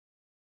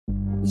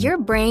Your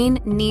brain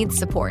needs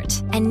support,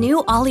 and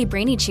new Ollie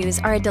Brainy Chews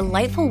are a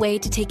delightful way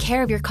to take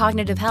care of your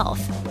cognitive health.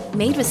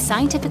 Made with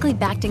scientifically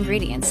backed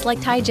ingredients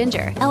like Thai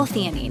ginger,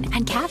 L-theanine,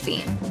 and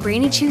caffeine,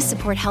 Brainy Chews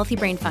support healthy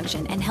brain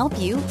function and help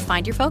you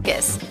find your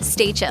focus,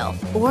 stay chill,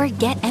 or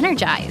get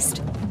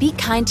energized. Be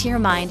kind to your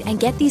mind and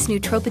get these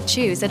nootropic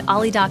chews at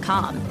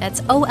ollie.com.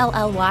 That's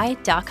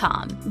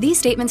OLLY.com. These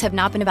statements have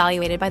not been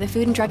evaluated by the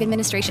Food and Drug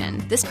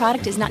Administration. This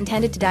product is not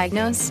intended to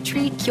diagnose,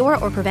 treat, cure,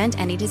 or prevent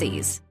any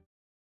disease.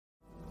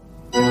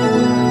 It's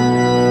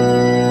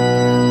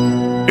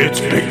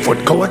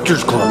Bigfoot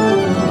Collectors Club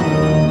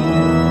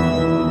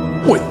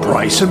with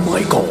Bryce and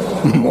Michael.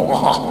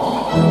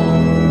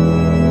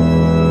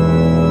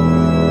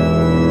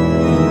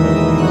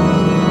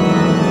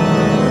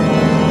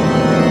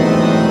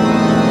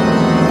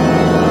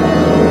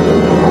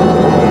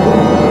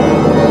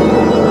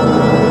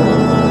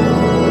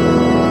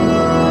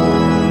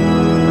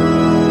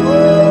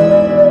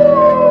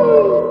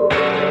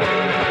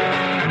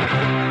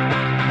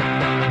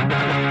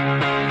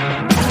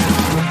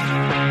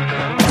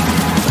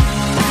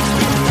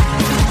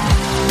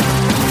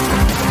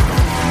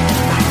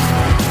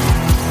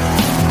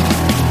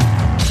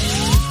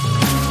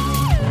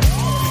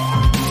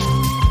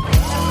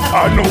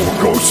 I know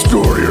a ghost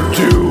story or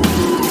two.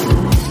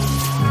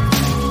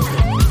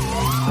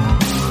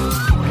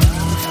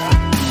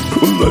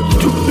 Let's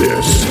do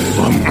this.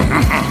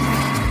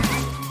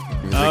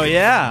 Oh,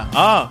 yeah.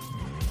 Oh.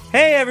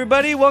 Hey,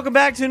 everybody. Welcome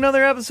back to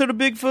another episode of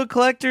Bigfoot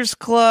Collectors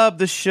Club,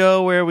 the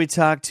show where we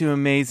talk to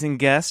amazing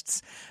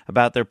guests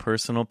about their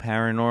personal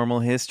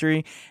paranormal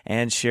history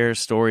and share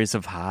stories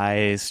of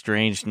high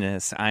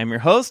strangeness. I'm your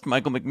host,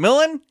 Michael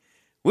McMillan.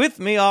 With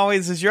me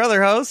always is your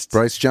other host,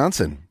 Bryce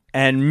Johnson.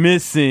 And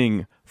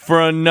missing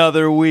for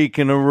another week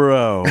in a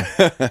row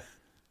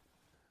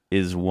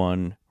is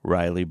one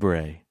Riley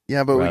Bray.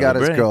 Yeah, but Riley we got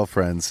his Bray.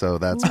 girlfriend, so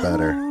that's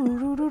better.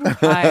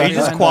 Are you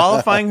just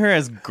qualifying her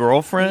as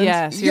girlfriend?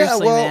 Yeah,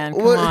 seriously, well, man.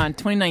 Come what- on,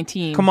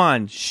 2019. Come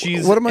on,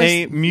 she's What am I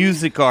a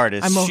music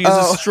artist. I'm a- She's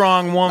a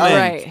strong woman.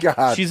 Right.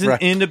 God, She's an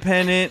right.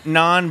 independent,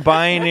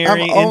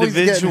 non-binary I'm always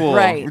individual.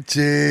 Right.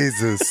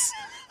 Jesus.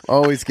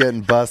 Always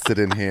getting busted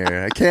in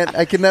here.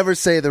 I can never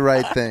say the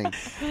right thing,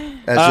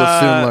 as you'll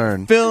soon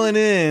learn. Filling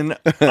in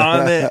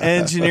on the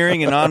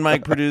engineering and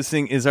on-mic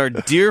producing is our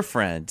dear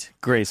friend,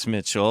 Grace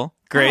Mitchell.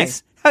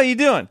 Grace, how you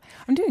doing?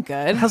 I'm doing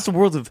good. How's the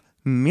world of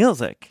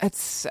music?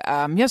 It's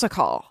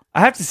musical.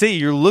 I have to say,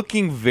 you're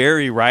looking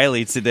very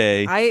Riley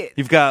today.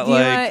 You've got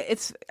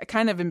it's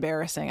kind of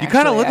embarrassing. You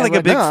kind of look like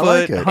a Bigfoot I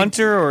like it.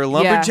 hunter or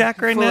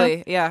lumberjack right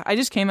now. Yeah, I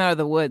just came out of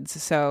the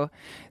woods, so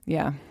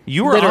yeah.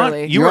 You were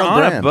Literally. on. You You're were on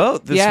on a brand.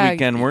 boat this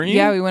weekend, weren't you?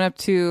 Yeah, we went up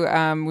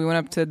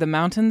to the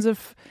mountains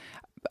of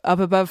up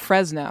above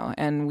Fresno,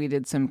 and we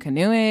did some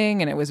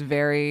canoeing, and it was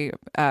very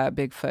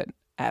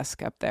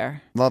Bigfoot-esque up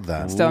there. Love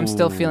that. So I'm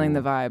still feeling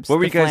the vibes. What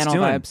were the you guys flannel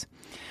doing? Vibes.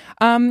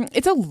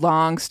 It's a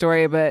long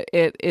story, but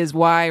it is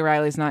why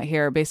Riley's not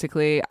here.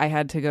 Basically, I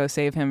had to go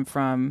save him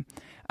from.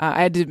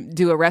 I had to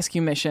do a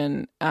rescue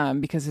mission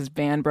because his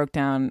band broke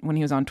down when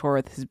he was on tour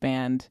with his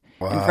band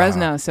in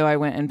Fresno. So I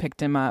went and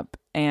picked him up,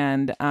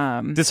 and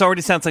This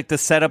already sounds like the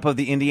setup of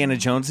the Indiana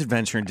Jones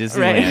adventure in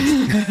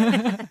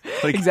Disneyland.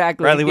 Like,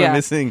 Exactly, Riley went yeah.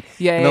 missing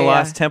Yeah, in the yeah,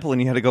 Lost yeah. Temple,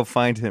 and you had to go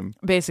find him.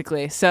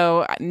 basically,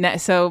 so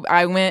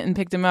I went and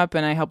picked him up,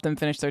 and I helped them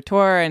finish their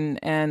tour, and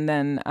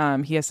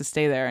then he has to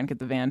stay there and get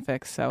the van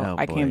fixed. So Oh,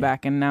 I boy. came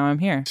back, and now I'm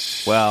here.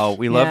 Well,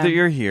 we love Yeah. that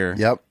you're here.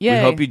 Yep. We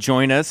Yay. hope you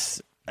join us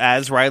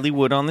as Riley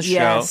would on the show.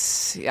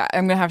 Yes, yeah,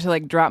 I'm gonna have to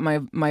drop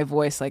my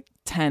voice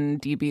 10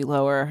 dB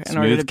lower in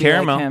order Smooth to be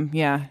caramel. like him.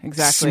 Yeah,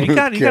 exactly. You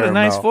got a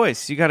nice Caramel.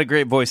 voice. You got a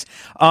great voice.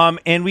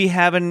 And we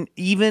have an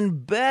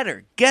even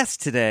better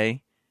guest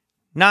today.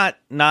 Not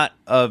better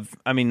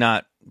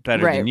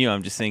Right. than you.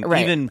 I'm just saying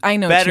Right. even I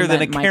know what better you than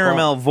meant, a Michael.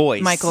 caramel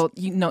voice. Michael,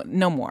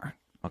 no more.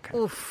 Okay.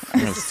 I'm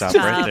going to stop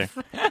right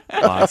there.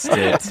 Lost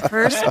it.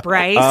 First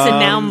Bryce and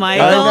now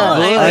Michael.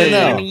 I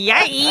know.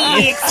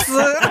 Yikes.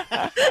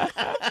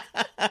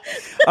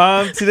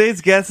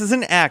 Today's guest is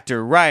an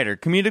actor, writer,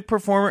 comedic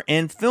performer,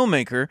 and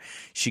filmmaker.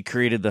 She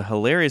created the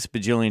hilarious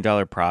Bajillion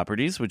Dollar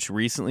Properties, which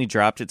recently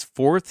dropped its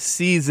 4th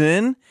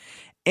season.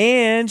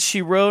 And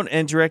she wrote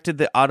and directed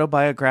the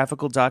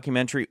autobiographical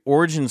documentary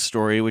Origin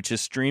Story, which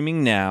is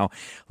streaming now.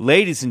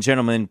 Ladies and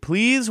gentlemen,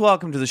 please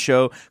welcome to the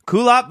show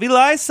Kulap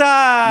Vilaysack.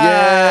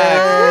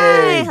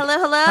 Hi.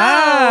 Hello.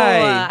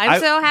 Hi. I'm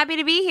so happy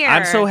to be here.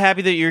 I'm so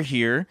happy that you're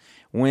here.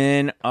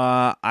 When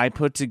I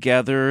put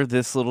together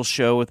this little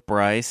show with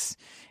Bryce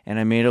and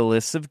I made a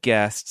list of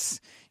guests,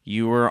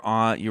 you were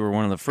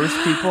one of the first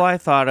people I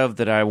thought of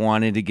that I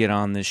wanted to get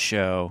on this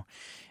show.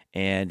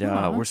 And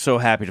we're so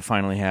happy to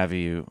finally have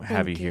you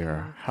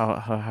here. How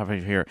have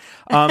you here?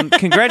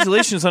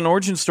 Congratulations on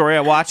Origin Story.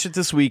 I watched it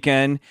this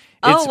weekend.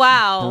 It's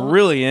wow.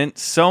 Brilliant,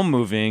 so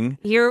moving.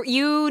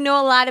 You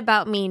know a lot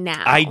about me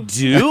now. I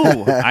do.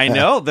 I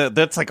know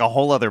that's like a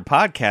whole other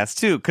podcast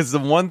too, because the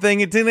one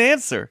thing it didn't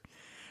answer.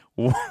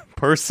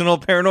 Personal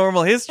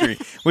paranormal history,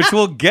 which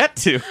we'll get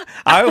to.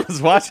 I was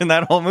watching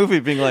that whole movie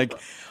being like,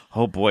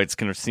 Oh boy, it's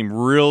going to seem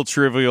real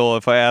trivial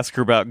if I ask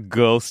her about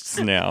ghosts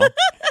now.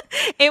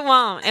 It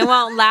won't. It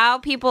won't. Lao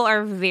people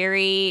are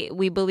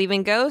we believe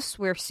in ghosts.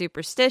 We're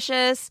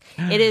superstitious.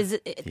 It is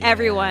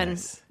everyone.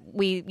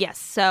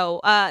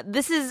 So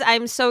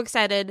I'm so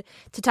excited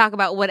to talk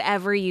about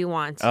whatever you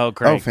want. Oh,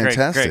 great. Oh,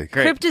 fantastic.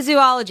 Great.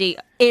 Cryptozoology,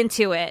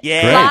 into it.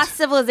 Yes. Lost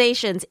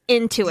civilizations,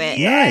 into it.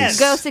 Yes.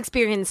 Ghost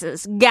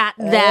experiences, got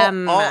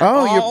them.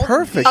 Oh, you're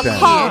perfect then.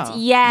 Occult,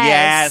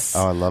 yes.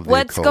 Oh, I love the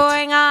What's occult.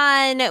 going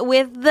on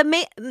with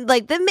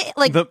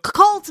the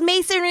cult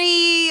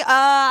masonry?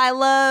 I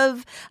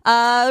love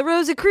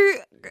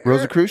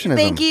Rosicrucianism.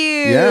 Thank you.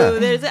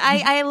 Yeah.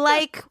 I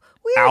like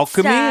weird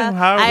Alchemy? stuff.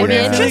 What I'm are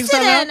your interested feelings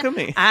on in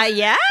alchemy?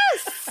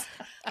 Yes.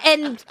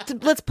 And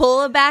let's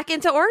pull it back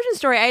into origin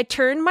story. I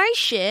turned my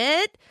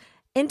shit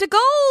into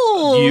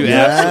gold.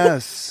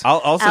 Yes. I'll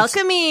also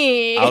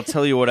Alchemy. I'll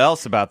tell you what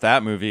else about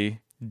that movie.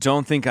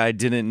 Don't think I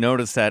didn't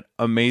notice that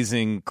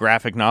amazing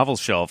graphic novel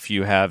shelf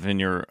you have in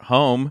your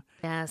home.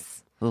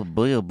 Yes. Oh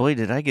boy,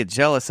 did I get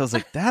jealous. I was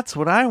like, that's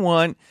what I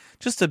want.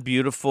 Just a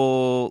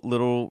beautiful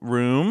little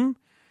room.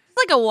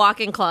 It's like a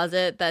walk-in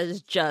closet that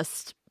is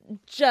just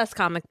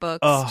comic books.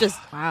 Oh. Just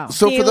Wow.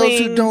 So for those who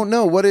Feeling- don't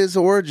know, what is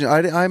Origin?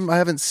 I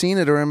haven't seen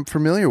it or I'm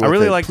familiar with it. I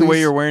really like the way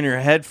Please- you're wearing your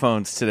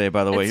headphones today,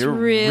 by the way. it's You're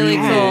really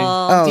cool.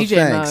 Oh, DJ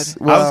thanks.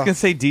 mode. I was Well, going to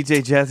say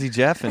DJ Jazzy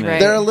Jeff in it. Right.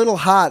 they're a little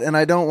hot, and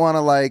I don't want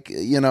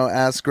to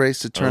ask Grace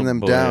to turn Oh, them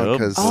boy. down Oh,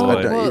 because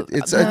boy. Well,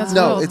 it's that's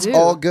no, what it's I'll do.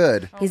 all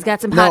good. He's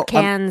got some No, hot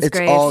cans, it's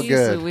Grace. all Jeez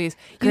good. Louise.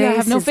 You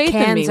have no Grace's faith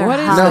in me. cans are What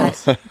is hot.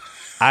 that? No,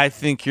 I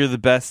think you're the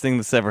best thing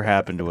that's ever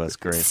happened to us,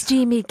 Grace.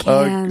 Steamy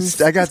cans.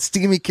 I got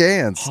steamy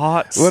cans.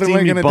 Hot, What am I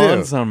steamy gonna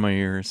buns do? on my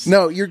ears.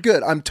 No, you're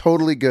good. I'm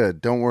totally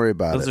good. Don't worry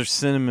about Those it. are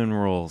cinnamon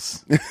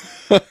rolls.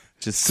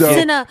 Just So-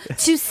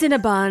 Two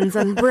Cinnabons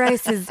on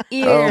Bryce's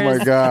ears. Oh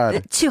my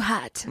god, Too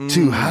hot.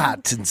 too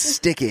hot and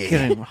sticky.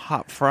 getting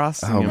hot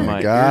frosting Oh in my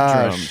my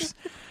gosh. eardrums.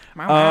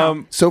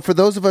 So for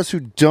those of us who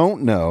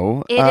don't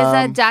know, It is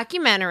a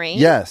documentary.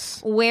 yes,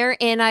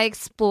 Wherein I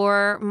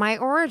explore my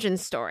origin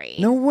story.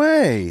 no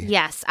way.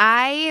 Yes,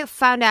 I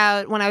found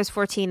out when I was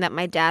 14 that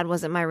my dad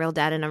wasn't my real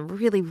dad in a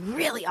really,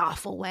 really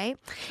awful way.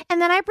 And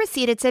then I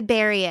proceeded to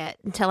bury it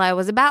until I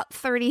was about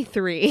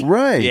 33.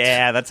 Right.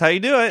 Yeah, that's how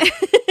you do it.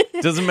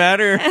 Doesn't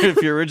matter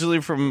if you're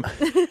originally from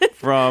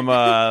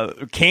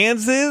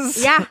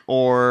Kansas, Yeah.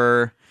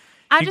 or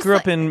I you just grew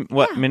up like- in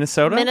what,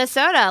 Minnesota?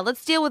 Minnesota.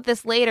 Let's deal with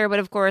this later. But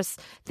of course,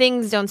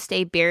 things don't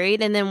stay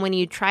buried. And then when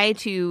you try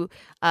to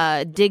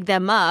dig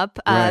them up,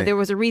 Right. there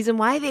was a reason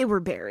why they were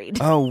buried.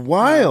 Oh,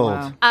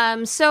 wild.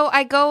 Wow. So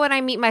I go and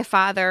I meet my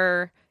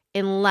father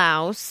in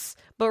Laos.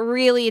 But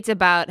really, it's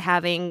about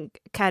having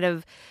kind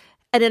of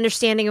an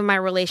understanding of my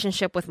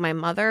relationship with my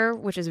mother,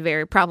 which is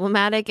very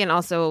problematic, and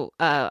also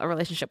a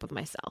relationship with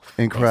myself.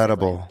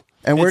 Incredible.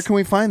 And where can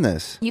we find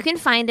this? You can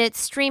find it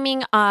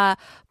streaming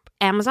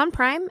Amazon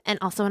Prime and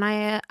also on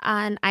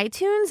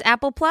iTunes,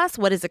 Apple Plus.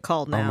 What is it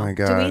called now? my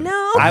Do God. we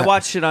know? I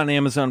watched it on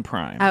Amazon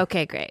Prime.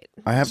 Okay, great.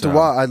 I have to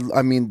watch.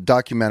 I mean,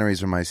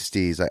 documentaries are my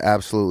steez. I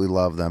absolutely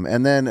love them.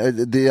 And then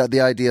the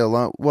idea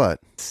alone. What?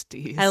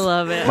 Steve. I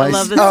love it. My- I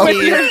love Oh,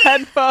 the Your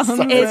headphones.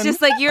 It's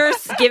just like you're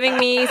giving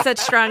me such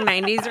strong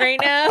 90s right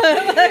now.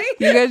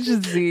 You guys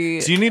should see.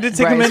 Do you need to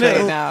take a Bryce minute?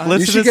 right now. Listen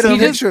You to should get a some-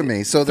 picture of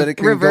me so that it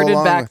can reverted go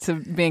along back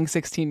with- to being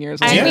 16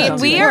 years old. I Yeah. mean,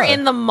 we are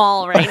in the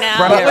mall right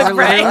now. Yeah, with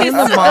we're literally in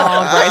the Bryce.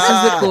 mall. Bryce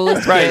is the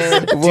coolest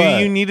kid. Do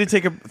What? you need to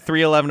take a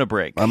 311 a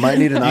break? I might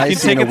need an You can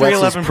ice take and a a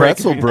 311 Wetzel's break.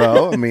 pretzel,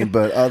 bro. I mean,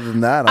 but other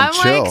than that, I'm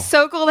chill. like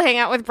so cool to hang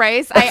out with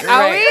Bryce. I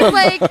always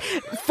like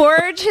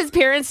forge his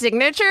parents'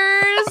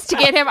 signatures to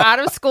get him out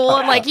of school,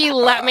 and like he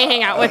let me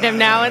hang out with him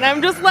now, and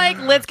I'm just like,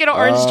 let's get an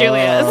Orange Oh,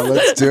 Julius.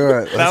 let's do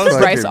it. That Let's was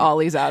Bryce fucking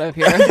Ollie's out of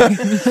here.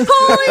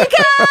 Holy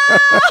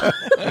cow!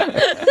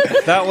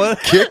 That was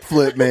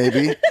kickflip,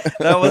 maybe.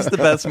 that was the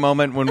best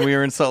moment when we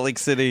were in Salt Lake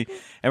City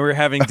and we were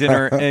having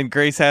dinner and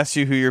Grace asked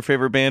you who your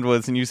favorite band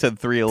was and you said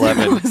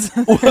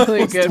 311.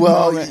 Really good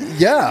Well, moment.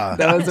 yeah.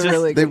 That was a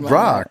really They good moment.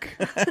 rock.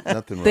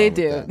 Nothing wrong They with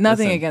do. that.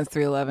 Nothing Listen. against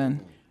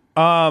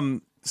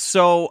 311.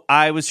 So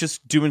I was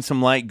just doing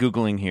some light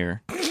Googling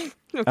here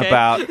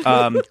about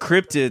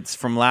cryptids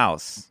from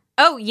Laos.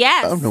 Oh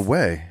yes. Oh, no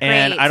way.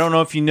 And Great. I don't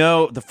know if you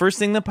know, the first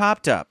thing that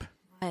popped up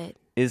What?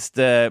 is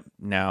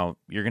now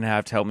you're going to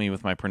have to help me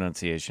with my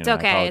pronunciation. It's I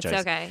okay. It's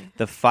apologize. okay.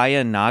 The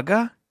Phaya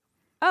Naga?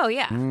 Oh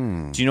yeah.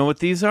 Hmm. Do you know what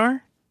these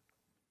are?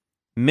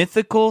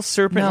 Mythical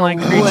serpent-like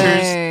No creatures.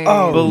 way.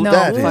 Oh, No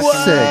that is fucking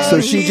sick. So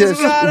way. she He's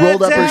just got a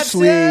rolled up her tattoo.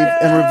 sleeve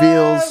and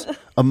reveals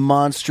a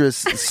monstrous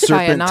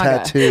serpent Naga.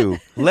 tattoo.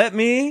 Let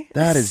me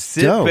That is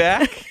sit dope.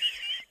 back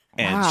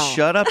and Wow.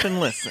 shut up and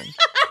listen.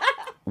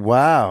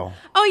 Wow.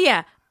 Oh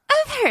yeah.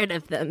 I've heard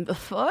of them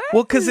before.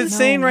 Well, because it's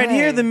saying right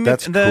here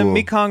That's the cool.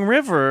 Mekong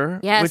River,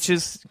 Yes. which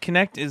is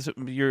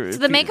your. So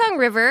the Mekong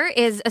River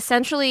is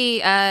essentially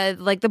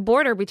like the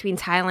border between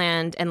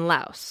Thailand and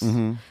Laos.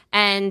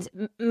 And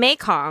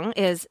Mekong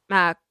is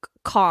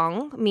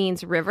Kong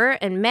means river,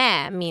 and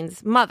Me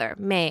means mother.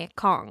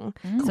 Mekong.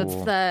 So it's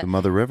The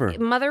Mother River.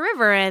 Mother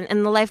River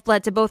and the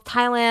lifeblood to both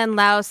Thailand,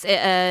 Laos,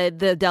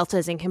 the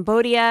deltas in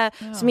Cambodia.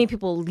 So many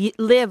people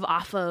live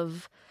off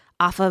of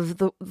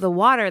the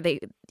water. They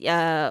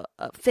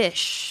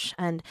fish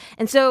and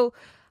so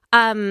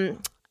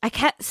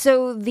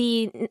so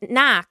the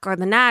Nak or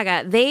the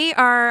Naga, they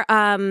are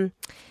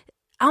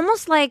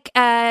almost like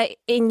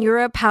in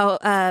Europe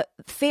how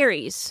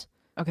fairies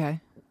Okay.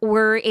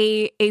 were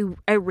a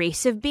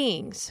race of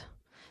beings.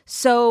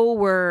 So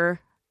were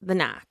the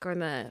Nak or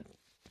the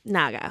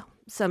Naga.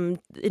 Some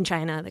in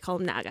China they call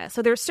them Naga.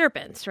 So they're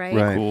serpents, right?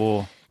 Right.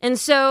 Cool. And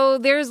so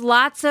there's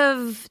lots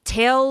of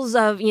tales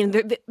of,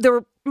 there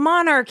were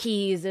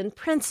monarchies and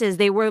princes.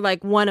 They were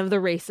like one of the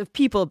race of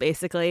people,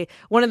 basically,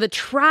 one of the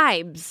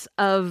tribes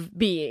of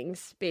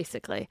beings,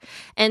 basically.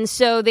 And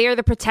so they are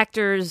the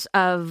protectors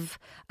of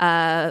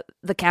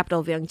the capital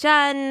of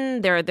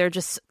Vientiane. They're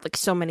just like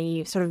so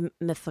many sort of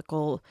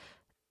mythical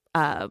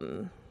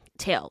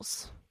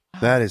tales.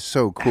 That is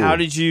so cool. How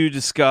did you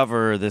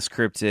discover this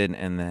cryptid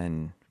and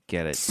then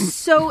get it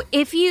So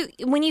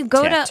when you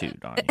go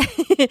tattooed on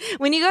you?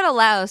 when you go to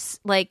Laos,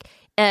 like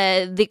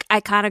the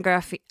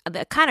iconography.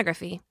 Yeah.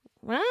 Iconography.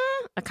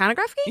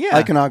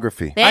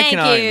 Thank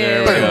Iconography, you. there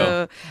we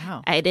go.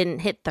 Wow. I didn't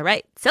hit the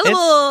right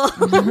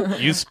syllable.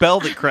 You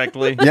spelled it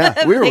correctly.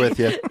 Yeah, we were with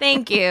you.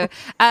 Thank you.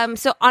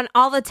 So on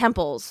all the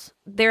temples,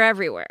 they're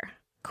everywhere.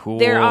 Cool.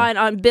 They're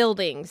on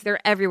buildings. They're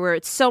everywhere.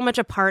 It's so much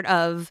a part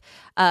of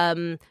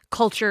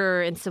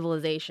culture and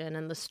civilization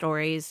and the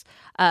stories.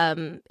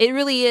 It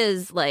really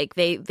is like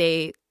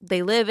they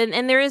live,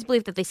 and there is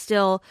belief that they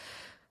still.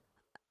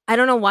 I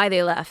don't know why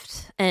they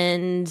left,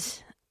 and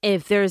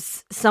if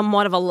there's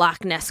somewhat of a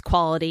Loch Ness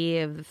quality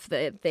of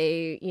they,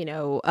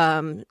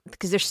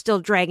 because there's still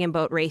dragon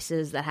boat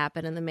races that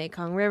happen in the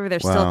Mekong River.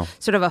 There's Wow. still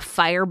sort of a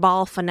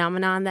fireball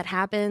phenomenon that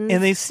happens.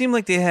 And they seem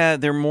like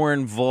they're more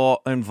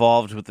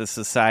involved with the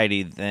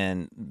society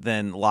than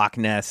Loch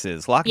Ness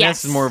is. Loch Ness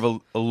Yes. is more of a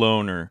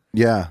loner.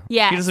 Yeah.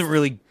 Yes. He doesn't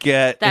really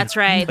get. That's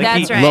right. Like,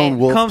 That's he right. Lone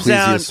wolf, comes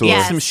out, plesiosaur.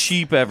 eats some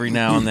sheep every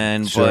now and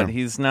then, Sure. but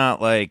he's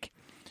not like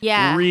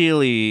Yeah.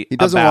 really. He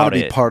doesn't about want to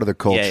be it. part of the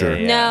culture.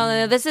 Yeah.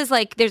 No, this is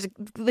like there's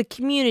the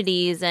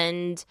communities,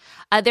 and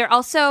they're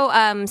also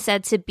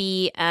said to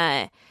be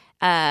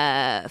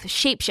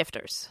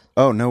shapeshifters.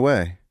 Oh, no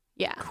way.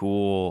 Yeah,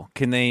 Cool.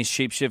 Can they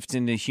shapeshift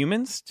into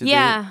humans? Do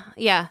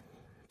yeah,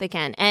 they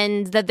can,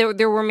 and that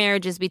there were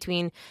marriages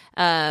between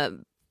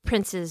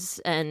princes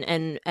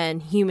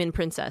and human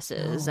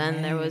princesses,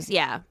 and there was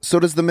So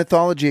does the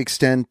mythology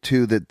extend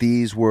to that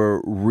these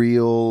were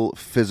real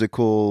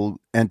physical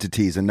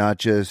entities and not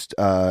just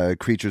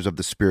creatures of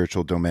the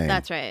spiritual domain?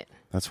 That's right.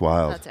 That's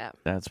wild. That's it.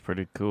 That's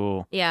pretty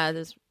cool. Yeah,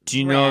 this. Do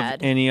you know of rad.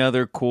 any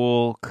other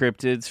cool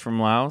cryptids from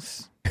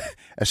Laos?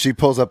 As she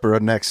pulls up her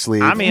next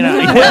sleeve. I mean,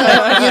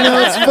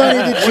 it's funny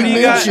that what do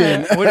you got?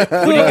 What do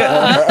you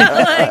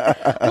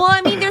got? Well,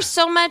 I mean, there's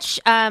so much.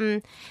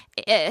 There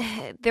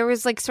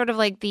was like sort of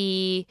like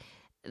there's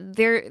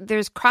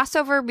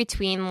crossover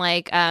between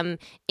like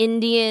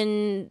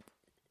Indian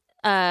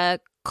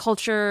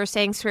culture,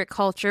 Sanskrit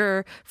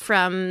culture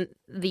from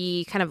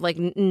the kind of like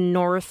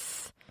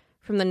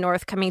from the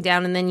north coming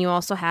down, and then you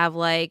also have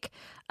like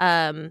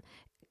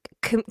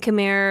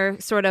Khmer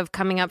sort of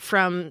coming up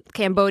from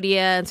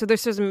Cambodia, and so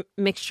there's a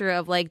mixture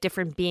of like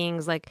different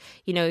beings. Like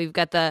you've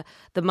got the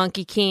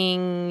Monkey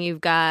King, you've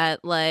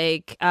got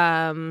like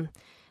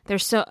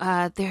there's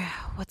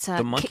what's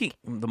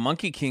The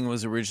Monkey King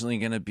was originally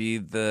going to be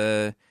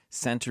the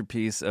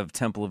centerpiece of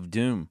Temple of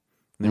Doom.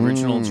 The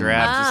original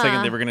draft, the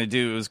second they were going to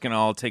do, it was going to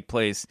all take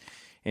place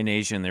in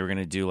Asia, and they were going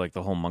to do like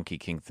the whole Monkey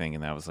King thing,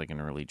 and that was like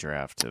an early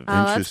draft of.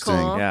 That's Interesting.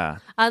 cool. Yeah.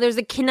 There's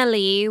a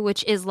Kinali,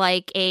 which is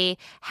like a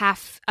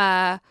half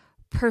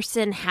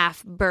person,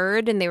 half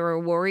bird, and they were a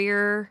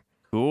warrior.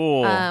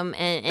 Cool.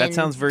 And that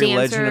sounds very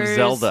Legend of dancers.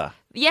 Zelda.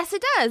 Yes,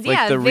 it does. Like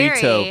yeah, the very.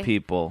 Rito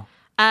people.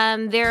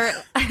 They're.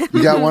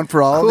 You got one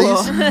for all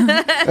of these?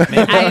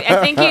 I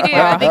think you do.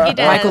 I think he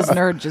does. Michael's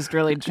nerd just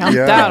really jumped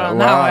Yeah, out on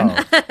wow.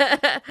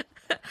 that one.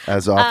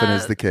 As often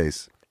is the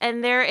case.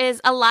 And there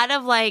is a lot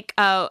of like,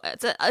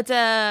 it's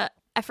a.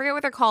 I forget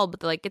what they're called,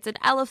 but like it's an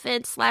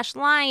elephant /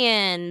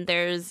 lion.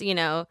 There's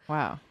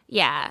Wow.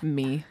 yeah.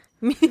 Me.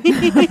 and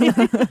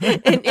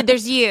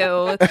there's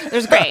you.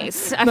 There's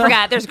Grace. I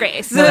forgot. There's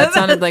Grace. No, that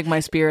sounded like my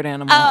spirit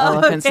animal, Oh,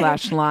 elephant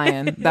okay. /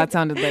 lion. That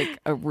sounded like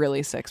a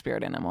really sick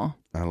spirit animal.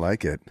 I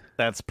like it.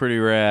 That's pretty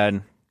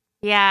rad.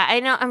 Yeah, I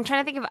know. I'm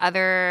trying to think of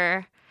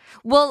other.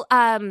 Well,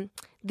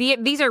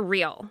 these are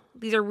real.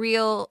 These are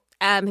real.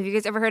 Have you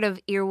guys ever heard of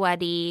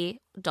Irrawaddy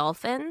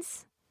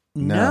dolphins?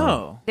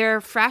 No.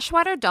 They're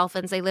freshwater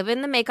dolphins. They live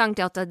in the Mekong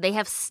Delta. They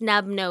have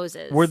snub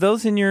noses. Were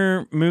those in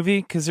your movie?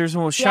 Because there's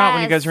one shot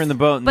when you guys were in the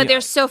boat. But they're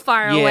so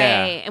far Yeah.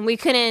 away. And we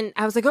couldn't.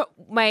 I was like, oh,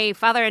 my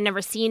father had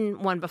never seen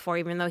one before,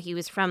 even though he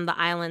was from the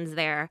islands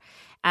there.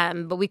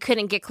 But we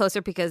couldn't get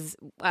closer because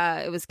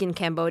it was in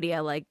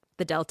Cambodia, like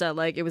the Delta,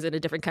 like it was in a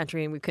different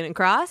country and we couldn't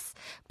cross.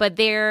 But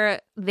they're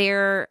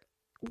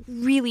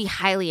really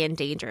highly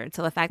endangered.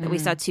 So the fact that we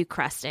saw two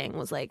cresting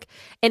was like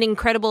an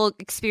incredible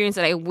experience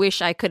that I wish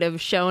I could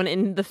have shown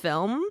in the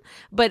film.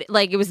 But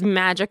like it was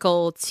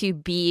magical to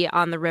be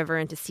on the river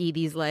and to see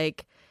these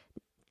like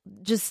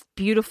just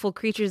beautiful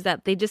creatures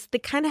that they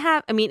kind of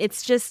have. I mean,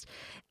 it's just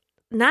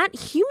not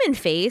human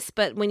face,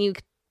 but when you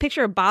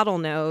picture a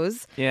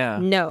bottlenose,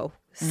 no.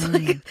 It's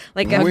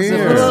like a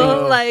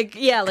Weird. like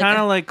kind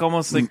of like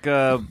almost like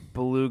a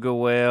beluga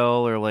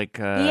whale or like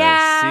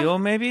a seal,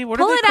 maybe. What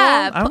Pull are they it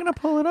called? up. I'm gonna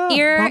pull it up.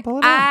 Ear Pull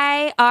it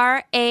up.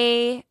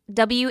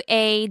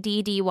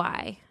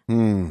 IRAWADDY.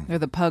 They're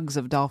the pugs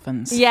of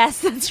dolphins.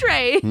 Yes, that's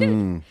right.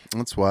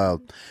 That's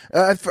wild.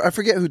 I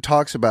forget who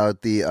talks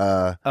about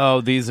the.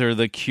 Oh, these are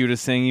the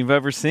cutest thing you've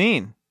ever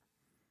seen.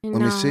 Let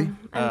me see.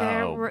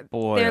 And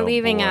Boy, they're oh,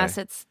 leaving boy. us.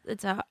 It's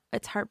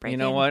heartbreaking. You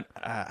know what?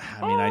 I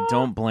mean, I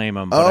don't blame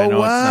them, but I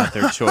know wow. it's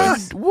not their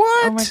choice.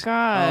 What? Oh my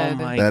god. Oh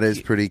my That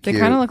is pretty They cute.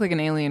 kind of look like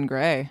an alien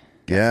gray.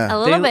 Yeah. A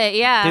little bit,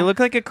 yeah. They look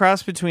like a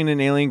cross between an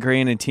alien gray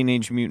and a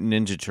Teenage Mutant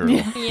Ninja Turtle.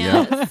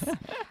 Yes. Either way,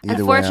 I'm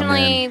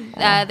Unfortunately, in.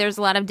 there's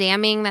a lot of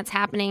damming that's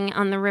happening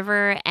on the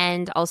river,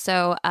 and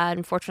also,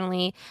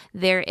 unfortunately,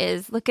 there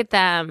is. Look at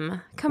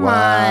them! Come on.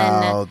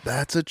 Wow,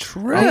 that's a They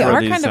trip. I'll throw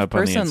are these kind of up on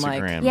the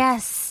person-like. Instagram.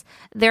 Yes,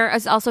 there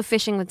is also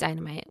fishing with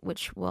dynamite,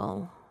 which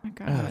will Oh my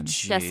god. Oh,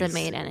 jeez.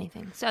 decimate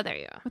anything. So there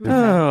you go.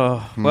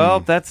 Oh, well,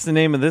 that's the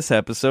name of this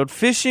episode,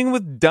 Fishing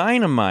with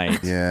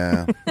Dynamite.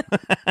 Yeah.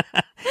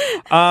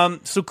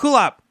 So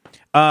Kulop,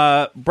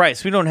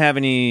 Bryce, we don't have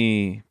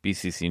any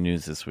BCC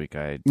news this week.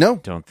 I No.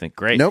 don't think.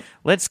 Great. Nope.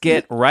 Let's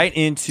get right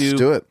into Let's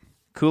do it.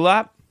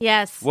 Kulop.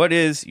 Yes. What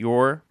is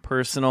your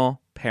personal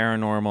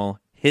paranormal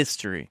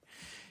history?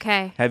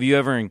 Okay. Have you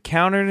ever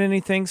encountered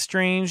anything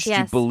strange? Do you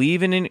Yes.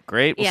 believe in it?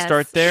 Great. We'll Yes.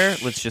 start there.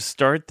 Let's just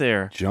start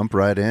there. Jump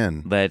right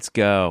in. Let's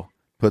go.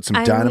 Put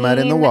some dynamite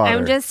in the mean, water.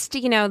 I'm just,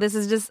 this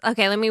is just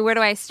okay. Where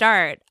do I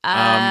start?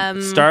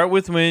 Start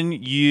with when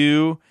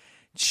you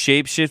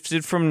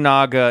shapeshifted from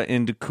Naga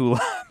into Kulop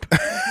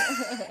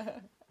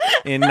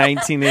in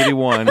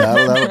 1981.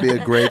 that would be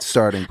a great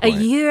starting A point.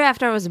 year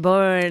after I was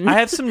born. I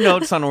have some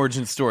notes on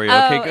origin story.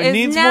 Oh, Okay, is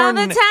needs now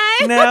more. the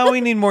time? Now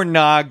we need more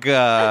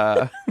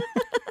Naga.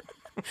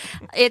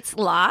 It's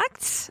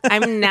locked.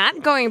 I'm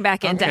not going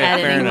back into Okay, fair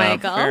editing,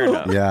 enough, Michael. fair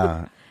enough.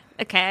 Yeah.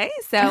 Okay,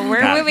 so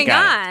we're Got it, moving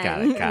got on. it,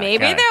 got it, got it,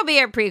 Maybe got it. there'll be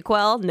a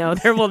prequel. No,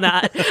 there will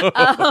not.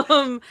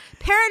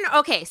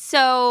 Okay,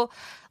 so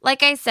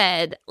like I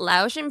said,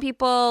 Laotian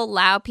people,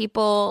 Lao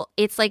people,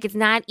 it's like it's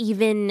not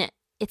even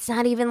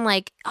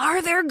like,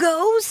 are there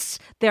ghosts?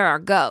 There are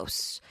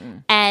ghosts.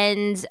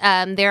 And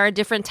there are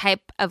different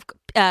type of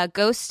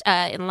ghosts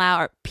in Lao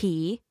are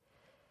P.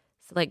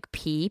 Like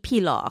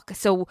P-lock.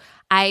 So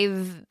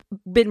I've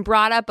been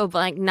brought up of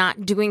like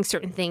not doing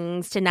certain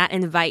things to not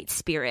invite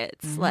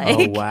spirits. Like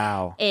Oh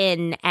wow.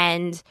 in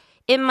and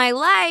in my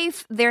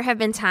life, there have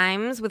been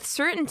times with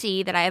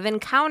certainty that I have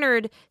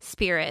encountered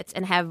spirits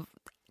and have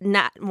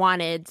not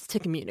wanted to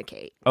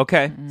communicate.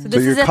 Okay. So So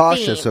this you're is a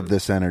cautious theme. of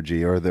this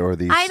energy or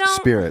these I don't-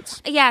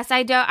 spirits. Yes,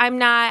 I don't. I'm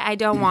not. I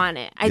don't want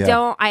it. I Yeah.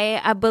 don't.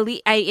 I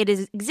believe it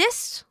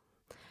exists.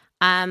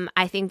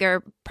 I think there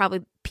are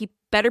probably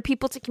better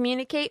people to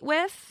communicate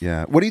with.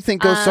 Yeah. What do you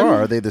think ghosts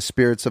are? Are they the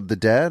spirits of the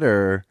dead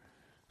or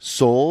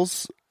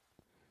souls?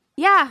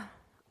 Yeah,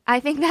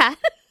 I think that.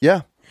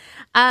 Yeah.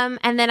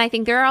 And then I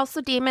think there are also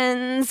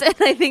demons, and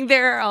I think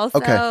there are also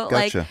Okay,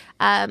 like gotcha.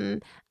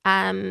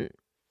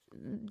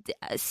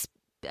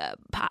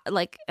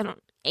 like I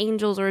don't.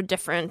 Angels are a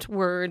different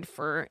word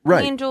for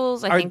Right.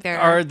 angels. I Are, think there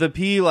are the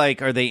P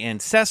like, are they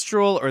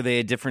ancestral? Are they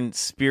a different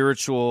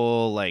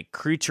spiritual like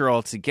creature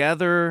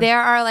altogether? There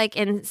are like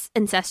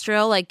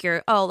ancestral, like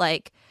you're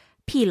like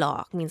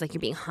P-lock means like you're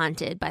being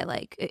haunted by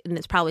like, and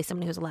it's probably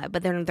somebody who's alive.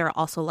 But then there are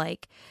also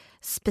like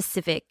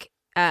specific,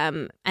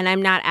 and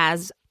I'm not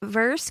as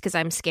versed because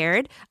I'm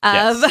scared of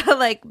Yes.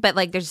 but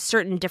like there's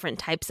certain different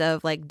types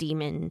of like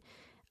demon,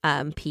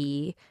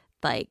 P.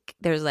 Like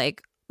there's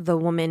like the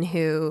woman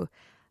who.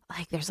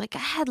 Like there's like a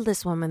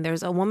headless woman.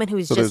 There's a woman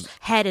who's So just there's-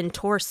 head and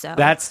torso.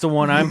 That's the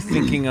one I'm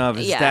thinking of.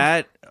 Is Yeah.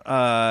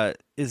 that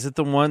is it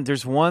the one?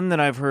 There's one that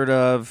I've heard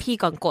of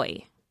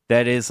Pikongkoi.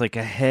 that is like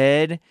a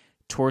head,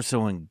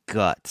 torso, and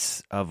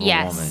guts of a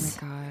Yes. woman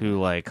Oh my God. who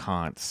like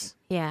haunts.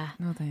 Yeah.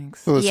 No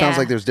thanks. So it sounds Yeah.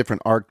 like there's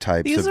different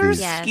archetypes These of are these.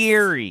 Yes.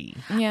 scary.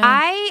 Yeah.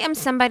 I am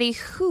somebody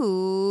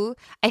who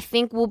I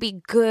think will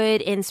be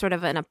good in sort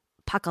of an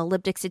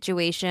apocalyptic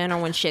situation or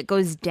when shit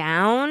goes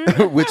down.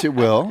 Which it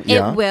will.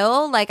 Yeah. It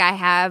will. Like I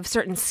have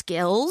certain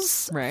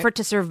skills Right. for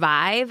to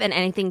survive, and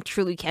anything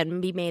truly can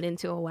be made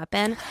into a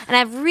weapon. And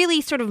I've really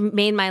sort of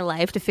made my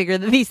life to figure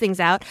these things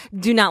out.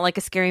 Do not like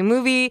a scary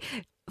movie.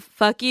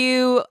 fuck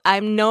you.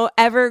 I'm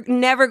never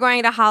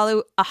going to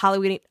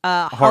Halloween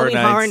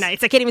Horror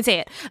Nights. I can't even say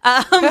it.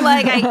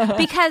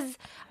 Because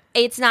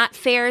it's not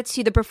fair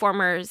to the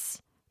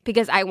performers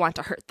because I want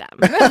to hurt them.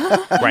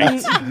 Right.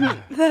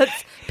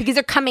 That's because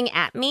they're coming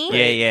at me.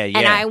 Yeah.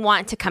 And I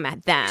want to come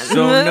at them. So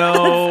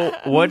no,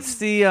 what's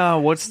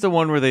the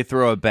one where they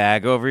throw a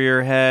bag over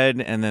your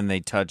head and then they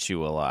touch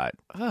you a lot?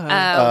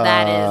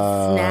 That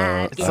is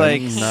not. It's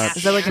like Is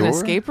that like an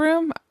escape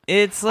room?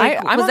 It's like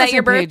I'm was on that the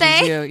your same page as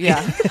birthday? you.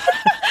 Yeah.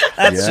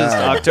 that's just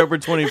October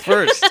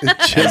 21st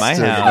Just at my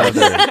house,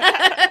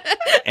 another-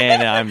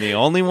 and I'm the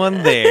only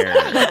one there.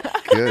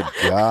 Good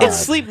God. It's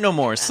Sleep No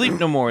More. Sleep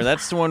No More.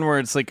 That's the one where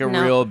it's like a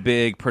No. real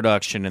big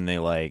production and they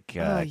like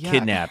yeah.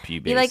 kidnap you.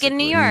 Basically. You like in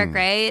New York,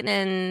 right?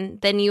 And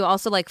then you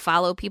also like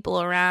follow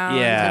people around.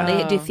 Yeah. And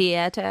they do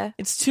theater.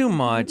 It's too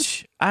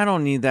much. I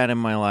don't need that in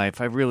my life.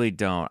 I really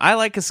don't. I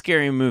like a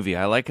scary movie.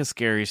 I like a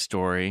scary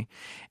story.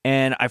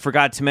 And I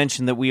forgot to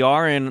mention that we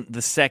are in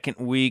the second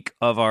week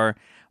of our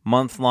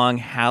month-long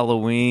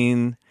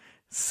Halloween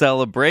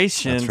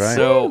celebration. That's right.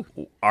 So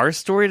our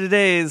story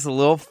today is a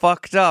little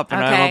fucked up,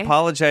 and Okay. I'm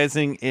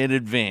apologizing in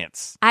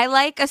advance. I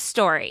like a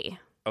story.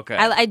 Okay.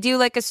 I do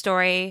like a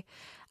story.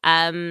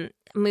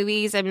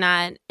 Movies I'm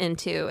not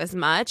into as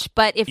much,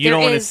 but if you there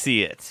don't want to is-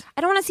 see it.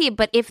 I don't want to see it,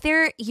 but if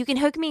you can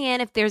hook me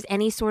in if there's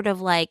any sort of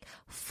like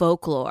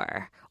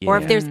folklore or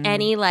if Yeah. there's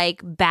any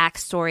like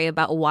backstory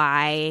about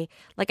why.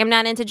 Like I'm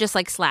not into just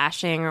like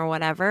slashing or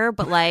whatever,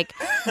 but like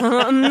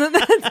I'm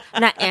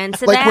not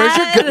into Like,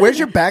 that. where's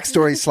your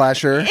backstory,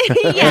 slasher?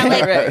 Yeah,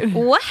 like Right.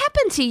 what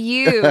happened to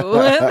you?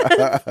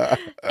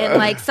 And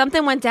like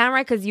something went down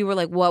right because you were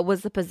like, what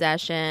was the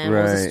possession?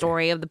 What was the Right.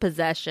 story of the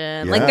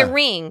possession? Like Yeah. the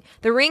ring.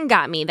 The ring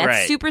got me. That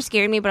Right. super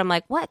scared me. But I'm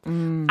like, what?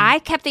 I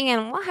kept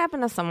thinking, what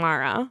happened to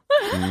Samara?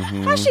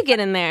 How'd she get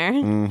in there?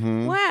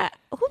 What?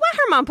 Why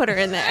her mom put her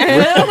in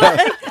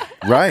there?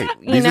 Right.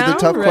 You These are the know?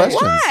 tough Right.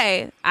 questions.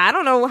 Why? I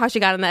don't know how she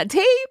got in that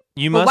tape.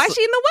 You But must, why is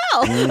she in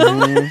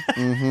the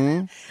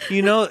well?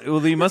 you know,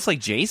 well, you must like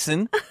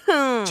Jason.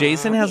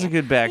 Jason has a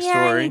good Yeah,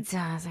 backstory. he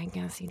does. I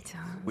guess he does.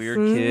 Weird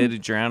kid who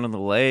drowned in the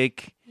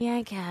lake. Yeah,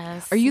 I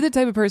guess. Are you the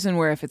type of person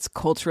where if it's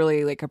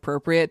culturally like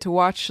appropriate to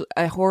watch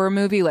a horror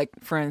movie, like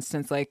for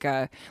instance, like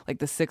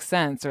The Sixth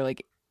Sense or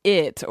like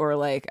It or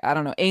like I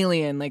don't know,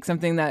 Alien, like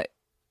something that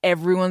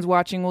everyone's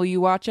watching, will you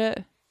watch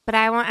it? But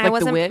I Like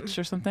wasn't. The Witch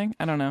or something?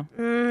 I don't know.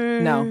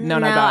 No, not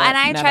about it. And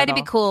I Not tried at to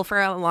be all. cool for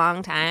a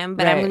long time,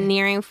 but Right. I'm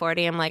nearing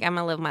 40. I'm like, I'm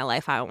gonna live my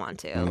life how I want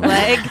to.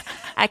 Like,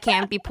 I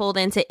can't be pulled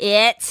into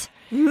it.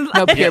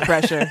 No peer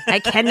pressure. I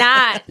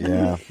cannot.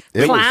 Yeah.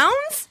 It was,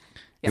 Clowns?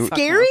 Yeah, fuck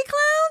Scary no.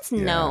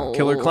 clowns? No.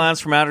 Killer Clowns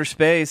from Outer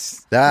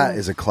Space. that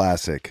is a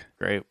classic.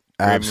 Great.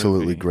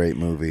 Absolutely movie. great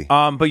movie.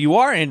 But you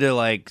are into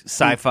like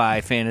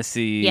sci-fi,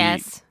 fantasy,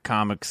 Yes.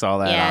 comics, all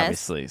that, Yes.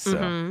 obviously.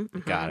 So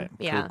got it.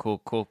 Yeah.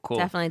 Cool.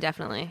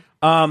 Definitely.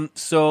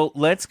 So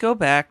let's go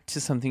back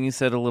to something you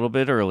said a little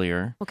bit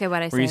earlier, Okay,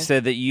 what I where you say?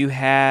 said that you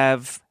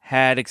have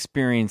had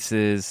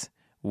experiences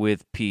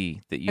with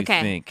P that you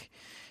Okay. think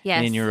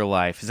Yes. in your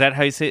life. Is that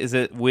how you say it? Is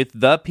it with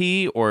the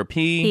P or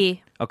P?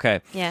 P.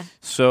 Okay. Yeah.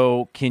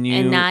 So can you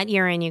And not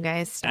urine, you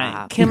guys.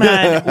 Stop. Come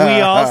on,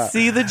 we all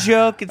see the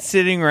joke. It's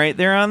sitting right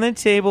there on the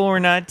table. We're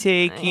not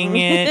taking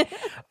it.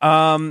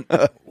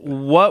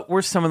 What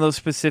were some of those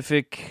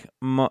specific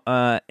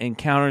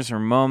encounters or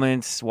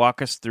moments?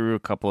 Walk us through a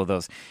couple of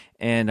those.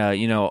 And,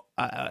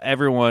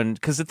 everyone,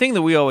 because the thing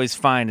that we always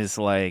find is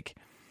like,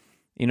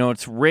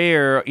 it's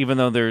rare, even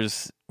though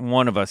there's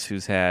one of us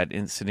who's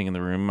sitting in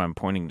the room, I'm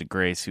pointing to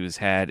Grace,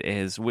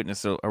 has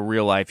witnessed a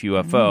real life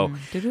UFO.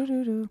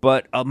 Do-do-do-do.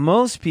 But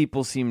most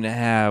people seem to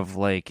have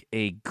like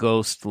a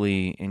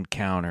ghostly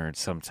encounter at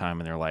some time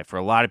in their life. Or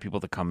a lot of people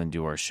that come and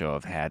do our show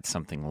have had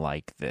something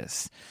like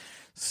this.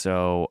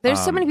 So There's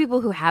so many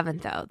people who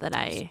haven't though that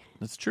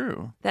that's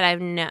true.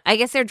 I've known. I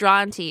guess they're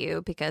drawn to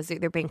you because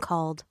they're being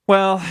called.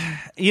 Well,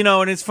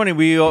 and it's funny.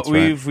 right.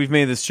 We've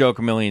made this joke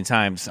a million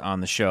times on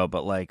the show,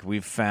 but like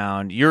we've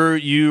found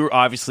you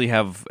obviously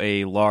have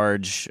a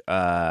large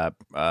part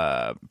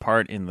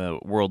in the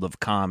world of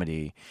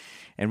comedy.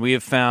 And we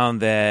have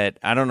found that,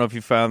 I don't know if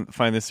you find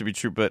this to be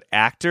true, but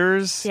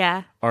actors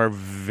Yeah. are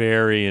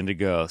very into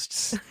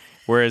ghosts.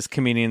 Whereas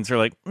comedians are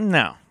like,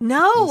 no.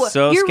 No,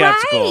 you're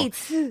skeptical.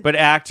 right. But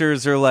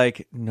actors are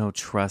like, no,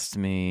 trust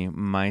me.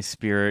 My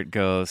spirit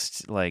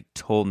ghost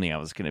told me I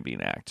was going to be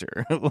an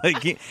actor.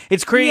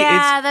 It's crazy.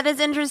 Yeah, that is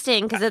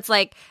interesting because it's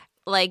like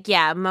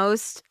yeah,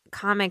 most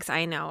comics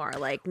I know are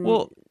like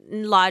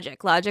logic.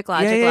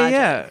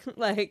 Yeah.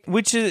 Like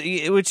Which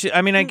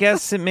I mean, I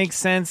guess it makes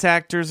sense.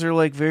 Actors are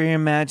like very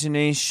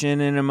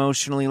imagination and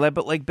emotionally led,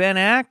 but like Ben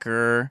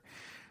Acker,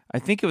 I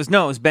think it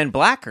was Ben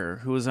Blacker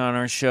who was on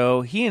our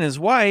show. He and his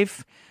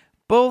wife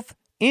both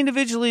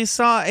individually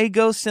saw a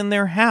ghost in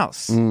their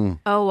house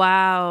oh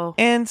wow.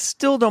 and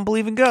still don't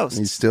believe in ghosts.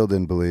 He still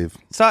didn't believe.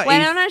 Saw Well,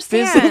 I a don't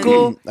understand.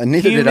 physical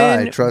Neither did I.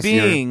 human Trust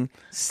your- being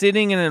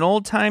sitting in an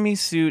old timey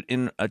suit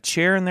in a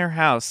chair in their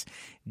house,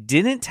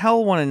 didn't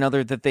tell one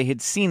another that they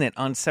had seen it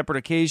on separate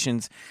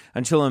occasions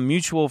until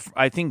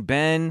I think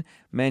Ben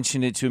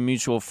mentioned it to a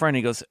mutual friend.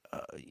 He goes,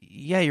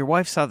 yeah, your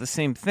wife saw the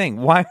same thing.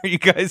 Why are you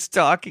guys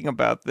talking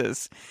about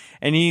this?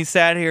 And he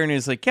sat here and he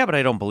was like, yeah, but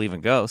I don't believe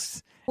in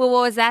ghosts. Well,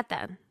 what was that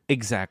then?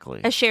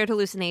 Exactly. A shared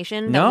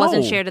hallucination No. that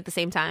wasn't shared at the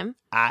same time?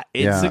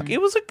 It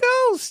was a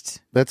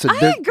ghost.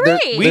 I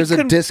agree. There's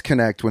a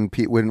disconnect when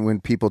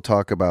people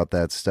talk about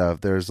that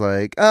stuff. There's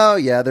like, oh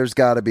yeah, there's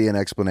got to be an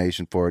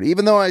explanation for it,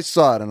 even though I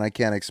saw it and I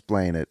can't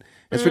explain it.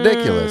 It's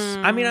ridiculous.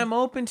 I mean, I'm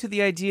open to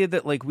the idea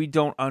that like we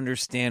don't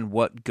understand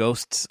what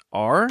ghosts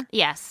are.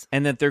 Yes.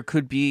 And that there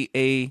could be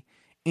a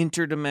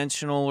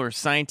interdimensional or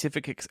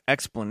scientific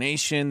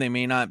explanation. They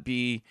may not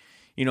be,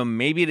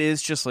 maybe it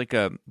is just like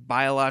a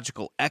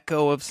biological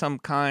echo of some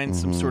kind,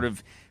 some sort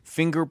of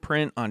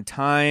fingerprint on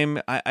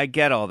time. I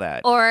get all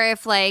that. Or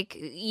if like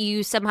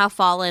you somehow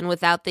fall in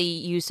without the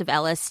use of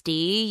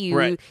LSD,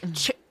 Right.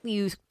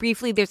 you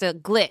briefly there's a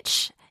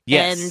glitch.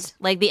 Yes. And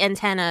like the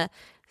antenna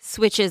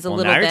switches a Well,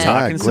 little now bit. you're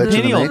talking some glitch in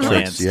the pineal matrix,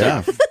 gland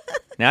yeah. stuff.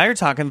 Now you're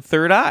talking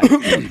third eye.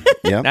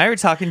 Yep. Now you're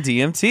talking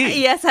DMT.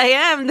 Yes, I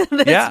am.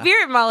 The Yeah.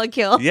 spirit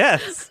molecule.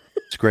 Yes.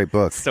 It's a great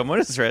book. Someone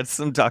has read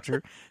some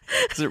Dr.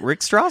 Is it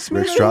Rick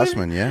Strassman? Rick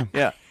Strassman, yeah.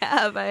 Yeah.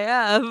 I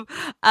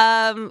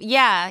have.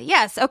 Yeah.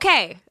 Yes.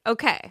 Okay.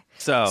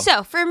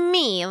 So for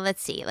me,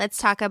 let's see. Let's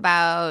talk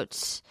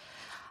about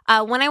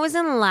when I was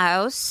in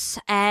Laos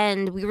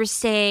and we were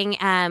staying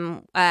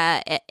in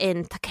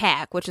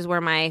Takak, which is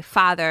where my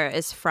father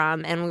is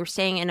from, and we were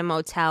staying in a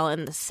motel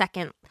in the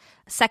second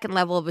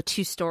level of a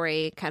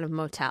 2-story kind of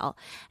motel.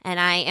 And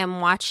I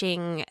am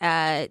watching.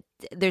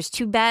 There's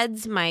 2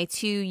 beds. My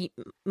 2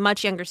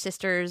 much younger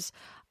sisters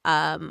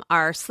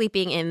are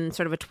sleeping in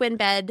sort of a twin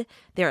bed.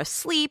 They're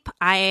asleep.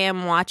 I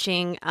am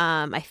watching.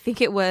 I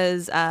think it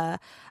was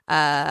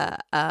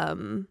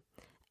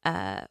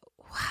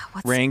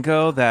what's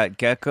Rango, that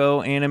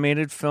gecko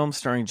animated film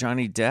starring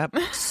Johnny Depp.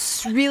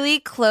 really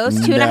close.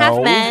 2.5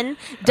 No. Men,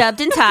 dubbed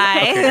in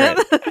Thai.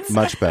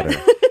 Much better.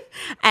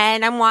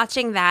 And I'm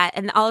watching that,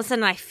 and all of a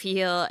sudden I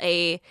feel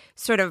a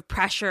sort of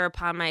pressure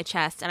upon my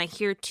chest, and I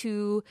hear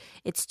 2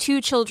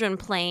 children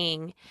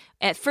playing.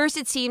 At first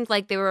it seemed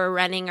like they were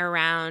running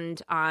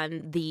around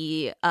on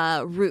the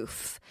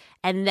roof,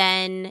 and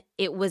then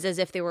it was as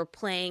if they were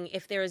playing,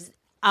 if there was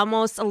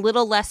almost a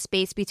little less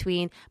space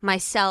between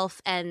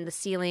myself and the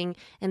ceiling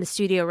in the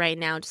studio right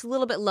now, just a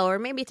little bit lower,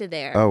 maybe to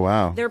there. Oh,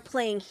 wow. They're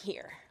playing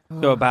here.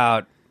 So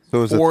about So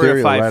it was 4 to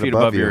ethereal 5 right feet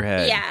above above your you.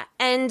 head. Yeah,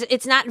 and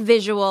it's not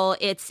visual.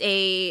 It's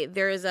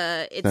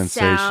Sensation.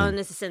 sound.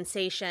 It's a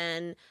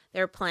sensation.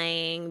 They're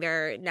playing.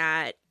 They're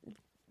not.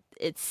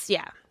 It's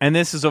And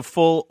this is a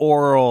full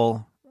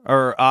oral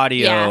or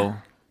audio Yeah.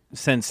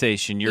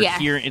 sensation. You're Yes.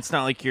 hearing. It's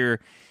not like you're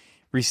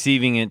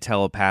receiving it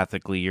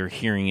telepathically. You're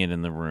hearing it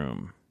in the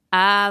room.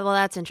 Well,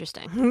 that's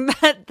interesting.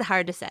 But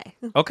hard to say.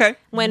 Okay,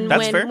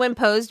 that's fair. When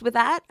posed with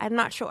that, I'm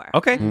not sure.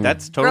 Okay,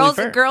 that's totally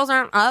fair. Girls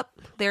aren't up.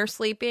 They're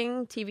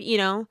sleeping. TV.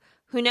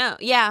 Who knows?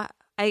 Yeah,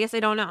 I guess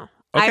I don't know.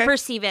 Okay. I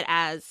perceive it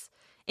as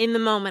in the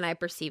moment. I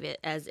perceive it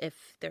as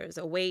if there's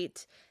a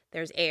weight,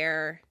 there's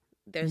air,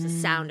 there's a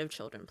sound of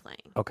children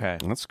playing. Okay,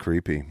 That's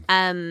creepy.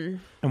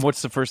 and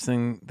what's the first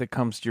thing that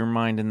comes to your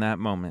mind in that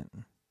moment?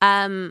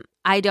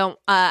 I don't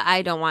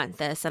want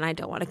this, and I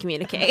don't want to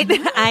communicate.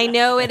 I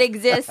know it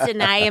exists,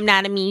 and I am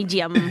not a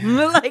medium.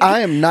 I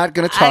am not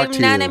going to talk to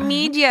you. I'm not a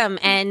medium.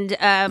 And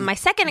my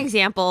second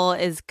example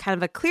is kind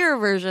of a clearer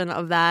version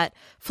of that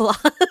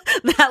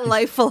that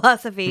life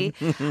philosophy.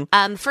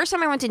 The first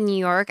time I went to New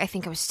York, I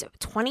think I was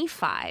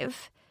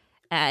 25.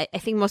 I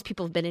think most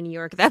people have been in New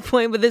York at that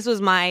point, but this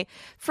was my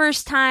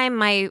first time.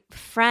 My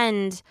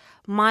friend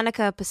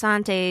Monica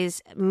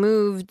Pasantes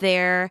moved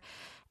there,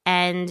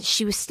 and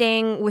she was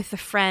staying with a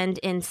friend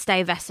in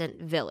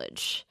Stuyvesant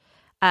Village,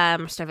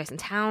 Stuyvesant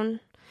Town,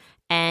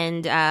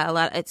 and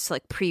it's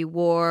like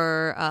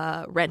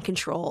pre-war rent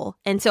control.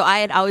 And so I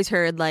had always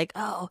heard like,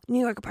 oh, New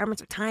York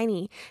apartments are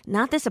tiny.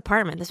 Not this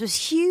apartment. This was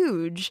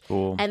huge.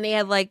 Cool. And they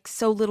had like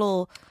so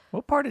little.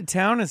 What part of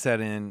town is that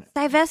in?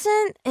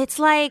 Stuyvesant, it's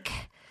like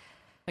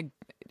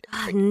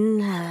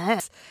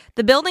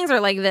the buildings are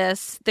like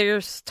this.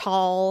 They're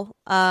tall.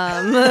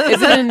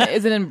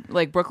 Is it in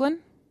like Brooklyn?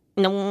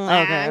 No,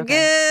 Okay.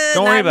 good.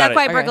 Don't worry about not it.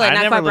 quite Brooklyn. I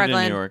Not never quite lived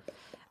Brooklyn. in New York.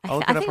 I'll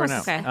look I it up think right it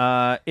was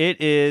now. okay.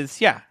 It is.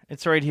 Yeah,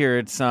 it's right here.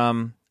 It's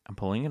I'm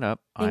pulling it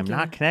up. I'm Thank you.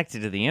 not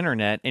connected to the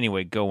internet.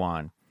 Anyway, go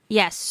on.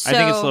 Yes. So, I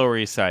think it's Lower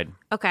East Side.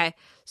 Okay.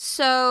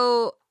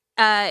 So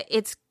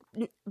there's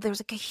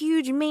like a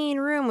huge main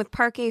room with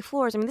parquet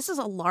floors. I mean, this is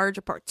a large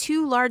apartment,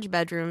 2 large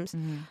bedrooms,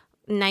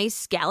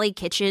 nice galley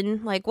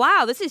kitchen. Like,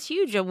 wow, this is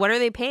huge. What are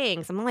they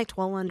paying? Something like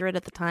 $1,200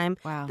 at the time.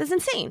 Wow. That's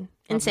insane.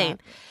 Love Insane.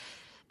 that.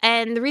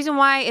 And the reason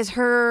why is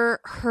her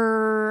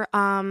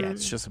Yeah,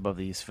 it's just above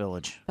the East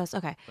Village. That's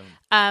okay.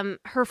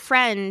 Her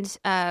friend,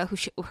 her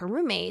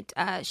roommate,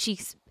 she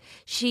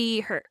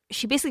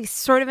basically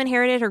sort of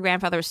inherited. Her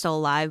grandfather was still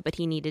alive, but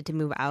he needed to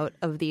move out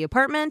of the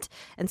apartment,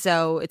 and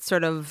so it's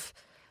sort of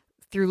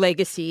through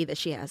legacy that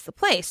she has the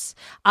place.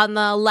 On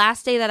the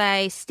last day that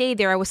I stayed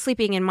there, I was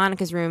sleeping in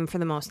Monica's room for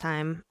the most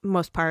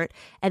part.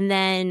 And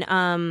then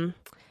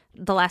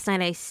the last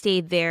night I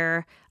stayed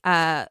there,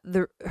 her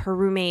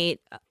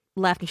roommate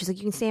left and she's like,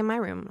 you can stay in my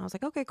room. I was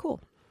like, okay, cool.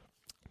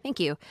 Thank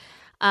you.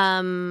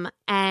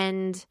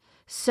 And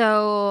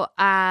so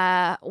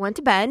I went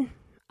to bed.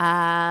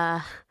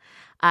 I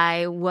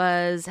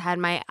had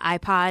my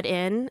iPod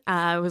in.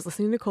 I was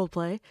listening to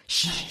Coldplay.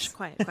 Shh,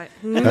 quiet.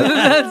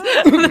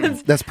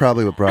 That's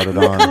probably what brought it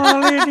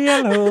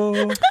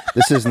on.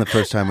 This isn't the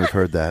first time we've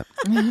heard that.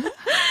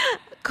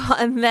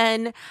 And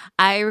then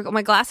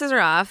my glasses are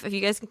off. If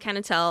you guys can kind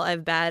of tell, I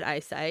have bad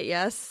eyesight.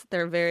 Yes,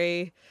 they're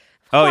very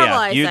horrible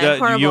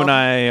eyesight. You and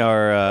I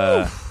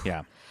are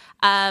yeah.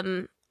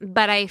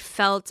 But I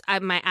felt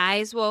my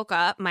eyes woke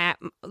up.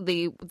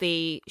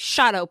 They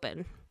shot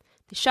open.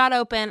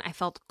 I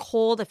felt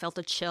cold. I felt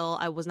a chill.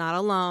 I was not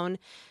alone.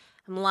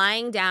 I'm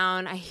lying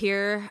down. I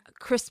hear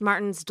Chris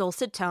Martin's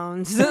dulcet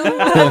tones.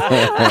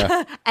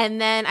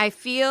 And then I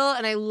feel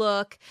and I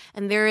look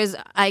and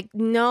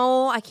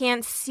I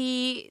can't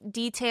see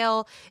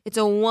detail. It's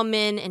a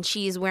woman and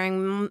she's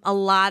wearing a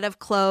lot of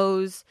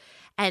clothes.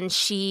 And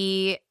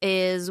she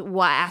is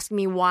asking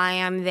me why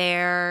I'm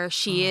there.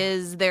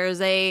 She's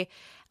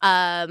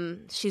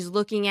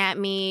looking at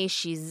me.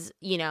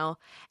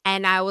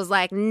 And I was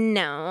like,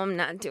 no, I'm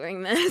not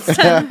doing this.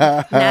 I'm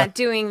not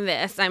doing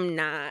this. I'm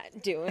not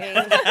doing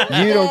this.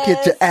 You don't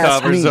get to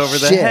ask Covers me over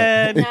the shit.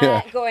 head.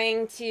 Not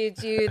going to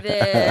do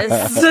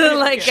this.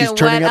 Like, She's what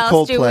turning up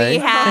else do Coldplay. we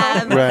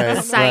have? Right,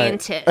 A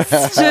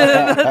scientist.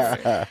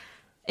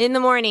 In the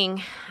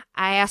morning,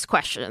 I ask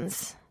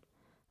questions.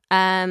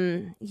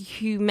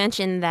 You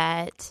mentioned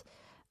that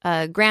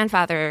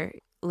grandfather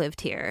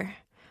lived here.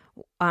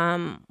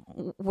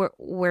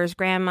 Where's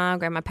grandma?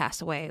 Grandma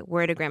passed away.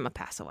 Where did grandma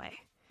pass away?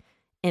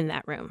 In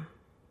that room.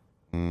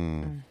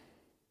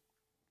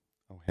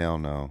 Oh, hell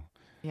no.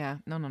 Yeah,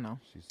 no.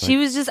 She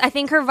was just, I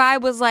think her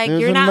vibe was like, There's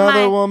you're not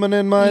another woman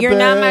in my you're bed.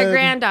 not my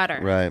granddaughter.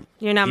 Right.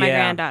 You're not my Yeah.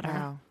 granddaughter.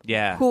 Wow.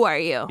 Yeah. Who are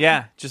you?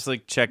 Yeah, just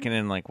like checking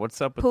in, like,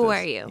 what's up with Who this?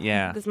 are you?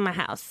 Yeah. This is my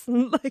house.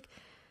 Like,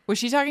 Was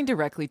she talking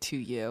directly to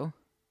you?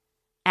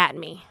 at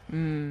me.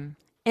 Mm.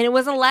 And it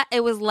wasn't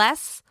it was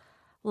less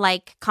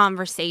like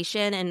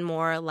conversation and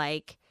more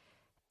like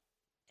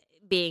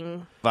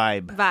being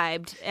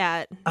vibed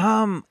at.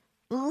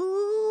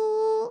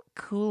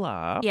 Cool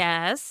off.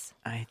 Yes.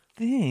 I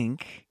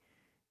think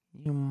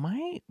you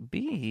might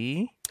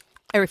be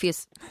I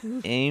refuse.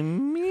 a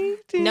medium.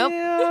 Nope.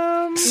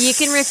 You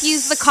can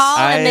refuse the call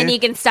and then I you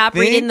can stop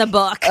reading the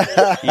book.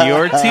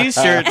 Your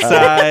t-shirt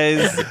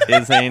size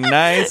is a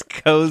nice,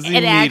 cozy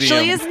It medium.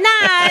 actually is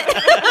not.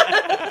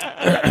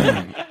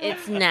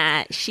 It's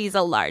not. She's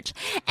a large.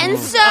 And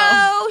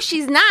so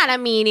she's not a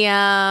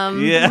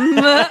medium.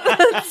 Yeah.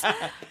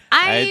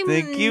 I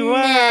think you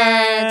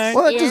are.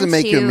 Well, it doesn't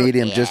make you a into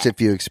medium it. just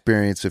if you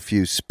experience a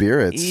few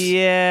spirits.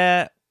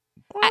 Yeah.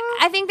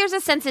 I think there's a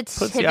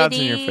sensitivity. Puts the odds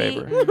in your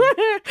favor.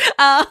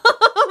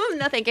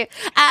 No, thank you.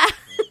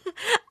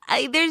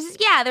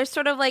 There's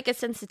sort of like a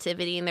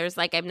sensitivity, and there's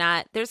like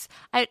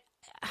I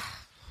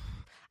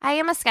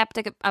am a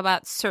skeptic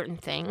about certain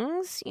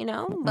things,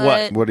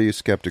 But What are you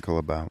skeptical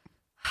about?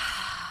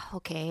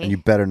 okay, And you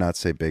better not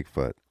say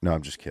Bigfoot. No,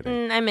 I'm just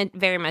kidding. I'm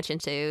very much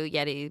into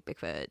Yeti,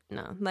 Bigfoot.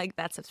 No, like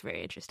that stuff's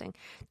very interesting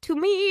to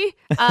me.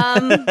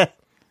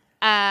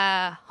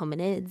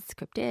 Hominids,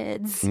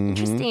 cryptids,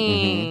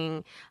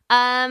 interesting.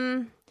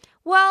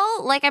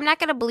 Well, like I'm not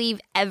gonna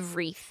believe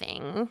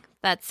everything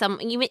that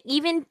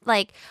even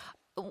like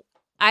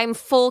I'm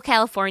full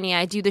California.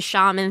 I do the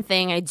shaman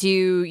thing. I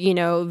do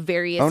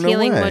various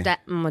healing way.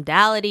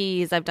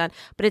 modalities. I've done,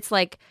 but it's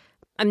like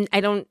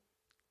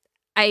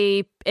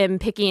I am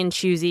picky and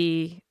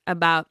choosy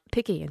about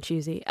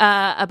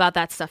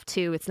that stuff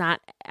too. It's not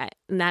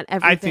everything.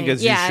 I think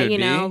as you should be.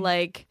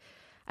 Like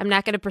I'm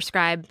not going to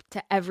prescribe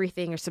to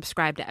everything or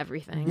subscribe to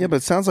everything. Yeah, but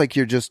it sounds like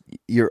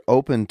you're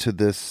open to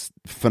this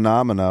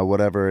phenomena,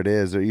 whatever it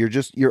is, or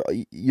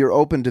you're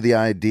open to the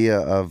idea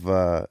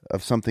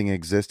of something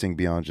existing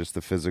beyond just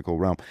the physical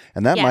realm,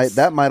 and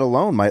that might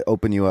alone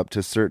open you up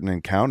to certain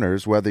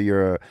encounters, whether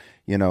you're a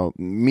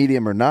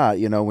medium or not.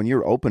 When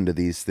you're open to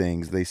these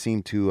things, they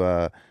seem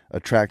to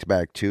attract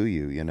back to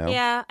you.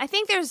 Yeah, I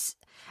think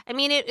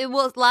it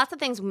will. Lots of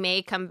things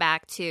may come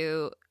back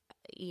to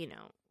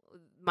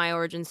my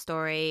origin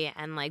story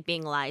and like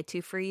being lied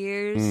to for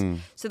years.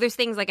 So there's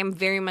things like I'm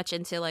very much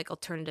into like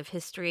alternative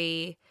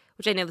history,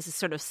 which I know this is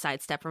sort of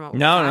sidestep from what we're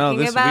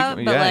talking about.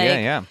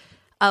 Yeah.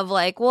 Of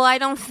like, well, I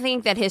don't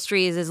think that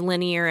history is as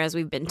linear as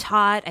we've been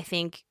taught. I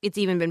think it's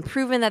even been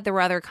proven that there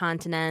were other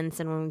continents,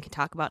 and when we can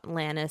talk about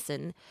Atlantis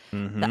and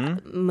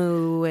the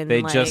Mu, and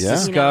they like, just Yeah,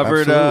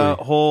 discovered a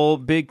absolutely. whole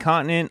big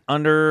continent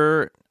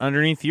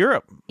underneath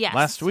Europe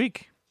last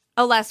week.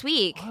 Oh, last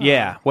week.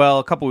 Yeah, well,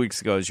 a couple weeks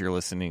ago as you're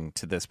listening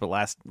to this, but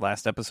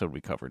last episode we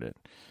covered it.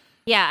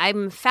 Yeah,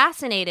 I'm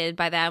fascinated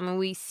by that. When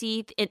we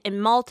see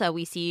in Malta,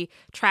 we see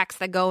tracks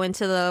that go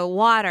into the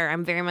water.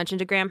 I'm very much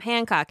into Graham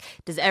Hancock.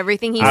 Does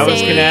everything he I say?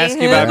 was going to ask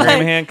you about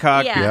Graham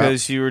Hancock Yeah.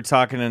 because you were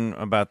talking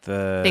about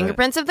the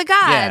Fingerprints of the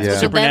gods, Yeah.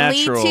 which will then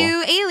lead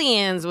Supernatural. to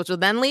aliens, which will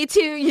then lead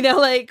to, you know,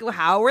 like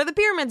how were the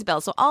pyramids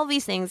built? So all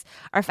these things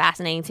are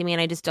fascinating to me,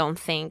 and I just don't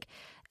think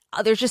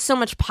there's just so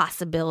much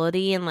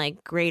possibility and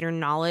like greater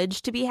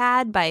knowledge to be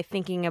had by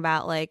thinking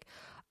about like,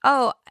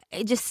 oh,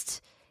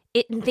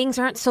 things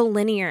aren't so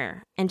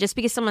linear, and just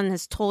because someone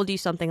has told you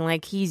something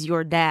like he's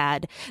your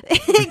dad,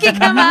 it can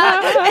come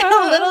out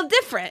a little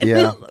different.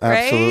 Yeah, right?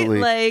 absolutely.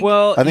 Like,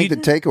 Well, I think the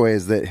takeaway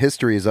is that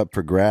history is up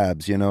for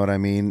grabs. You know what I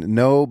mean?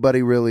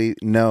 Nobody really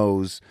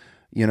knows,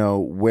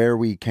 where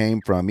we came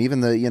from.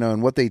 Even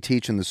and what they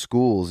teach in the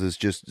schools is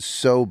just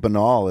so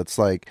banal. It's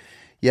like,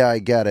 yeah, I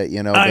get it.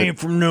 I but, ain't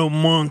from no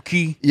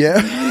monkey.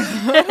 yeah,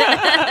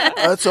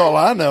 that's all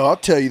I know. I'll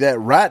tell you that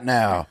right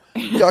now.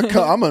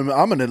 I'm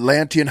an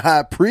Atlantean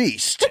high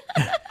priest.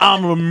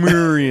 I'm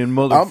Lemurian,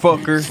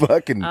 motherfucker.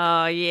 Fucking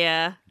oh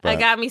yeah, I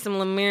got me some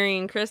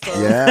Lemurian crystals.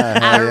 yeah,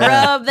 I hell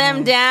yeah. rub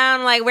them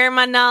down like where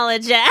my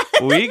knowledge at.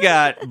 We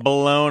got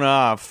blown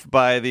off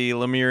by the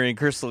Lemurian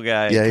crystal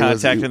guy Yeah,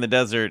 contacting in the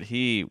desert.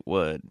 He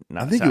would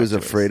not. I think talk he was to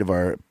us. afraid of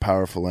our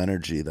powerful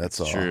energy. That's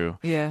all. True.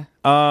 Yeah.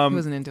 He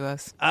wasn't into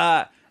us.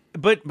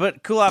 But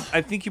Kulop,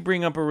 I think you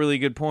bring up a really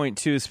good point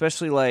too,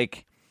 especially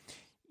like,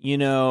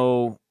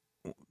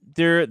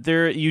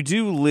 there you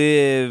do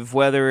live,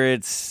 whether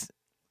it's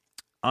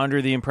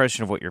under the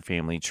impression of what your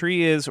family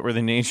tree is or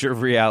the nature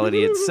of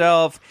reality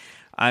itself.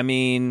 I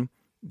mean,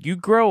 you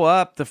grow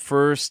up the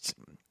first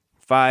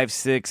 5,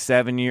 6,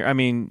 7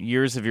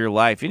 years of your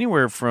life,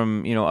 anywhere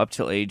from, up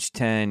till age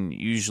 10,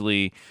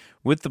 usually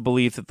with the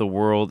belief that the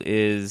world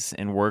is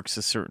and works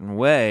a certain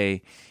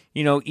way.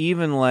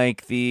 Even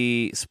like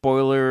the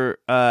spoiler,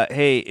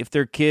 hey, if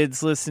there are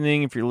kids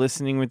listening, if you're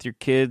listening with your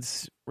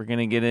kids, we're going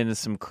to get into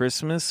some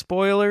Christmas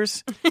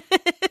spoilers.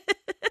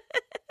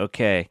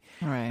 Okay.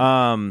 All right.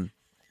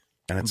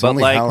 And it's But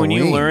only like Halloween.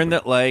 when you learn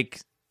that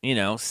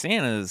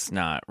Santa's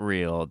not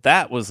real,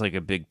 that was like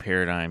a big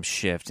paradigm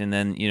shift. And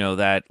then,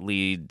 that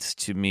leads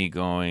to me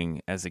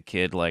going as a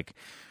kid, like,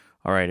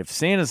 all right, if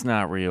Santa's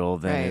not real,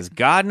 then Right. is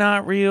God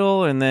not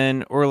real? And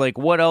then, or like,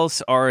 what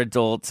else are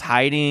adults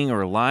hiding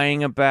or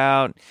lying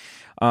about?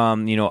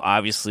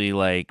 Obviously,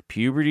 like,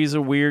 puberty's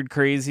a weird,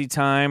 crazy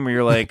time where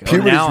you're like,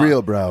 Puberty's now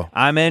real, bro.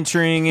 I'm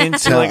entering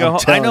into like a I'm whole,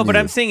 I telling know, but you.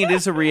 I'm saying it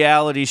is a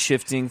reality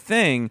shifting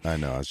thing. I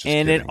know. I was just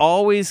And kidding. it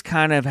always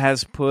kind of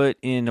has put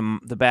in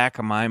the back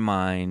of my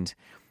mind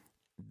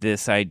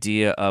this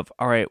idea of,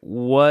 all right,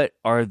 what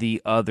are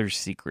the other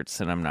secrets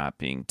that I'm not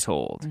being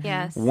told?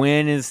 Yes.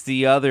 When is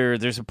the other?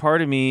 There's a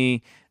part of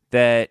me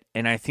that,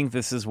 and I think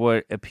this is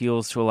what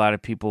appeals to a lot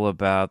of people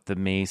about the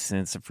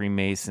Masons, the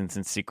Freemasons,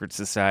 and secret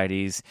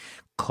societies,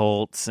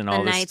 cults, and all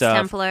The this Knights stuff.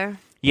 Templar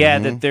Yeah,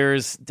 Mm-hmm.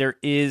 that there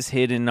is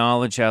hidden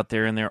knowledge out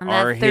there, and there on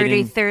are that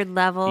hidden 33rd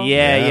level.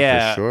 yeah, Yeah, for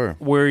yeah, sure.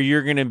 where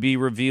you're going to be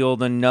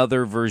revealed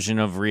another version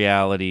of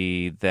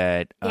reality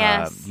that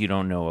Yes. you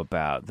don't know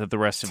about, that the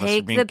rest of us are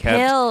Take being the kept.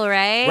 pill,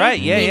 right? Right,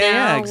 yeah, You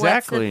yeah, know,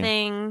 exactly. What's the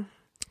thing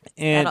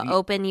And that'll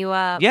open you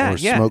up? yeah, or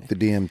yeah. smoke the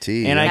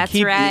DMT. And That's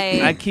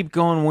right. I keep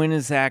going, when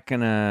is that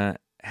going to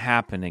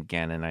happen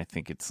again? And I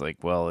think it's like,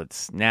 well,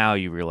 it's now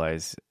you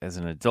realize as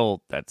an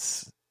adult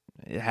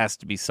it has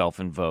to be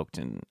self-invoked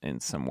in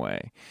some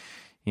way.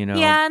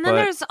 Yeah, and then but-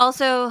 there's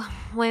also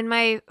when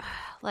my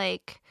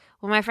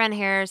friend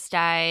Harris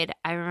died,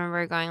 I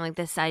remember going like,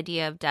 this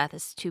idea of death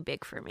is too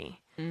big for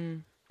me.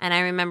 And I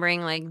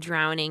remembering like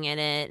drowning in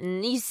it.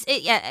 And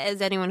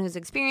as anyone who's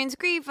experienced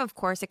grief, of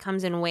course, it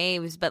comes in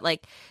waves. But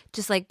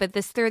but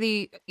this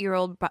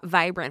 30-year-old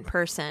vibrant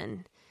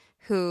person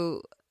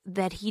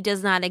that he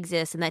does not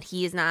exist, and that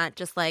he is not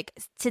just like,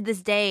 to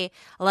this day,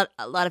 a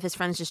lot of his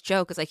friends just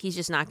joke, it's like he's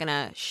just not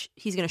gonna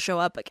he's gonna show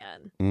up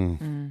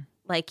again.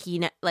 Like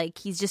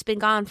he's just been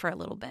gone for a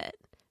little bit,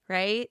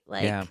 right?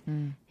 Like Yeah.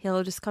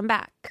 he'll just come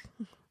back.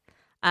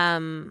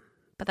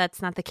 But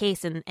that's not the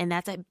case, and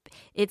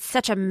it's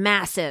such a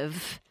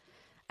massive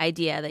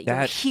idea that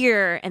you're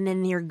here and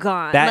then you're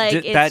gone.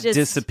 That just,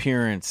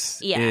 disappearance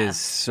Yeah. is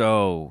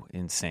so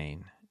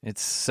insane.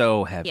 It's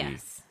so heavy.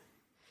 yes.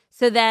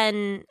 So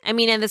then, I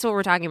mean, and this is what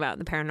we're talking about,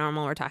 the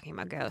paranormal, we're talking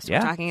about ghosts, Yeah,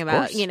 we're talking of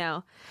about,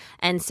 course.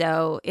 and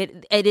so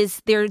it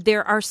is,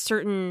 there are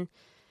certain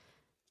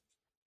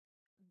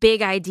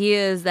big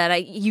ideas that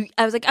I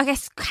was like, okay, I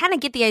kind of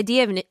get the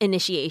idea of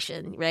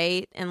initiation,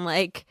 right? And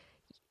like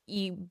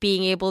you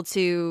being able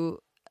to,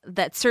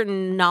 that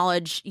certain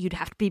knowledge you'd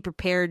have to be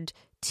prepared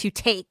to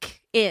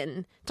take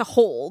in, to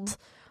hold,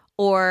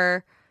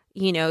 or,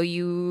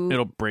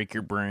 It'll break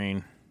your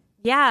brain.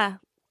 yeah,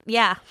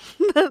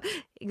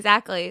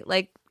 exactly.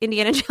 Like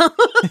Indiana Jones.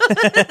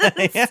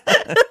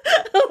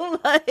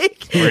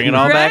 Like, Bring it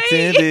all back to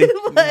Indy.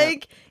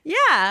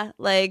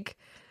 Like,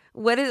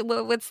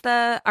 what's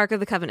the Ark of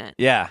the Covenant?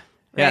 Yeah.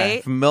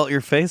 right? Melt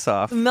your face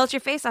off. Melt your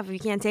face off if you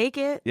can't take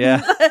it.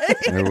 Yeah.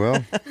 It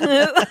will.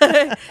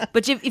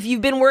 But if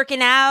you've been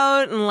working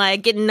out and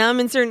like getting numb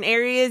in certain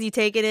areas, you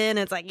take it in.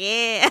 It's like,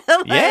 yeah.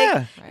 Like,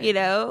 Yeah. You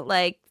know,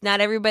 like not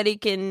everybody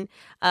can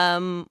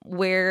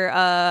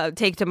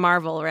take to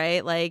Marvel,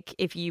 right? Like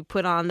if you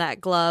put on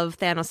that glove,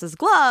 Thanos'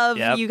 glove,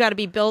 Yep. you got to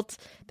be built.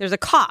 There's a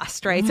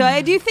cost, right? So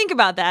I do think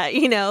about that,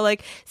 you know,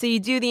 like, so you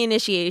do the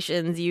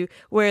initiations, you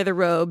wear the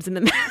robes and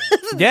the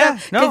Yeah,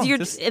 no, because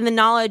you're in the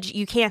knowledge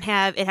you can't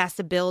have, it has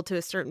to build to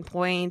a certain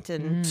point.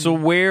 And So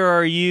where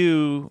are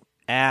you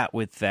at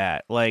with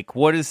that? Like,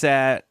 what is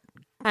that?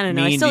 I don't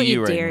know. I mean still to eat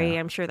you right dairy. now?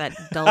 I'm sure that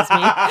dulls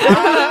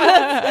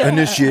me.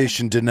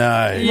 Initiation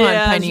denied. Come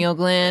Yeah. on, pineal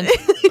gland.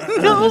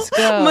 Let's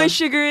go. My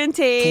sugar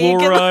intake.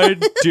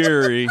 Fluoride,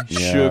 dairy,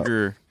 Yeah.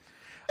 sugar.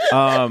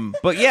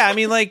 But yeah, I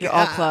mean, like,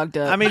 all clogged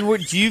up. I mean,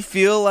 do you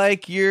feel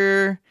like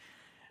you're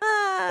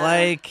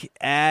like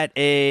at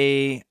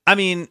a? I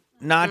mean,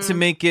 not to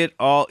make it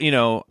all. You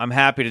know, I'm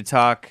happy to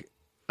talk.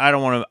 I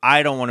don't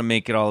want to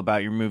make it all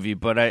about your movie,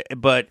 but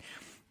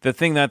the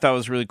thing that I thought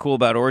was really cool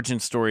about Origin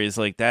Story is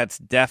like that's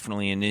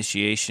definitely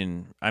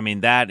initiation. I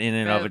mean, that in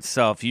and of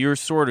itself, you're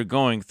sort of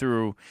going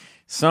through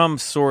some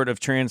sort of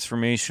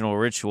transformational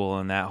ritual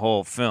in that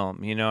whole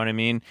film. You know what I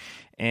mean?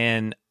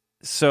 And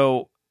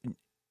so,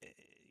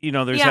 you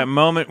know, there's that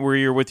moment where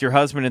you're with your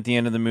husband at the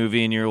end of the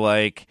movie and you're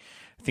like,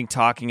 I think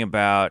talking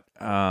about,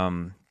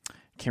 can't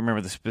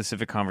remember the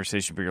specific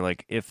conversation, but you're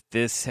like, if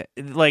this,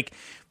 like,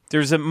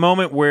 there's a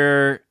moment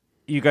where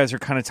you guys are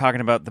kind of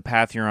talking about the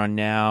path you're on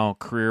now,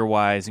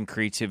 career-wise and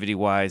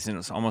creativity-wise, and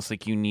it's almost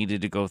like you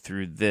needed to go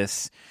through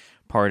this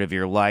part of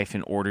your life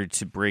in order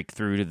to break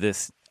through to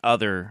this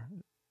other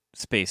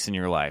space in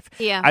your life.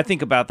 Yeah. I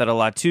think about that a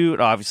lot too. It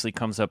obviously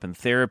comes up in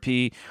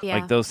therapy, Yeah.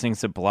 like those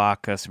things that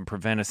block us and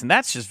prevent us, and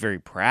that's just very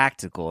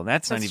practical, and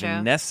that's not That's even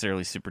true.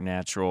 necessarily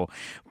supernatural.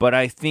 But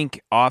I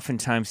think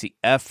oftentimes the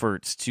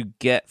efforts to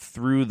get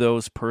through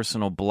those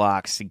personal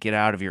blocks, to get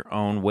out of your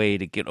own way,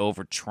 to get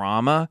over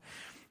trauma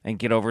and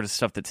get over the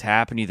stuff that's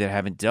happened to you that I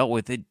haven't dealt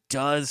with, it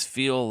does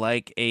feel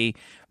like a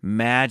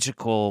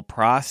magical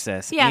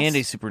process Yes. and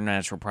a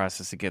supernatural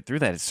process to get through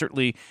that. It's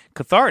certainly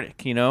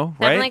cathartic, you know,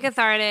 right? Definitely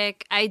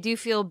cathartic. I do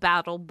feel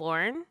battle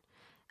born.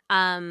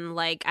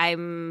 Like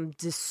I'm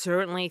just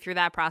certainly through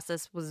that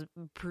process was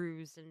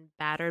bruised and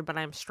battered, but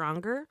I'm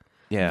stronger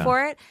Yeah.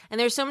 for it. And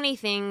there's so many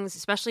things,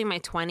 especially in my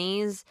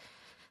 20s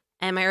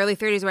and my early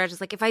 30s, where I was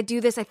just like, if I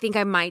do this, I think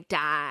I might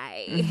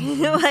die.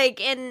 Like,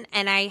 and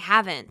I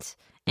haven't.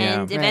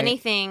 Yeah. And if Right.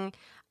 anything,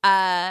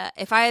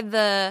 if I had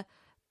the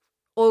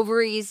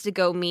ovaries to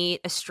go meet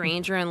a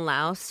stranger in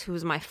Laos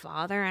who's my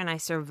father and I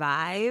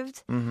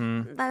survived,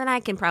 Mm-hmm. then I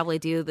can probably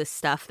do the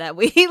stuff that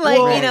we like.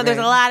 Well, you know, there's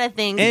a lot of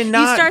things. And You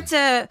not- start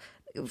to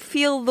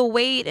feel the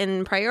weight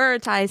and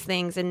prioritize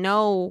things and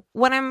know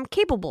what I'm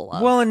capable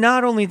of. Well, and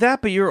not only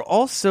that, but you're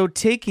also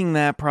taking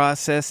that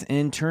process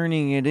and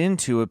turning it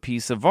into a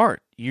piece of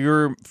art.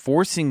 You're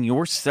forcing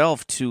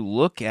yourself to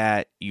look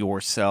at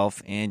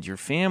yourself and your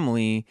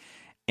family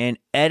and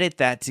edit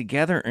that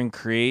together and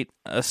create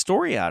a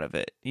story out of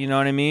it. You know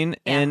what I mean?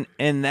 Yeah.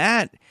 And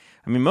that,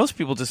 I mean, most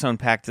people just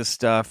unpack this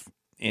stuff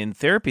in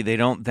therapy. They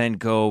don't then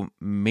go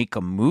make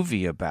a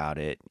movie about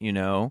it, you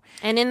know?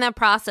 And in that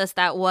process,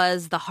 that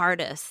was the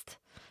hardest.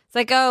 It's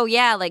like, oh,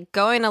 yeah, like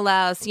going to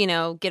Laos, you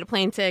know, get a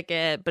plane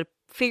ticket, but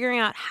figuring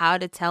out how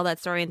to tell that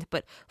story and to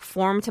put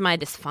form to my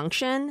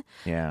dysfunction,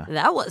 Yeah.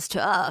 that was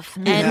tough.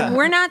 And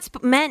we're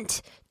not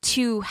meant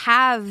to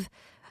have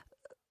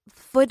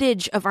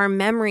footage of our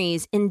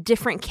memories in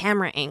different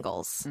camera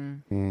angles.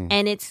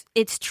 And it's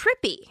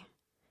trippy.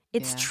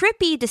 It's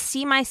trippy to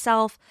see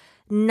myself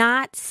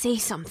not say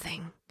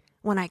something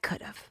when I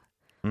could have.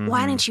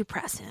 Why didn't you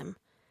press him?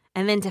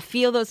 And then to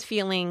feel those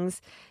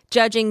feelings,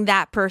 judging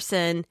that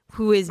person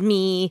who is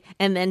me,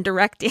 and then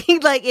directing,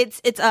 like it's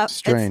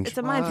Strange. It's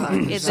a mind fuck.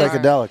 It's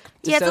Psychedelic.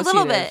 yeah, it's a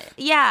little bit.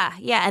 Dissociative.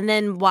 Yeah. And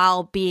then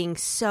while being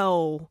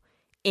so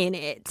in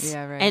it,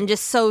 Yeah, right. and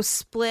just so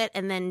split,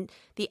 and then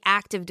the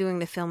act of doing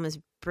the film is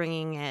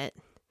bringing it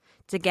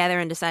together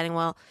and deciding,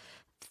 well,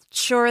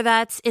 sure,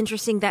 that's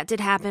interesting, that did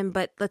happen,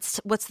 but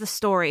what's the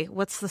story?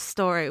 What's the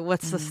story?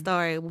 What's the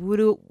story?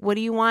 What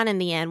do you want in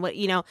the end? What,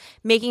 you know,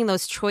 making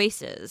those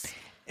choices.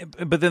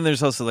 But then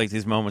there's also like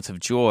these moments of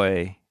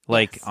joy,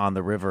 like Yes. on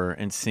the river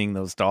and seeing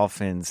those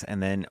dolphins,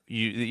 and then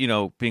you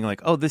know being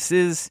like, oh,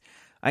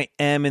 I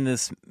am in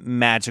this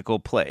magical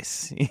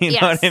place. You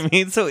know Yes. what I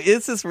mean? So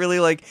is this really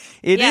like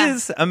it Yeah.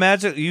 is a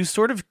magic? You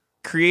sort of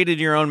created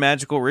your own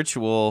magical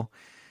ritual.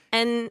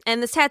 And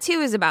this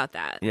tattoo is about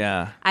that.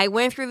 Yeah. I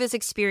went through this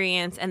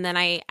experience, and then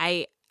I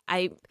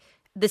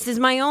this is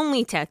my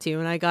only tattoo,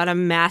 and I got a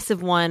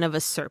massive one of a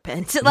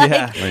serpent.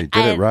 Yeah. Well, you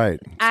did it and right.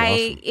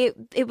 It's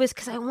awesome. it was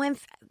because I went.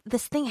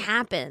 This thing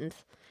happened,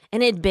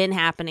 and it had been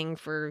happening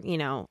for, you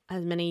know,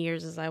 as many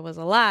years as I was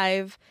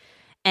alive,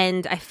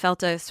 and I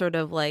felt a sort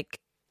of like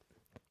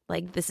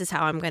this is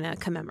how I'm going to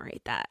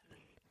commemorate that,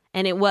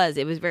 and it was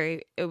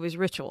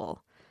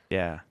ritual.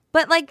 Yeah.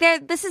 But like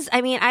this is,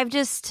 I mean, I've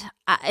just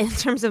in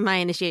terms of my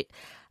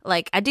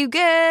like I do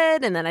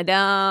good and then I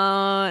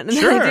don't, and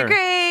then I do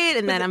great,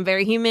 and then I'm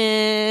very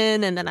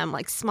human, and then I'm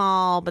like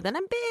small, but then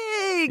I'm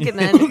big, and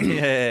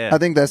then I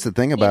think that's the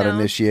thing about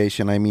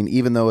initiation. I mean,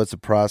 even though it's a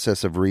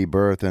process of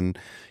rebirth, and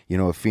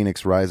a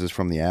phoenix rises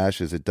from the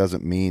ashes, it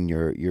doesn't mean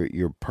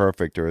you're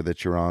perfect or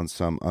that you're on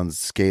some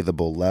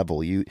unscathable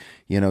level. You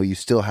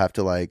still have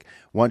to, like,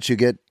 once you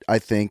get, I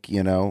think,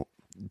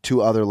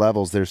 to other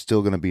levels, there's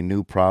still going to be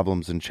new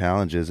problems and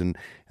challenges, and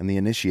the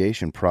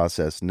initiation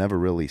process never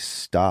really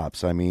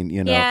stops. I mean,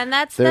 and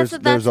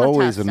there's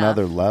always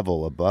another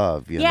level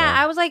above.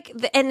 I was like,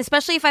 and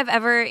especially if I've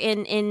ever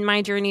in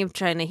my journey of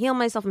trying to heal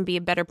myself and be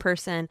a better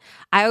person,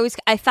 I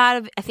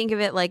think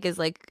of it like as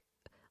like,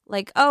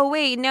 oh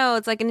wait, no,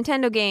 it's like a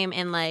Nintendo game,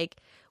 and like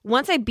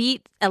once I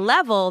beat a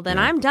level, then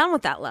I'm done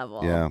with that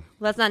level. Yeah. Well,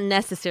 that's not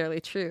necessarily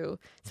true.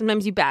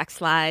 Sometimes you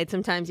backslide,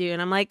 sometimes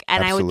and I'm like,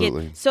 and Absolutely. I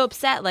would get so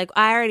upset, like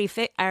I already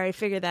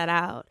figured that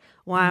out.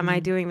 Why am I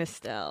doing this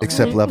still?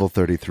 Except level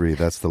 33,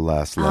 that's the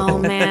last level. Oh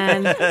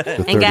man. The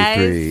 33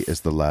 guys,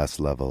 is the last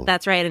level.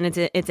 That's right, and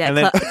it's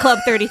at Club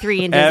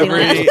 33 in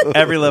Disneyland.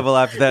 Every level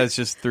after that is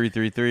just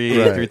 333,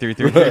 Right.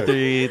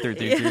 333,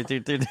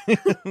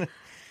 333.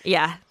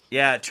 Yeah.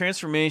 Yeah,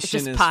 transformation It's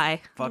just is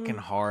pie. fucking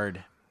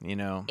hard,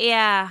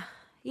 Yeah.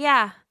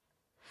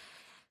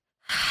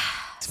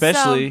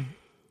 Especially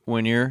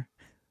when you're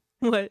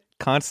What?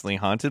 constantly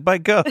haunted by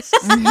ghosts.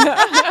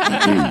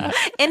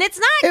 And it's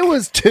not It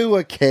was 2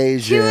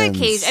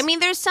 occasions. I mean,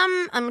 there's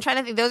some. I'm trying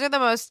to think. Those are the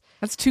most.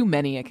 That's too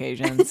many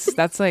occasions.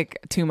 That's like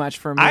too much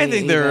for me. I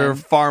think there are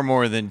even. far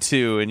more than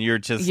 2, and you're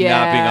just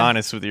not being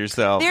honest with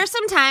yourself. There's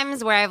some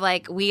times where I've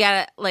like, we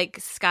gotta, like,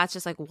 Scott's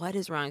just like, what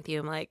is wrong with you?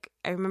 I'm like,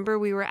 I remember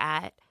we were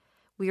at.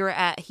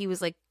 He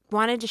was like,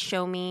 wanted to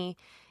show me.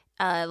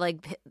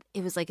 Like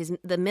it was like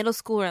the middle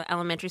school or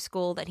elementary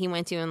school that he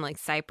went to in like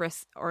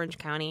Cypress, Orange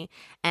County,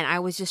 and I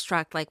was just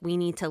struck, like, we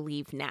need to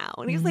leave now.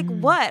 And he was like,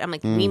 what? I'm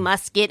like, we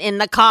must get in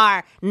the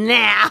car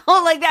now.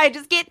 Like that, I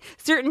just get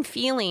certain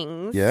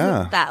feelings.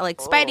 Yeah. That like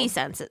spidey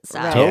senses. So.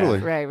 Right. Totally.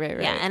 Right.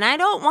 Yeah, and I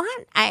don't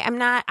want.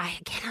 I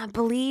cannot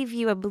believe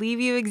you. I believe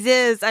you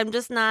exist. I'm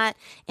just not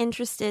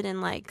interested in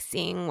like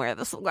seeing where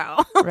this will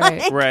go.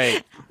 Right.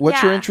 Right.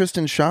 What's your Yeah. interest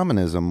in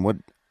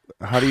shamanism?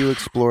 How do you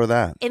explore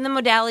that? In the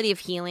modality of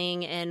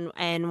healing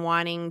and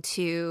wanting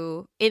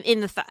to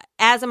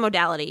as a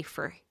modality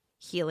for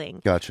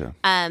healing. Gotcha.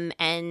 And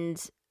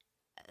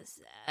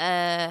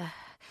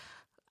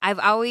I've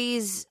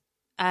always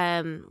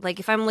like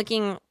if I'm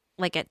looking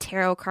like at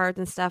tarot cards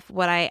and stuff,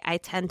 what I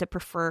tend to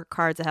prefer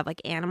cards that have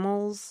like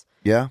animals.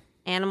 Yeah.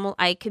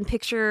 I can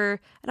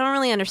picture. I don't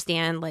really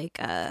understand like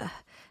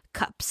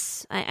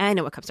cups. I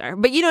know what cups are,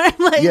 but you know what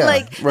I'm like. Yeah,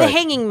 like right. the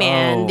Hanging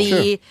Man. Oh,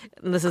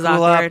 This is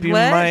Cool awkward. up, you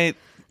What? might.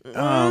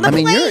 I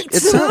mean,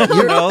 That's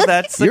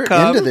the you're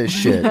cup. into this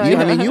shit.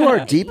 You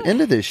are deep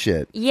into this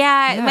shit.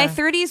 Yeah, my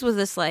 30s was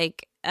this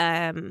like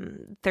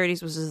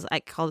 30s was just, I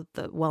called it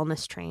the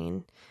wellness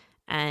train,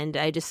 and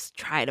I just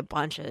tried a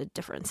bunch of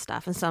different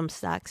stuff, and some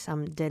stuck,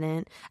 some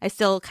didn't. I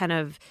still kind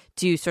of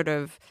do sort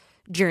of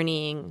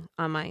journeying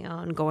on my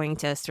own, going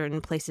to certain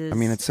places. I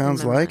mean, it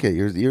sounds like it.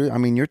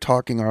 You're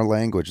talking our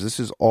language.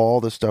 This is all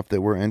the stuff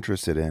that we're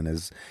interested in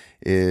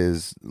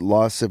is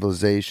lost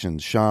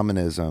civilizations,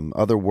 shamanism,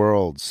 other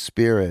worlds,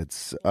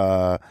 spirits,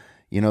 the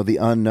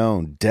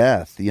unknown,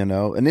 death,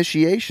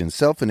 initiation,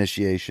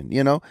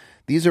 self-initiation.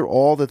 These are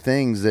all the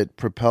things that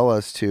propel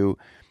us to,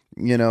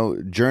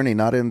 journey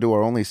not into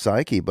our only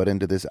psyche, but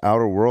into this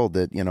outer world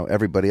that,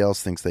 everybody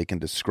else thinks they can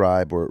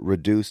describe or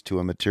reduce to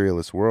a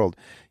materialist world.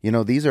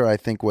 These are, I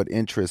think, what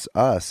interests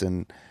us.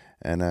 And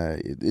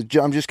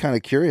I'm just kind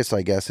of curious,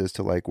 I guess, as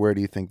to like, where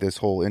do you think this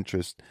whole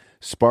interest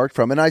sparked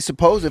from? And I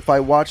suppose if I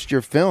watched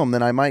your film,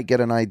 then I might get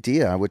an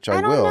idea, which I will.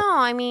 I don't know.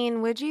 I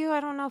mean, would you?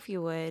 I don't know if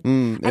you would.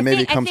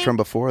 Maybe it comes from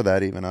before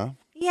that even, huh?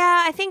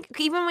 Yeah, I think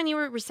even when you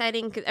were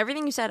reciting, 'cause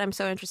everything you said I'm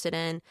so interested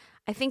in,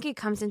 I think it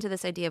comes into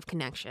this idea of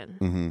connection.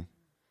 Mm-hmm.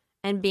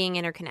 And being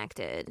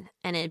interconnected,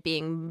 and it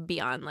being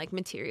beyond like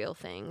material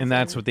things. And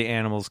that's what the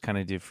animals kind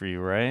of do for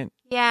you, right?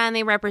 Yeah, and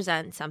they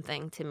represent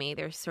something to me.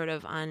 They're sort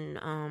of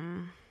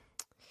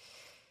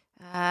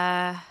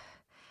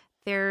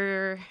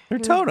they're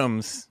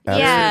totems.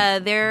 Yeah,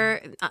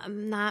 they're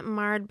not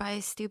marred by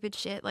stupid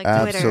shit like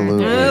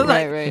Absolutely. Twitter.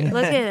 Right.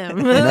 Look at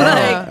him. No,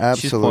 Like,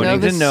 She's absolutely.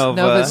 pointing to Nova.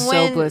 Nova's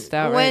so blissed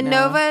out when right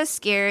now. Nova is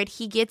scared,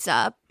 he gets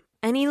up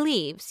and he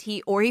leaves.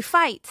 He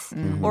fights,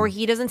 or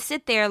he doesn't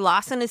sit there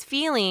lost in his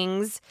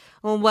feelings.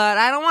 Well, but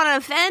I don't want to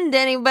offend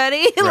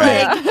anybody.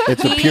 Like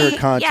It's a pure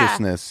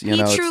consciousness, he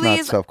it's truly not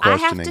is. I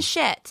self-questioning. have to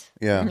shit.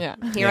 Yeah. Yeah.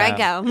 Here I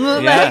go.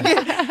 Yeah.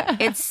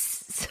 Like,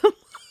 it's.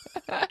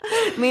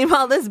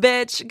 Meanwhile, this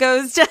bitch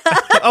goes to.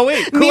 Oh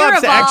wait,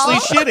 Kulop's Miraval. actually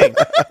shitting.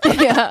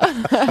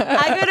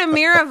 I go to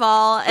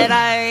Miraval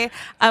and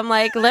I'm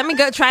like, let me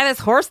go try this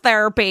horse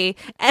therapy.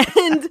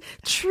 And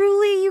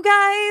truly, you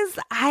guys,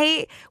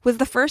 I was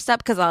the first up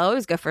because I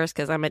always go first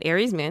because I'm at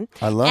Aries Moon.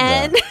 I love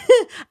and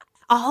that.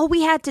 all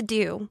we had to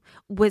do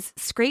was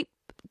scrape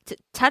to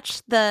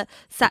touch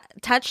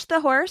the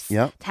horse,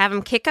 Yep. to have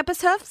him kick up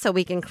his hoof so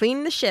we can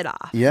clean the shit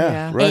off.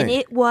 Yeah. Right. And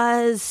it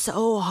was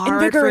so hard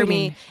for Invigorating.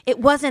 me. It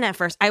wasn't at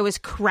first. I was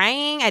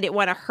crying. I didn't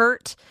want to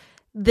hurt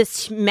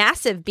this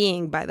massive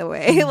being, by the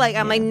way. Like,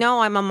 I'm like, no,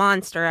 I'm a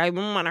monster. I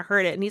don't want to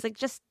hurt it. And he's like,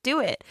 just do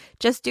it.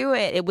 Just do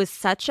it. It was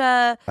such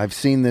a... I've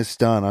seen this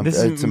done.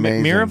 This It's is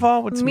amazing.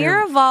 Miraval? What's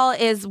Miraval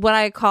is what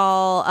I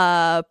call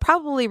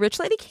probably rich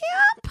lady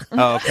camp.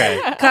 Oh, okay.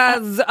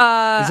 Because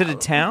Is it a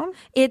town?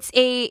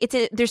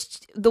 there's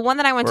the one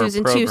that I went Or to a is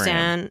in program?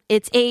 Tucson.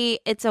 It's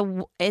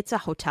a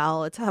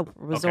hotel. It's a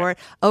resort.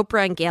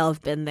 Oprah and Gail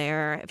have been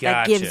there. If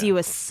that gives Gotcha. you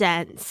a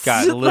sense.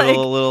 Got a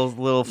little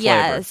flavor.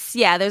 Yes,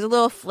 yeah. There's a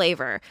little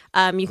flavor.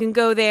 You can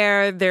go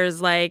there.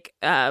 There's like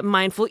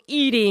mindful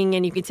eating,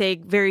 and you can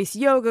take various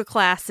yoga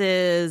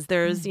classes.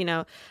 There's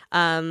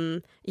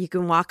you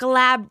can walk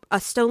a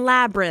stone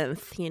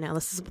labyrinth.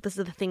 This is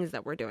the things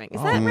that we're doing.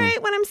 Is that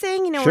right? What I'm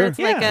saying? Sure. Where it's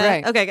like Yeah.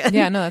 Right. okay, good.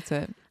 Yeah, no, that's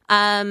it.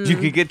 You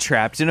could get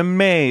trapped in a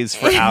maze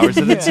for hours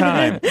at a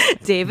time.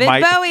 David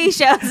Might- Bowie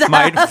shows up.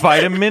 Might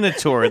fight a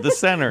minotaur at the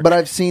center. But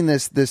I've seen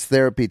this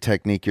therapy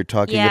technique you're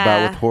talking about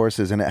Yeah. with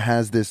horses, and it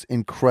has this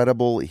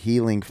incredible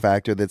healing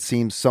factor that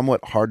seems somewhat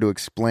hard to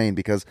explain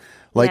because,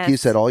 like you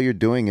Yes. said, all you're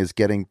doing is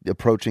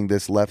approaching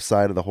this left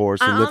side of the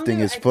horse and lifting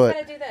his foot. I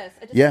just gotta do this.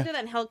 I just Yeah. gotta do that,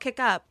 and he'll kick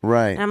up.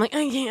 Right. And I'm like,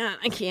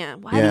 I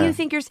can't. Why Yeah. do you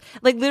think you're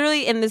like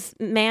literally? And this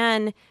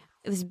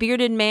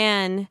bearded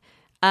man,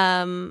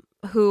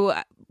 who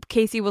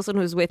Casey Wilson,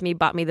 who's with me,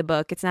 bought me the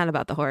book. It's not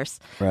about the horse.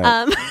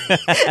 Right.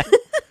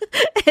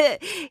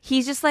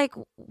 He's just like,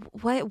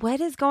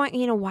 what is going?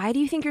 Why do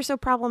you think you're so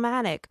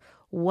problematic?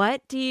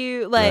 What do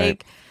you like?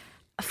 Right.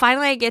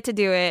 Finally, I get to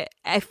do it.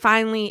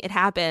 It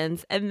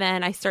happens, and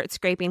then I start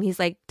scraping. He's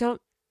like, "Don't!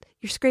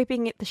 You're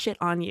scraping the shit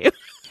on you."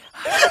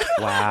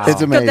 wow.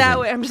 It's amazing. But that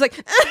way, I'm just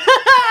like,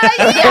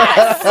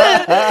 yes,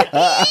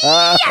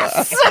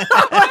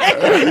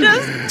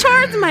 just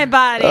towards my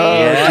body.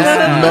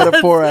 Just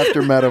metaphor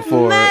after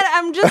metaphor.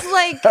 I'm just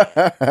like,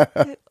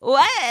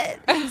 what?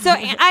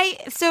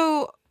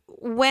 So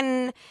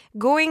when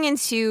going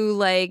into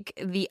like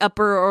the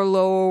upper or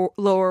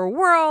lower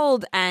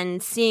world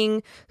and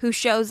seeing who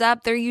shows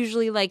up, they're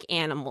usually like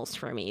animals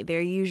for me.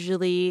 They're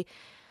usually,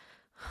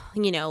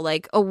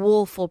 like a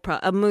wolf or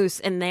a moose,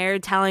 and they're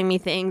telling me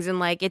things, and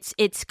like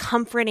it's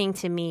comforting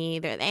to me.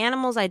 They're the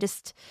animals. Do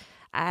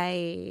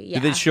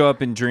they show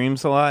up in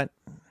dreams a lot?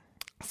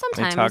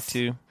 Sometimes They talk to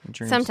you in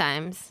dreams?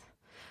 Sometimes.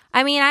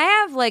 I mean, I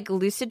have like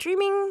lucid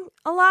dreaming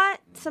a lot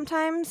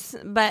sometimes,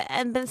 but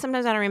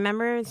sometimes I don't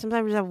remember.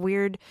 Sometimes I have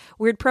weird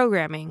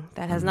programming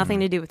that has nothing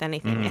to do with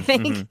anything. I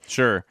think.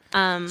 Sure.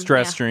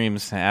 Stress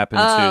dreams happen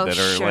Oh, too that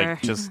are sure.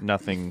 like just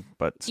nothing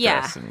but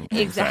Yeah, stress and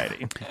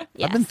exactly. anxiety.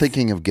 I've been Yes.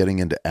 thinking of getting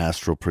into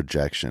astral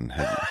projection.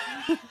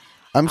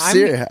 I'm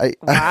serious.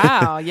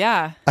 Wow,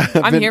 yeah.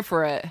 I'm been- here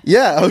for it.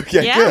 Yeah.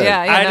 Okay. Yeah. Good. Yeah,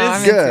 I no, just-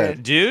 I'm into Good.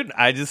 it. Dude,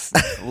 I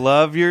just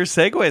love your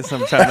segues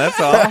sometimes. That's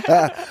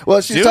all.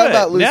 Well, she's Do talking it.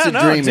 about lucid Yeah,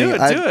 no, dreaming. do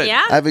it, do it.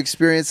 Yeah. I've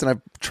experienced and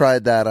I've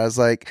tried that. I was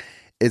like,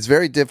 it's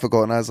very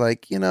difficult, and I was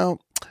like,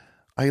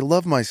 I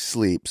love my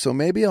sleep, so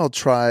maybe I'll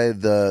try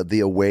the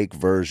awake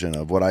version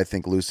of what I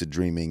think lucid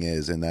dreaming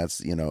is, and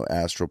that's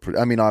astral.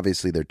 I mean,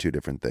 obviously they're two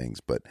different things,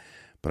 but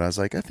I was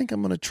like, I think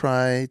I'm going to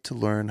try to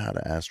learn how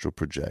to astral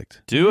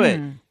project. Do it.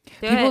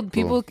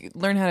 People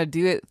learn how to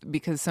do it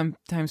because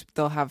sometimes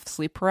they'll have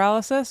sleep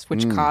paralysis,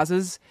 which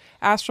causes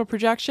astral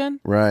projection.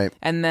 Right.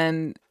 And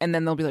then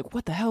they'll be like,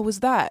 "What the hell was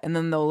that?" And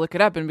then they'll look it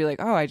up and be like,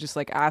 "Oh, I just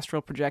like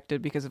astral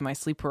projected because of my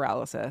sleep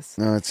paralysis."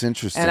 No, it's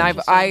interesting.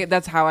 And I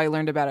that's how I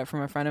learned about it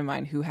from a friend of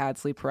mine who had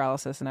sleep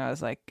paralysis, and I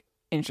was like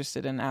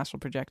interested in astral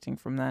projecting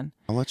from then.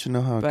 I'll let you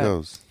know how it But-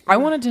 goes. I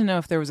wanted to know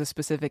if there was a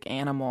specific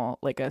animal,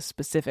 like a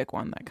specific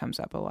one that comes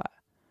up a lot.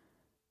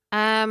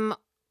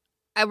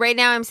 Right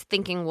now I'm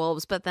thinking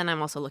wolves, but then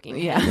I'm also looking.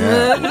 Yeah.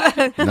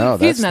 No,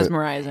 He's that's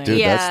mesmerizing. Dude,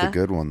 that's Yeah. the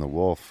good one, the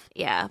wolf.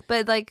 Yeah,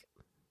 but like,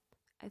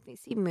 I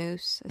see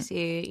moose. I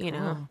see,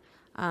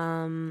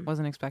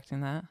 Wasn't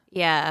expecting that.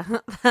 yeah,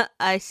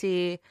 I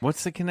see.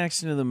 What's the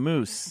connection to the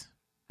moose?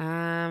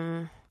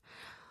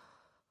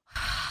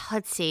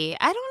 Let's see.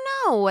 I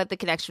don't know what the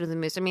connection with the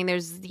moose. I mean,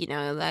 there's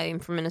I'm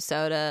from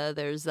Minnesota.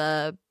 There's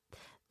the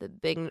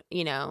big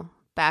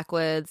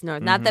backwoods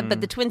north. Not that, but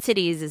the Twin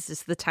Cities is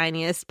just the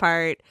tiniest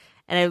part.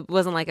 And it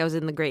wasn't like I was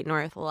in the Great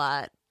North a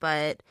lot,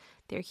 but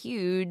they're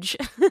huge.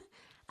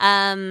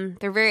 They're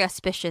very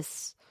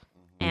auspicious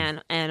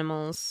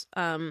animals.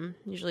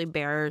 Usually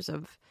bearers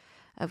of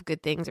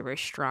good things. Are very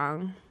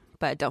strong,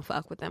 but don't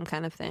fuck with them,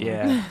 kind of thing.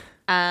 Yeah.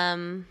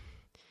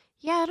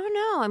 Yeah, I don't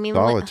know. I mean,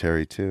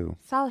 Solitary too.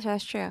 solitaire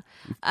is true.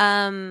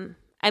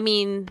 I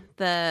mean,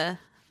 the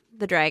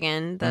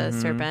dragon, the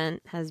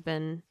serpent has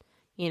been,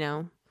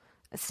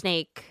 a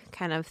snake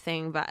kind of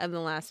thing, but in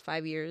the last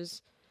 5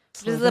 years.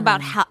 This is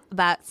about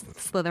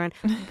Slytherin.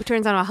 It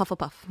turns out I'm a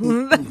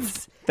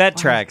Hufflepuff. That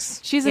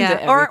tracks. She's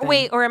into Or everything.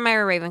 wait, or am I a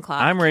Ravenclaw?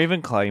 I'm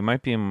Ravenclaw. You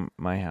might be in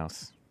my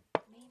house.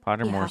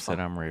 Pottermore Yeah, said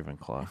I'm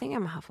Ravenclaw. I think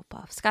I'm a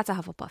Hufflepuff. Scott's a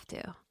Hufflepuff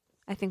too.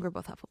 I think we're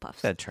both Hufflepuffs.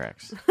 That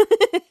tracks.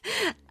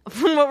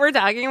 From what we're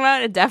talking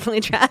about, it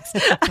definitely tracks.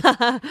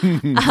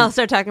 I'll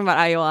start talking about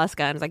ayahuasca,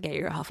 and I was like, "Yeah,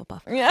 you're a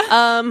Hufflepuff."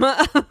 Yeah.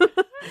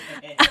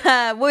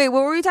 Wait,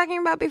 what were we talking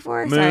about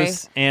before?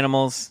 Moose,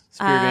 animals,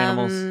 spirit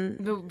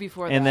animals,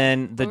 Before and that.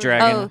 then the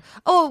dragon.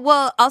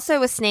 Well, also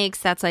with snakes,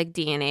 that's like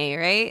DNA,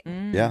 right?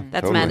 Yeah,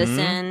 That's totally.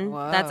 medicine.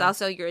 Whoa. That's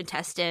also your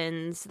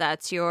intestines.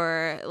 That's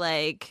your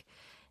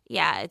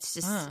it's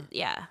just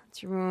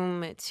it's your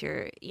womb. It's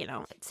your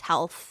it's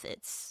health.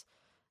 It's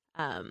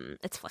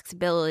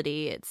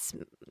flexibility. It's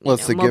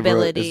It's the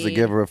mobility. giver. It's the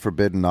giver of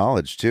forbidden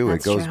knowledge too.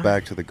 That's it goes true.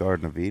 back to the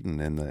Garden of Eden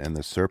and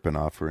the serpent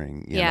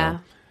offering.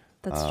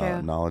 That's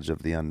true. Knowledge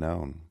of the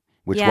unknown.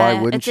 Which Yeah,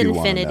 why wouldn't it's you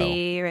want to know?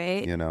 infinity,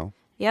 right?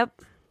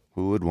 Yep.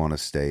 Who would want to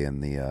stay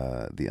in the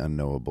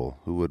unknowable?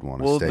 Who would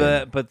want to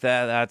stay?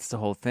 That's the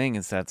whole thing.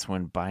 Is that's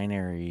when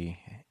binary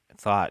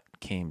thought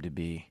came to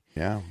be.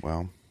 Yeah.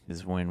 Well.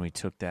 Is when we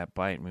took that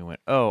bite and we went,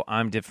 oh,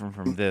 I'm different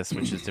from this,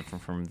 which is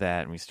different from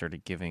that, and we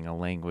started giving a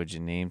language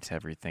and name to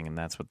everything, and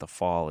that's what the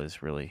fall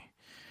is really.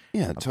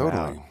 Yeah. about,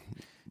 Totally.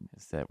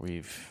 Is that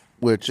we've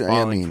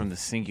falling from the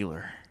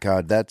singular.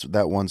 God,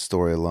 that one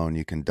story alone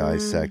you can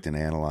dissect and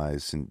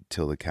analyze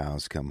until the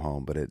cows come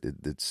home. But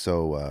it's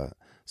so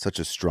such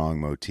a strong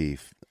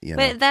motif.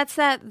 But that's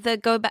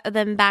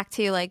then back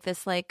to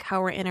this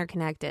how we're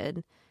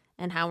interconnected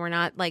and how we're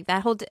not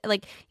that whole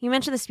you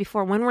mentioned this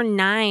before. When we're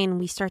 9,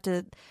 we start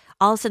to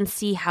all of a sudden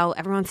see how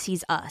everyone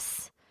sees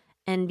us.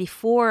 And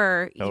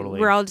before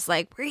we're all just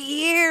we're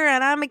here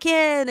and I'm a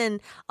kid,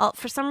 and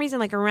for some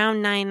reason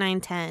around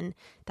 9, 10,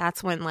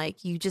 that's when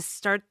you just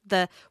start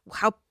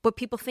what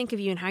people think of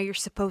you and how you're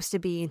supposed to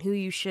be and who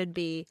you should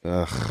be.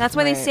 Ugh, That's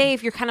why they say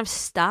if you're kind of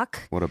stuck.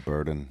 what a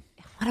burden.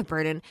 What a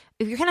burden.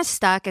 If you're kind of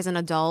stuck as an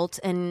adult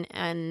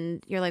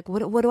and you're like,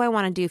 what do I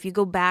want to do? If you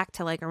go back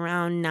to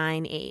around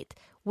 9, 8,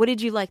 what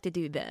did you like to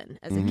do then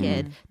as a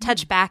kid?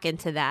 Touch back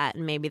into that,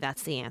 and maybe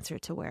that's the answer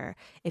to where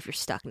if you're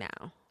stuck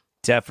now.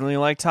 Definitely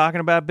like talking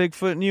about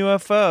Bigfoot and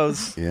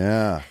UFOs.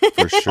 Yeah,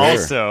 for sure.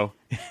 Also,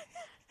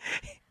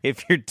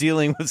 if you're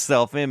dealing with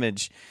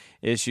self-image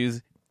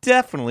issues,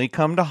 definitely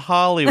come to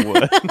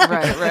Hollywood.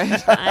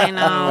 Right. I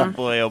know.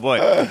 Oh boy.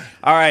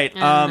 All right.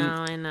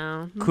 I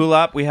know. Cool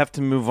up. We have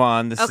to move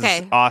on. This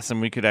Okay. is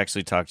awesome. We could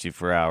actually talk to you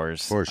for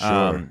hours. For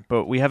sure.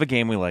 But we have a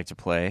game we like to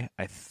play.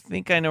 I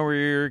think I know where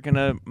you're going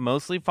to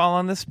mostly fall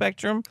on this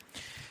spectrum.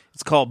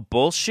 It's called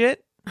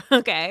Bullshit.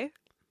 Okay.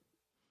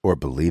 Or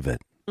believe it.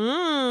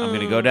 I'm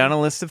going to go down a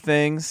list of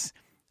things.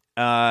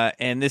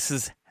 And this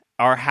is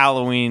our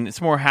Halloween.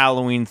 It's more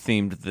Halloween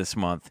themed this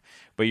month.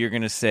 But you're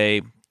going to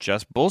say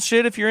just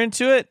bullshit if you're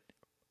into it.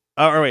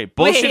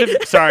 Bullshit.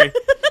 Wait. Sorry.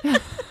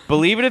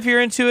 Believe it if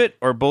you're into it,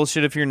 or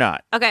bullshit if you're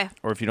not. Okay.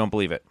 Or if you don't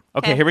believe it.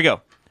 Okay, Okay. here we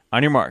go.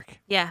 On your mark.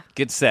 Yeah.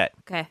 Get set.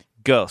 Okay.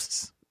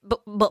 Ghosts.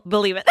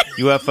 Believe it.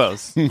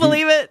 UFOs.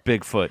 Believe it.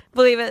 Bigfoot.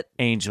 Believe it.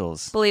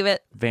 Angels. Believe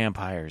it.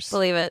 Vampires.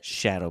 Believe it.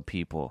 Shadow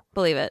people.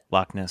 Believe it.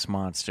 Loch Ness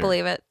Monster.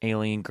 Believe it.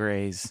 Alien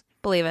Greys.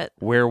 Believe it.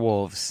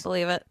 Werewolves.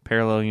 Believe it.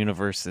 Parallel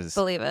universes.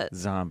 Believe it.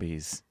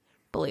 Zombies.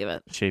 Believe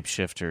it.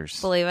 Shapeshifters.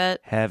 Believe it.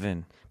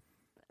 Heaven.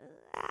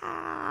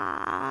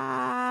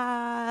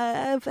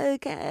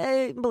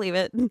 Okay. Believe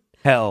it.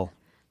 Hell.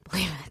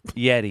 Believe it.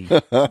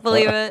 Yeti.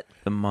 Believe it.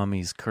 The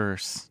Mummy's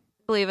Curse.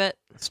 Believe it.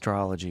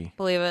 Astrology.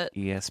 Believe it.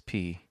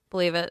 ESP.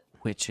 Believe it.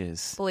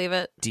 Witches. Believe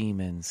it.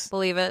 Demons.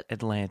 Believe it.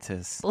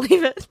 Atlantis.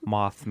 Believe it.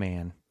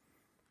 Mothman.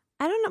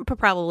 I don't know.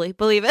 Probably.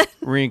 Believe it.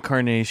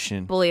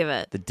 Reincarnation. Believe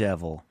it. The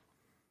devil.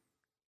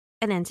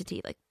 An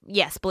entity.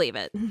 Yes. Believe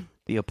it.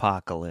 The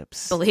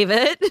apocalypse. Believe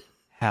it.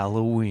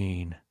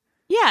 Halloween.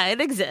 Yeah,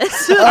 it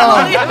exists. You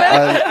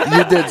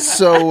did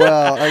so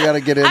well. I got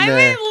to get in I there.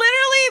 mean,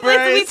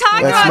 literally, we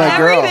talk That's about my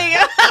girl. everything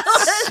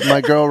else.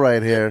 My girl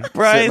right here. sitting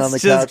on Bryce the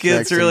just couch next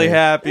gets to really me.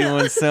 happy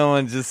when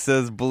someone just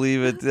says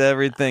believe it to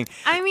everything.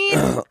 I mean,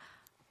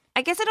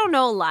 I guess I don't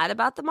know a lot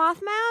about the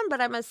Mothman, but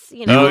I must,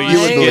 You would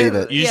believe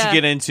it. You should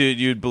get into it.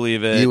 You'd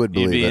believe it. You would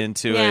believe You'd be it.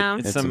 into Yeah. it.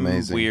 It's It's some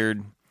amazing.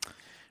 weird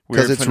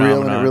Because it's phenomenon.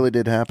 real and it really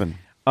did happen.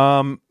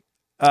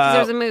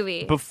 There's a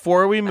movie.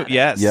 Before we move,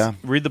 yes, Yeah.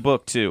 read the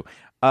book too.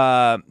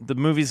 The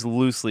movie's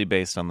loosely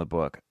based on the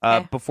book.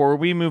 Okay. Before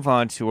we move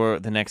on to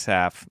the next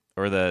half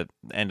or the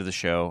end of the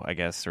show, I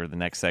guess, or the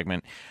next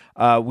segment,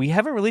 we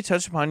haven't really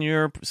touched upon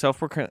your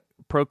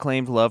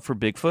self-proclaimed love for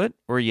Bigfoot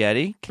or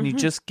Yeti. Can you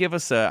just give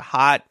us a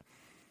hot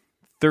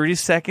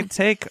 30-second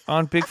take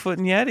on Bigfoot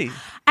and Yeti?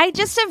 I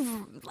just have,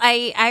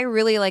 I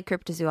really like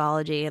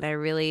cryptozoology, and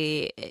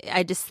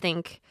I just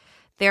think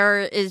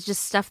there is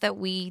just stuff that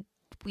we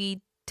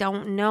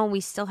don't know.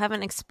 We still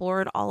haven't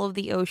explored all of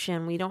the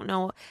ocean. We don't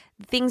know.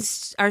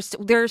 Things are,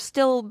 there are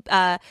still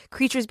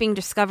creatures being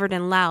discovered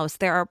in Laos.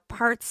 There are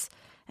parts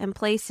and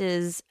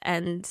places,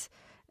 and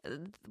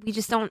we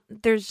just don't,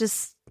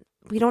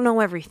 we don't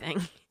know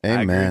everything.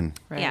 Amen.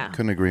 Right. Yeah.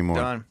 Couldn't agree more.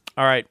 Done.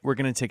 All right, we're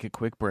going to take a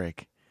quick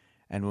break.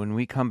 And when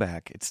we come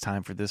back, it's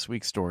time for this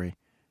week's story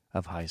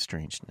of high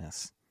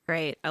strangeness.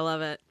 Great. I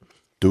love it.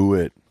 Do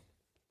it.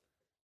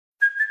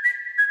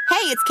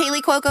 Hey, it's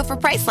Kaylee Cuoco for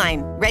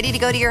Priceline. Ready to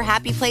go to your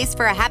happy place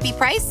for a happy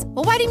price?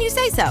 Well, why didn't you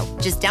say so?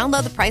 Just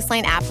download the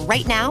Priceline app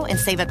right now and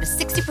save up to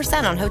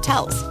 60% on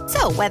hotels.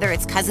 So whether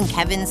it's Cousin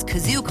Kevin's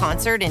Kazoo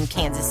Concert in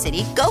Kansas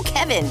City, go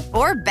Kevin,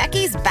 or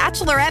Becky's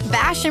Bachelorette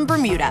Bash in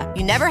Bermuda,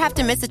 you never have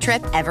to miss a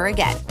trip ever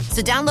again.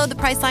 So download the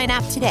Priceline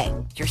app today.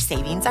 Your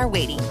savings are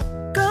waiting.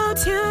 Go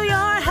to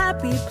your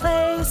happy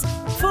place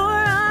for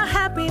a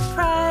happy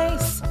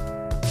price.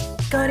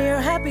 Go to your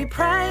happy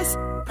price,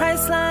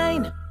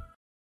 Priceline.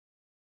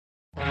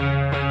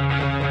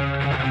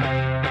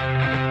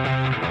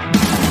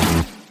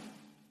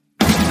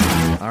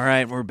 All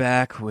right, we're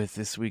back with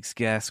this week's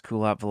guest,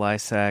 Kulap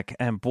Vilaysack,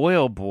 and boy,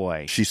 oh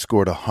boy, she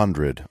scored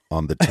 100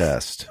 on the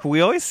test.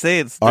 We always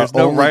say there's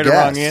no right or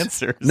wrong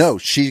answers. No,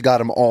 she got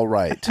them all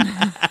right.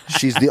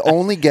 She's the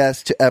only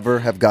guest to ever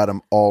have got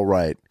them all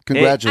right.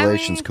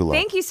 Congratulations, Kulap.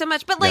 Thank you so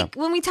much. But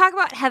when we talk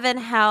about heaven,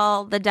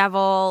 hell, the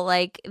devil,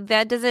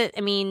 that doesn't.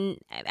 I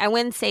mean, I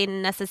wouldn't say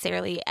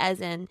necessarily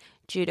as in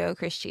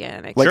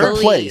Judeo-Christian. Like a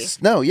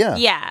place. No, yeah.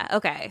 Yeah,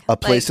 okay. A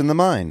place in the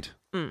mind.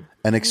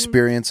 An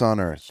experience on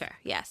earth. Sure,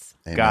 yes.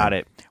 Amen. Got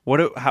it. What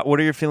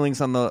are your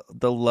feelings on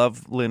the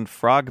Loveland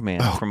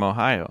Frogman from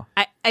Ohio?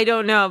 I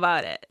don't know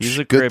about it. He's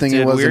a good thing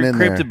he wasn't in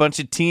there. A bunch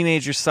of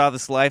teenagers saw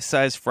this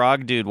life-size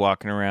frog dude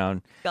walking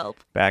around. Gulp.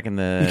 Back in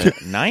the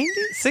 90s,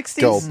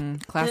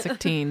 60s? Classic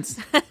teens.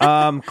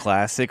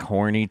 Classic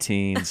horny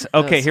teens.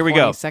 Okay, here we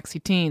go. Sexy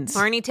teens.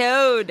 Horny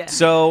toad.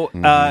 So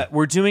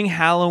we're doing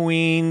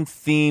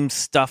Halloween-themed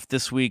stuff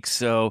this week.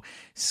 So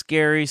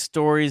scary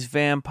stories,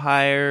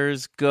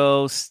 vampires,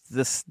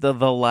 ghosts, the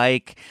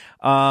like.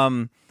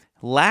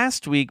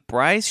 Last week,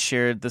 Bryce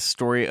shared the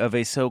story of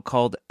a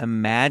so-called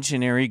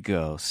imaginary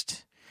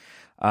ghost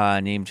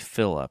named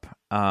Philip.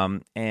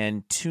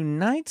 And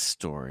tonight's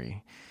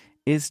story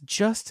is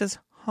just as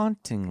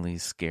hauntingly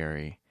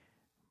scary,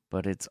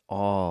 but it's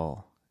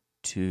all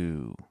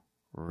too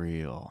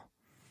real.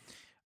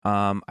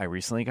 I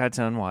recently got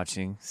done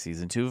watching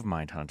season 2 of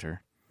Mindhunter.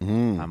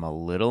 I'm a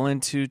little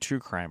into true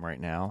crime right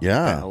now.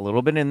 Yeah. A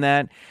little bit in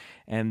that.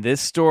 And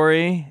this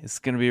story is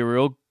going to be a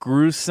real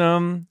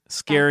gruesome,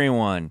 scary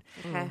one.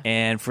 Okay.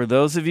 And for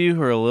those of you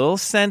who are a little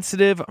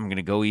sensitive, I'm going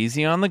to go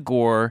easy on the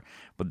gore,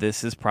 but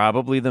this is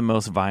probably the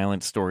most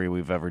violent story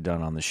we've ever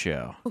done on the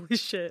show. Holy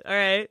shit. All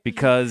right.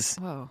 Because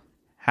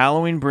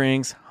Halloween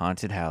brings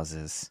haunted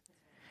houses.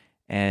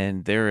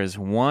 And there is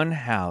one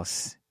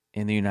house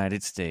in the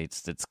United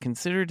States that's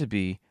considered to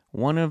be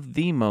one of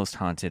the most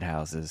haunted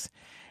houses.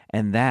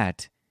 And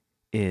that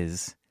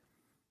is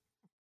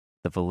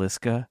the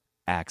Villisca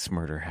Axe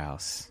Murder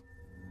House.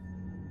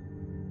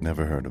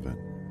 Never heard of it.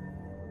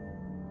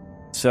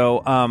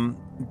 So,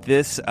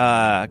 this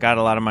got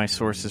a lot of my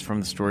sources from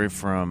the story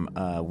from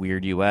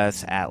Weird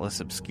US, Atlas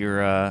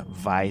Obscura,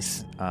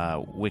 Vice,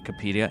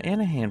 Wikipedia,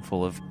 and a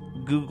handful of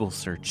Google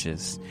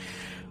searches.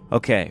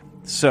 Okay,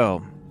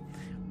 so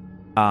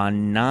at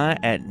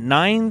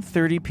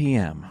 9:30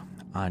 p.m.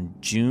 on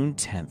June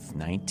 10th,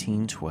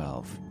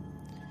 1912,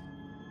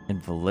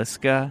 in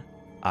Villisca,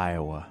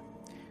 Iowa,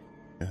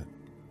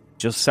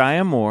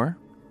 Josiah Moore,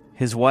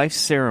 his wife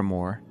Sarah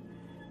Moore,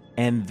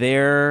 and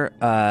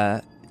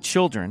their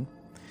children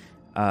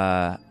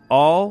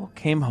all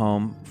came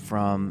home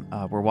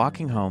were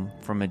walking home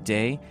from a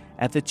day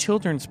at the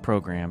children's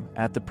program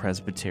at the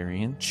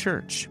Presbyterian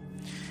Church.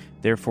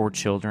 Their 4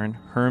 children,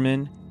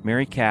 Herman,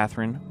 Mary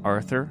Catherine,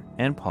 Arthur,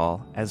 and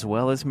Paul, as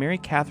well as Mary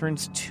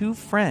Catherine's 2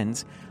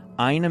 friends,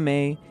 Ina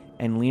May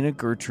and Lena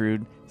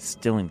Gertrude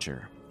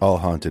Stillinger. All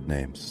haunted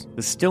names.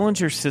 The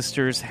Stillinger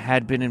sisters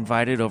had been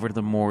invited over to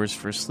the Moores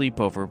for a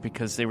sleepover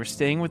because they were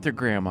staying with their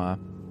grandma,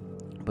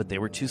 but they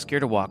were too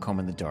scared to walk home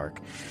in the dark.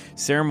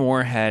 Sarah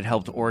Moore had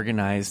helped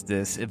organize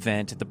this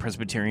event at the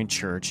Presbyterian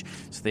Church,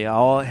 so they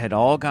had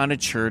all gone to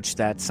church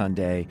that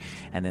Sunday,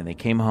 and then they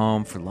came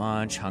home for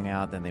lunch, hung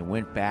out, then they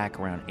went back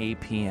around 8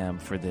 p.m.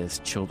 for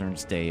this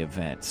Children's Day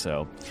event.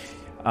 So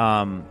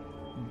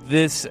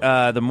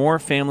the Moore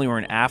family were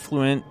an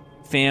affluent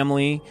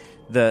family.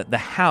 Their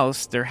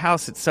house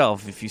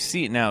itself, if you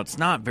see it now, it's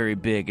not very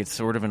big. It's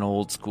sort of an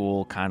old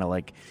school kind of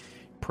like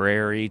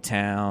prairie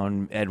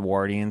town,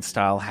 Edwardian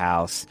style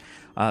house.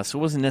 So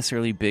it wasn't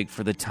necessarily big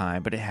for the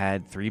time, but it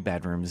had 3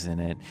 bedrooms in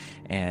it.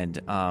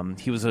 And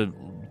he was a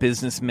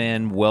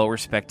businessman, well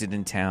respected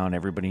in town.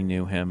 Everybody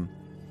knew him.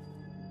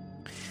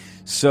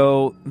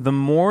 So the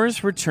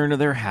Moores returned to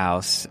their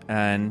house,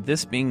 and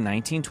this being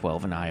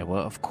 1912 in Iowa,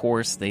 of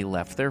course, they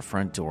left their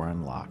front door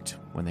unlocked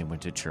when they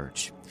went to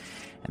church.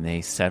 And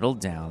they settled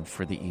down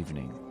for the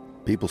evening.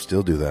 People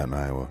still do that in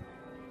Iowa.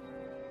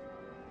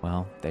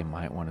 Well, they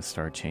might want to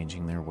start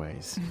changing their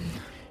ways.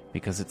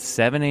 Because at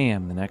 7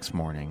 a.m. the next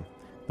morning,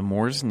 the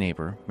Moore's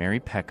neighbor, Mary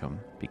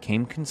Peckham,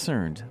 became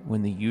concerned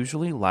when the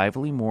usually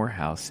lively Moore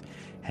house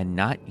had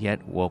not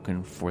yet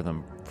woken for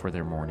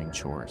their morning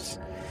chores.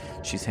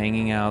 She's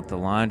hanging out the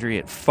laundry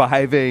at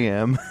 5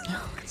 a.m.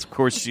 Of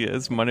course she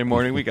is. Monday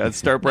morning, we got to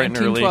start bright and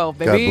early. God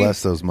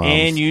bless those moms.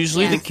 And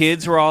usually the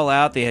kids were all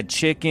out. They had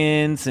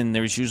chickens, and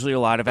there was usually a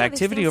lot of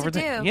activity over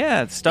there.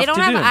 Yeah, stuff to do.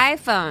 They don't have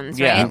iPhones,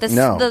 Yeah. right?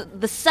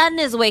 The sun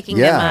is waking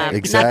them up,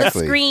 exactly. not the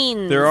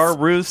screens. There are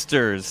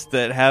roosters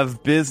that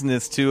have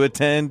business to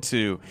attend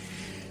to.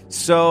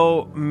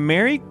 So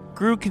Mary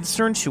grew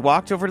concerned. She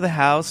walked over to the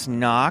house,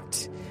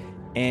 knocked,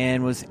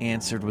 and was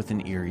answered with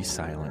an eerie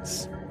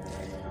silence.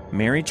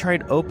 Mary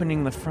tried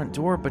opening the front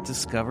door, but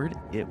discovered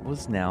it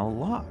was now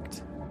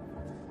locked.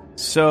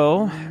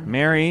 So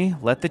Mary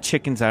let the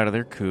chickens out of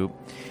their coop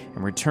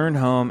and returned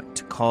home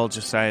to call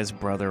Josiah's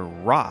brother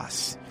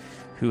Ross,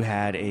 who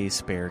had a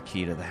spare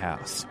key to the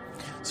house.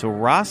 So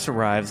Ross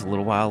arrives a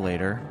little while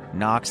later,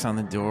 knocks on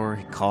the door,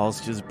 he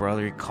calls to his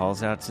brother, he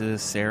calls out to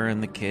Sarah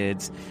and the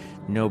kids.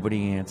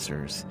 Nobody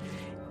answers.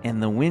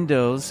 And the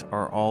windows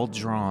are all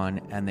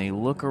drawn, and they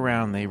look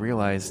around, they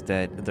realize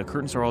that the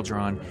curtains are all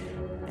drawn,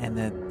 and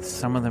that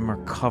some of them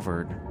are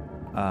covered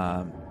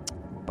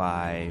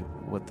by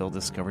what they'll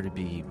discover to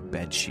be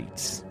bed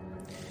sheets.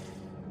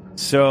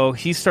 So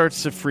he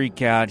starts to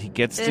freak out. He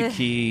gets the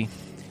key.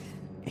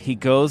 He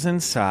goes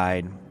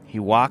inside. He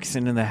walks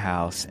into the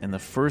house, and the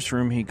first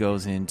room he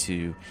goes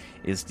into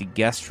is the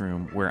guest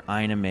room where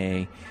Ina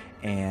May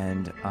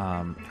and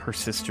her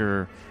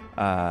sister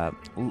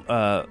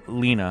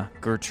Lena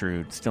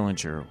Gertrude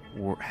Stillinger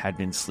had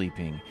been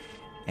sleeping,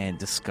 and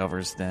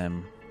discovers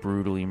them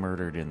brutally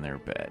murdered in their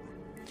bed.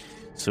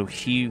 So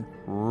he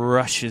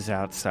rushes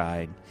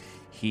outside.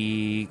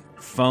 He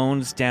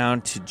phones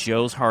down to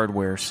Joe's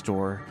hardware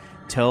store,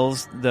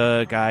 tells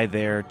the guy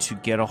there to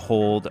get a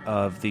hold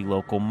of the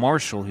local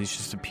marshal, who's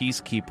just a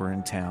peacekeeper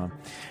in town.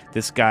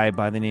 This guy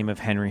by the name of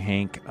Henry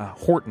Hank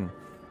Horton.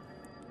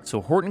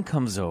 So Horton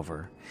comes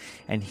over,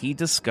 and he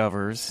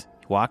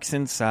walks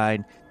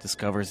inside,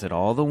 discovers that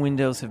all the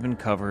windows have been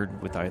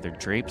covered with either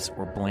drapes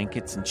or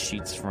blankets and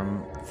sheets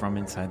from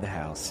inside the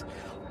house.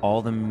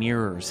 All the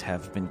mirrors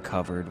have been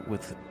covered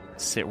with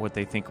what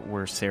they think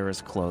were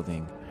Sarah's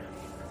clothing.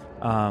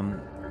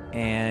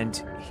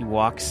 And he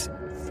walks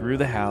through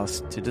the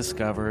house to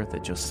discover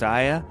that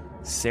Josiah,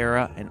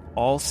 Sarah, and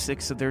all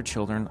 6 of their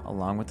children,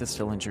 along with the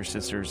Stillinger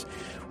sisters,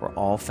 were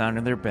all found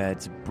in their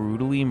beds,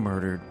 brutally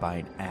murdered by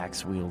an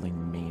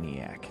axe-wielding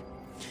maniac.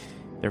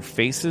 Their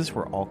faces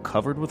were all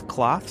covered with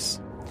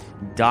cloths.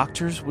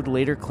 Doctors would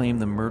later claim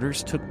the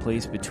murders took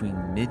place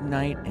between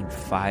midnight and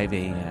 5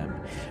 a.m.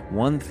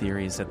 One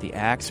theory is that the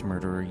axe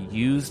murderer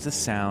used the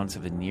sounds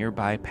of a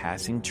nearby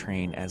passing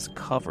train as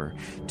cover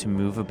to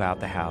move about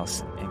the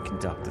house and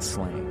conduct the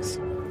slayings.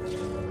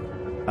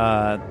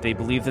 They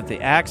believe that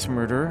the axe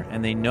murder,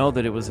 and they know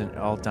that it was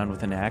all done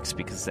with an axe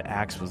because the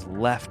axe was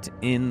left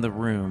in the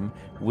room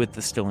with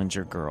the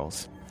Stillinger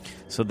girls.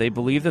 So they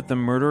believe that the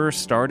murderer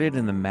started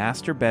in the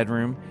master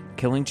bedroom,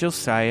 killing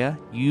Josiah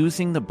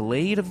using the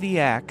blade of the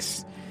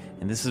axe,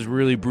 and this is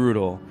really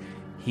brutal.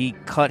 He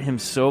cut him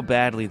so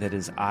badly that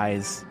his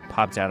eyes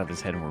popped out of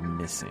his head and were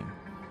missing.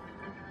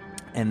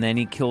 And then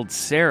he killed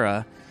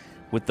Sarah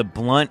with the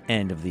blunt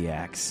end of the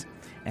axe.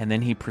 And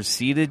then he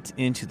proceeded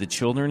into the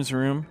children's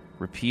room,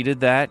 repeated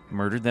that,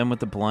 murdered them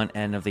with the blunt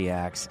end of the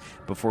axe,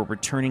 before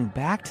returning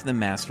back to the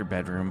master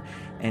bedroom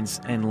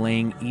and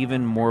laying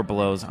even more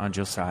blows on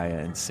Josiah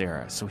and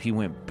Sarah. So he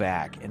went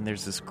back, and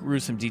there's this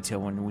gruesome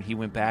detail when he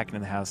went back into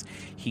the house,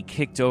 he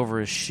kicked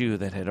over a shoe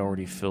that had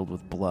already filled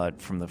with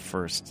blood from the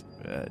first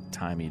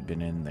time he'd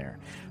been in there.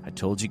 I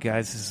told you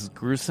guys this is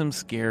gruesome,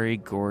 scary,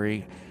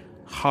 gory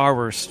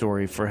horror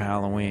story for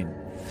Halloween.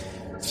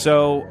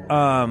 So,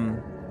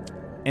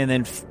 and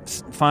then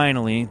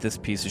finally, this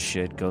piece of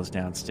shit goes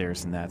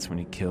downstairs, and that's when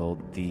he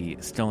killed the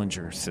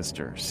Stillinger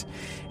sisters.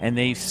 And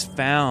they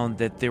found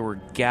that there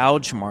were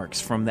gouge marks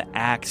from the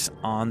axe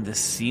on the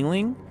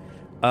ceiling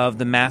of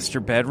the master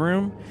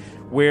bedroom,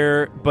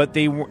 but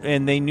they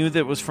knew that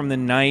it was from the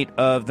night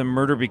of the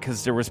murder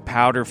because there was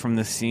powder from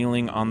the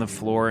ceiling on the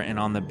floor and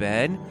on the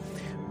bed.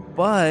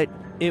 But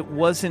it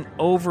wasn't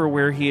over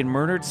where he had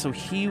murdered, so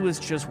he was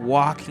just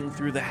walking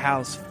through the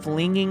house,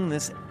 flinging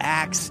this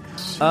axe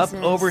up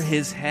over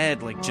his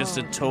head like just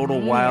a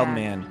total wild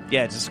man.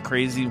 Yeah, just a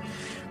crazy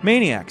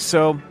maniac.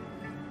 So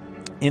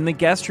in the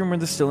guest room where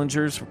the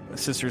Stillinger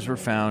sisters were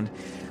found,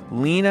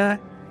 Lena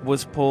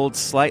was pulled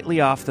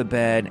slightly off the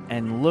bed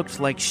and looked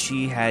like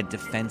she had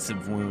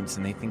defensive wounds,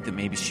 and they think that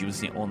maybe she was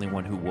the only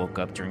one who woke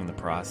up during the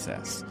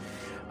process.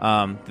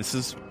 This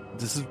is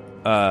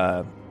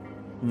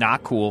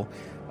not cool.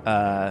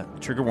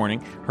 Trigger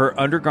warning. Her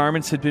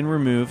undergarments had been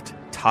removed,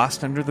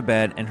 tossed under the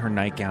bed, and her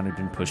nightgown had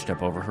been pushed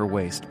up over her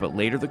waist. But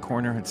later the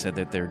coroner had said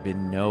that there had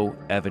been no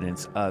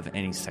evidence of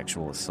any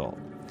sexual assault.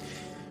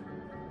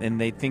 And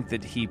they think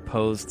that he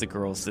posed the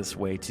girls this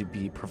way to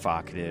be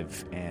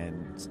provocative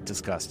and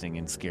disgusting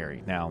and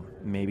scary. Now,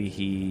 maybe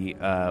he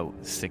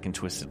sick and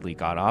twistedly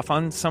got off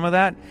on some of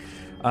that,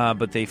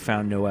 but they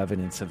found no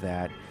evidence of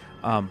that.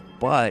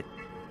 But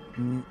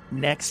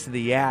next to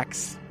the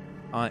axe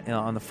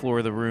on the floor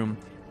of the room,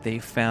 they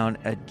found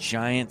a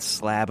giant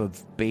slab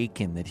of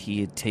bacon that he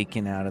had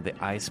taken out of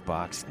the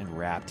icebox and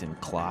wrapped in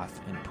cloth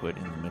and put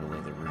in the middle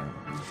of the room.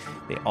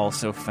 They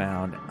also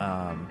found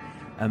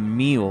a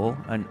meal,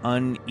 an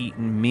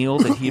uneaten meal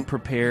that he had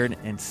prepared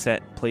and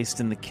placed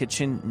in the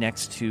kitchen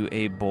next to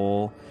a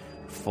bowl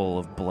full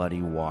of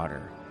bloody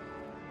water.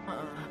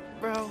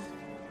 Bro.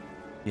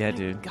 Yeah,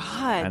 dude.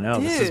 God, I know,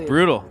 dude. this is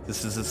brutal.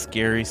 This is a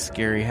scary,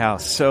 scary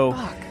house. So,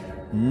 Fuck.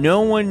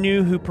 no one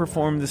knew who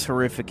performed this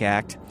horrific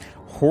act.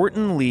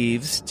 Horton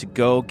leaves to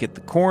go get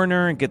the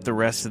coroner and get the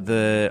rest of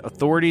the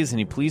authorities and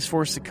the police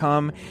force to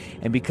come.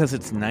 And because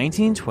it's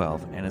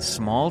 1912 and a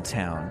small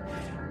town,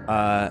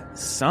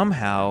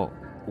 somehow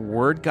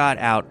word got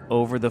out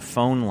over the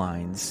phone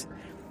lines.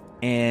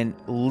 And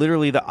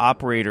literally the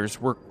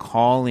operators were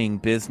calling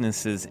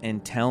businesses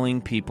and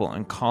telling people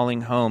and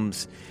calling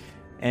homes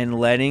and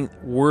letting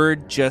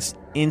word just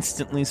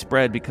instantly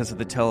spread because of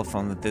the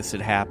telephone that this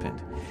had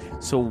happened.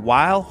 So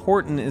while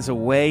Horton is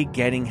away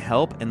getting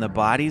help and the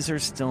bodies are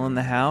still in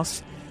the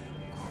house,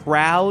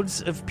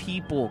 crowds of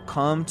people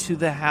come to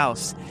the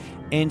house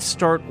and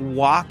start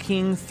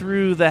walking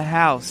through the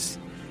house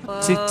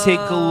to take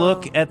a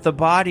look at the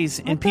bodies.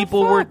 And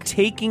people were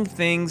taking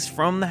things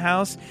from the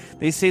house.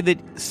 They say that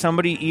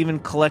somebody even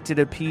collected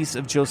a piece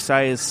of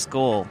Josiah's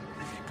skull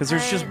because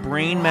there's just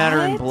brain matter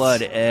and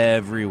blood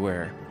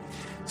everywhere.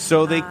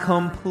 So they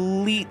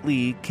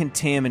completely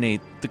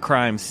contaminate the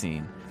crime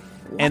scene.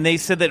 And they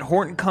said that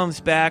Horton comes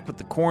back with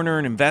the coroner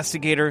and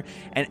investigator,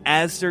 and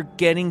as they're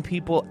getting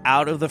people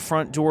out of the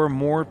front door,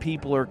 more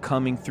people are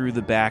coming through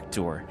the back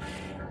door.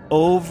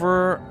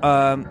 Overall,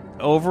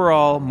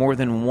 more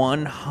than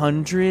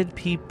 100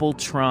 people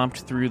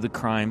tromped through the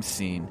crime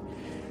scene.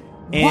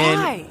 And,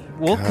 why?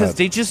 Well, because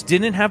they just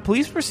didn't have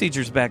police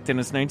procedures back then.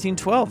 It's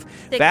 1912.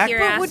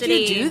 The Would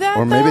you do that?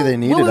 Or maybe they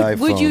needed iPhones.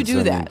 Would you do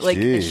I that? mean, Like,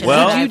 geez.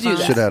 Well, would you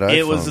do Should that? have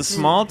It was a iPhones.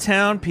 small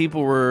town.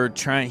 People were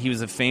trying. He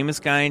was a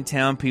famous guy in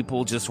town.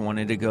 People just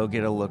wanted to go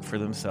get a look for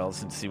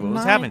themselves and see what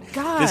was My happening.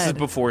 God. This is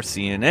before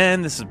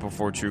CNN. This is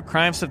before true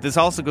crime stuff. This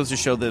also goes to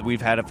show that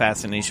we've had a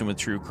fascination with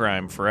true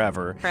crime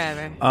forever.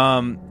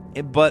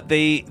 But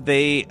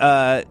they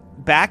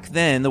back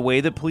then, the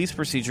way that police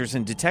procedures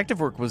and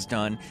detective work was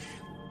done,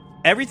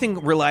 everything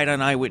relied on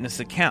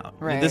eyewitness account.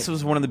 Right. This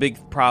was one of the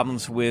big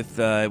problems with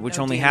which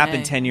No only DNA.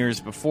 happened 20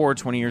 years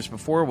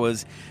before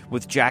was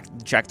with Jack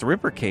the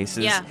Ripper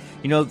cases. Yeah.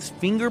 You know,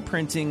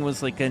 fingerprinting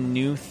was like a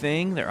new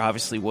thing. There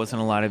obviously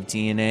wasn't a lot of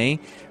DNA.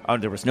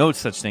 There was no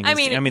such thing. I as,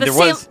 mean, there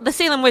was. the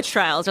Salem witch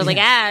trials are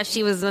like,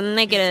 she was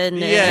naked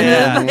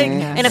Yeah.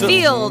 in a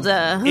field.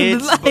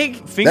 It's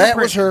like, That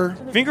was her.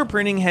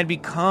 Fingerprinting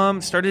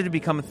had started to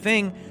become a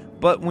thing.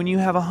 But when you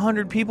have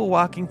 100 people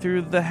walking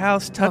through the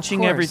house,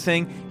 touching course.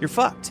 everything, you're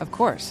fucked. Of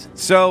course.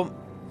 So,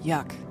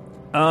 Yuck.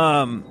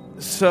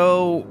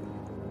 so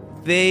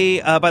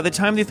they by the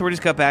time the authorities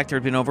got back, there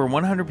had been over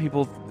 100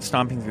 people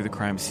stomping through the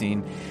crime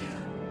scene.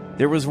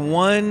 There was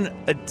one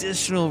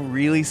additional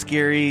really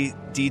scary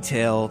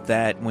detail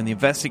that when the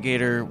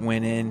investigator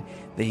went in,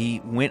 they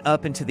went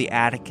up into the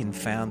attic and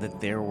found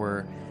that there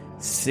were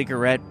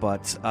cigarette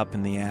butts up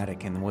in the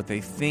attic, and what they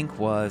think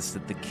was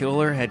that the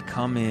killer had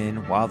come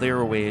in while they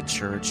were away at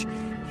church,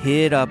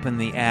 hid up in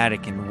the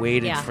attic and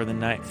waited for the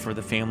night for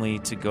the family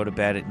to go to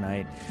bed at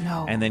night,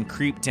 and then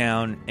creeped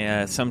down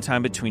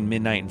sometime between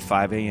midnight and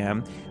 5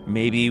 a.m.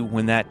 maybe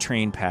when that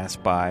train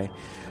passed by,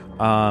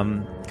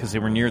 because they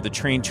were near the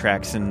train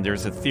tracks. And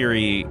there's a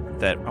theory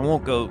that I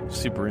won't go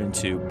super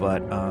into,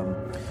 but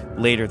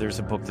later there's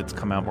a book that's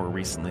come out more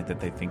recently that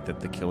they think that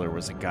the killer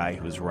was a guy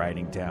who was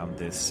riding down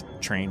this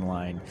train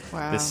line,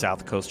 this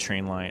South Coast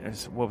train line.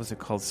 What was it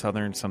called?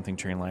 Southern something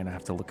train line. I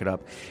have to look it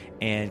up.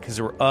 And because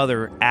there were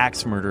other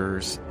axe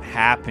murders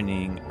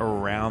happening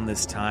around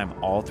this time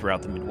all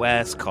throughout the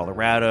Midwest,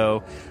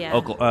 Colorado,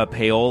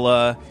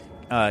 Paola,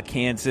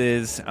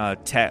 Kansas,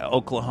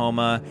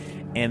 Oklahoma,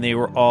 and they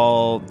were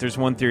all, there's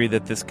one theory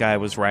that this guy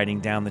was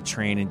riding down the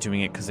train and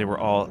doing it because they were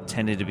all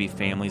tended to be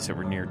families that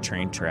were near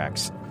train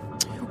tracks.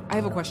 I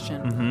have a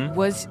question.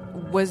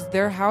 Mm-hmm. Was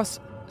their house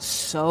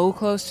so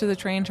close to the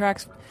train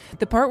tracks?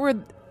 The part where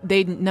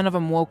none of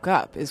them woke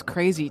up is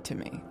crazy to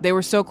me. They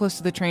were so close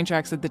to the train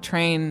tracks that the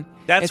train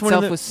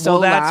itself was so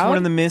loud. That's one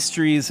of the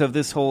mysteries of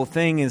this whole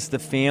thing is the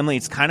family.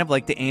 It's kind of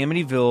like the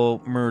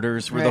Amityville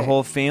murders where the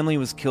whole family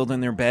was killed in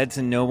their beds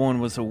and no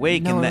one was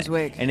awake. No one was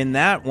awake. And in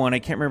that one, I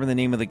can't remember the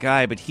name of the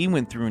guy, but he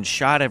went through and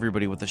shot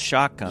everybody with a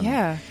shotgun.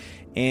 Yeah.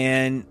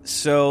 And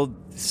so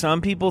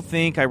some people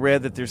think, I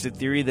read that there's a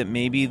theory that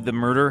maybe the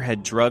murderer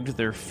had drugged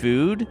their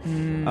food,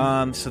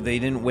 so they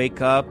didn't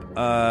wake up.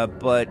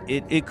 But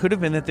it could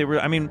have been that they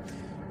were,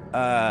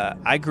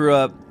 I grew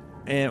up,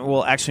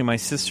 actually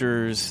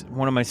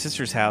one of my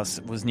sister's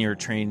house was near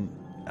train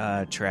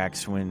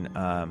tracks when,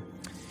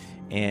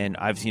 and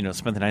I've,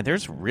 spent the night.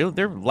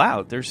 They're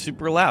loud. They're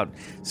super loud.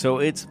 So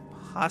it's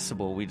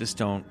possible. We just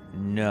don't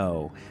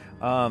know.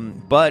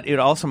 But it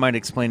also might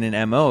explain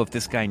an MO if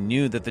this guy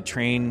knew that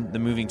the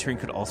moving train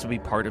could also be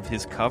part of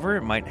his cover.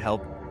 It might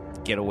help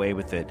get away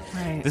with it.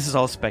 Right. This is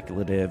all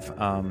speculative,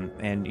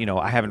 and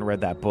I haven't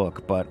read that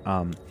book, but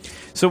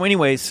so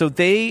anyway, so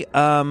they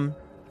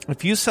a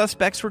few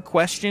suspects were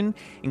questioned,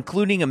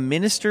 including a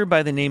minister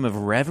by the name of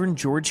Reverend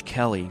George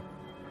Kelly.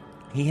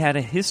 He had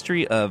a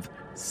history of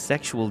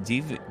sexual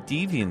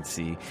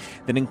deviancy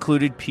that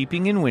included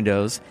peeping in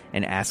windows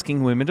and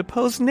asking women to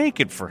pose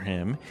naked for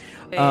him.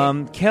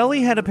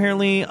 Kelly had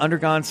apparently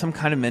undergone some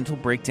kind of mental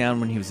breakdown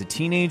when he was a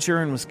teenager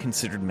and was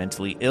considered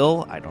mentally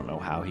ill. I don't know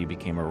how he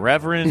became a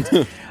reverend.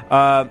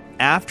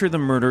 After the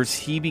murders,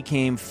 he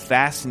became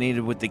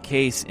fascinated with the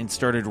case and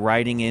started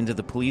writing into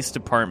the police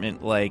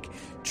department like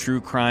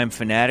true crime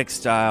fanatic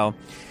style.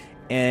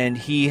 And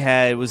he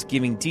was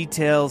giving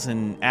details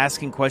and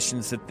asking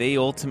questions that they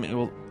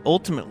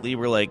ultimately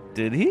were like,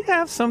 did he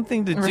have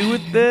something to do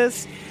with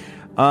this?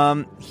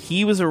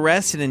 He was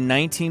arrested in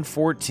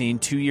 1914,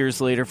 2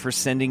 years later, for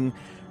sending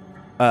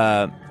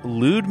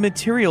lewd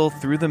material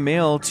through the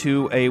mail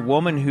to a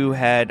woman who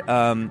had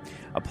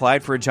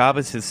applied for a job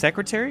as his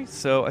secretary.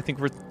 So I think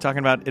we're talking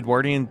about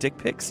Edwardian dick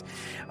pics.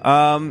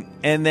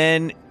 And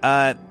then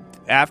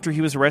after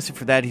he was arrested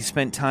for that, he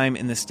spent time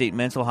in the state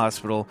mental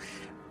hospital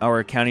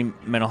or county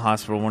mental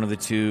hospital, one of the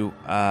two,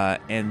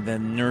 and the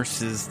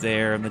nurses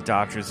there and the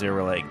doctors there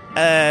were like,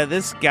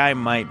 this guy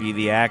might be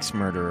the axe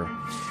murderer.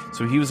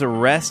 So he was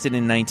arrested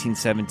in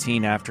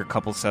 1917 after a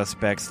couple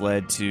suspects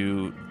led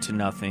to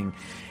nothing.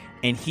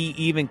 And he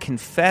even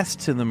confessed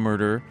to the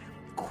murder,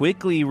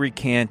 quickly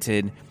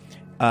recanted.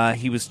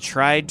 He was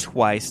tried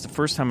twice. The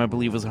first time, I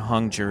believe, was a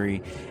hung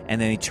jury.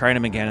 And then they tried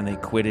him again and they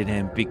acquitted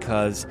him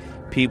because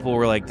people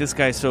were like, this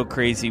guy's so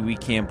crazy, we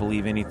can't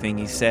believe anything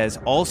he says.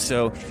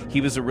 Also,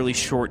 he was a really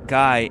short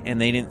guy,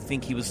 and they didn't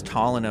think he was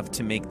tall enough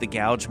to make the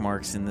gouge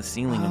marks in the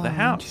ceiling of the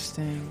house.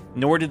 Interesting.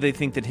 Nor did they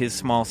think that his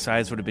small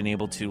size would have been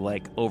able to,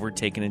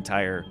 overtake an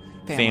entire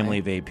family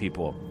of 8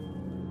 people.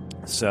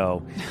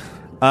 So,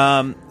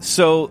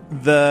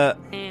 the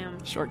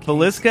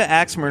Villisca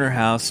Axe Murder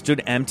House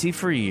stood empty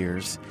for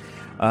years.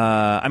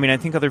 I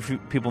think other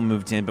people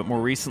moved in, but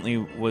more recently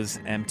was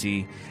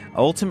empty,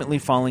 ultimately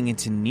falling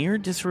into near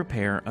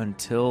disrepair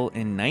until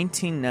in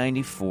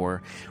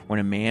 1994, when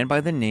a man by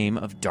the name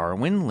of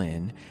Darwin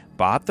Lynn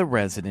bought the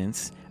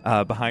residence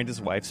behind his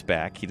wife's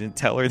back. He didn't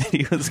tell her that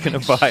he was going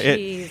to buy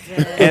it.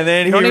 And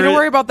then you don't need to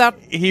worry about that.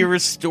 He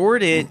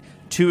restored it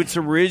to its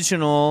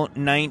original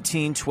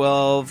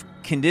 1912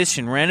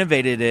 condition,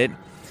 renovated it.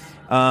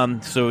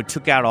 So it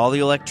took out all the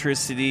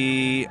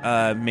electricity,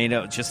 made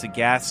out just a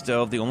gas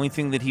stove. The only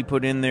thing that he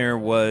put in there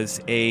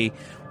was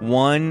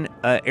one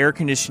air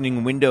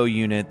conditioning window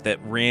unit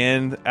that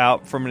ran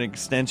out from an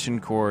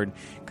extension cord,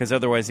 because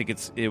otherwise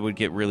it would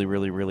get really,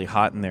 really, really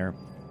hot in there.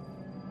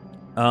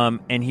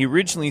 And he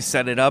originally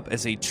set it up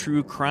as a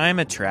true crime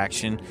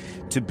attraction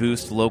to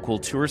boost local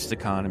tourist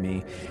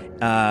economy.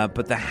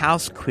 But the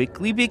house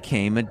quickly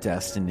became a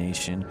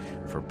destination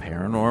for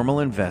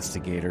paranormal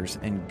investigators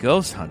and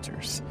ghost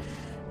hunters,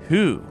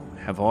 who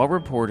have all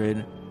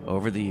reported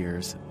over the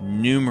years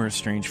numerous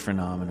strange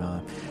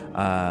phenomena,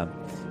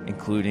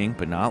 including,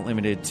 but not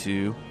limited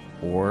to,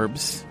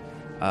 orbs,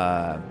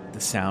 the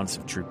sounds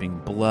of dripping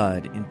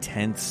blood,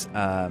 intense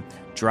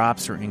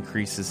drops or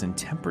increases in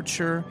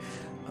temperature,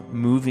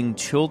 moving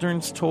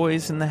children's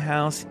toys in the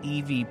house,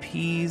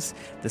 EVPs,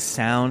 the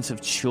sounds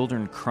of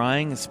children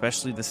crying,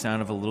 especially the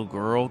sound of a little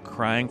girl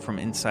crying from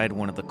inside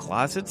one of the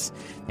closets.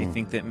 They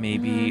think that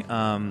maybe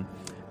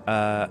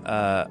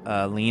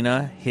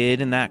Lena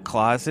hid in that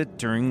closet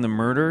during the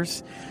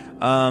murders.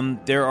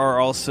 There are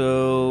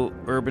also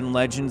urban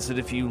legends that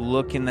if you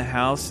look in the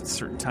house at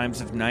certain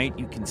times of night,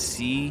 you can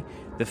see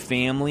the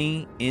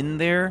family in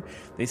there.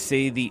 They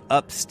say the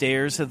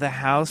upstairs of the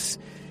house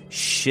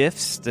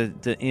shifts.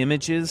 The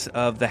images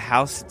of the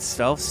house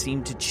itself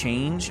seem to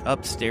change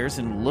upstairs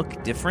and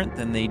look different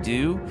than they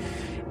do.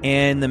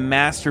 And the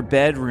master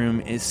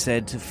bedroom is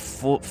said to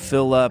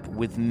fill up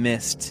with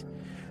mist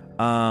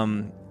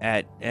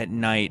at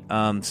night.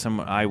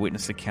 Some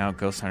eyewitness account,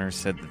 ghost hunters,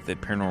 said that the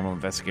paranormal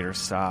investigators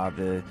saw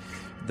the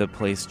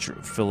place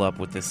fill up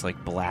with this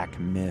black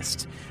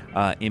mist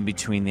in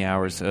between the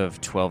hours of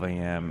 12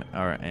 a.m.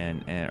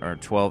 or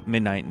 12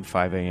 midnight and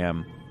 5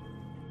 a.m.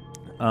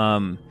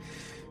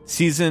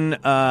 Season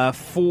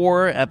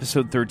 4,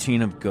 episode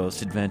 13 of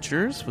Ghost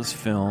Adventures was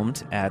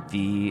filmed at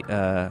the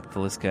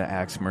Villisca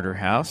Axe Murder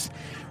House,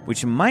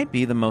 which might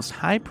be the most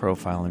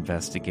high-profile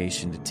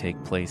investigation to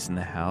take place in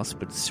the house,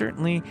 but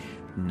certainly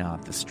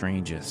not the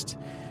strangest.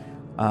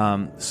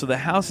 So the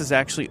house is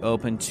actually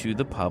open to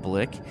the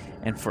public,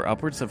 and for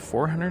upwards of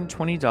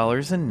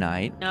 $420 a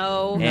night,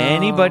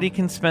 anybody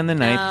can spend the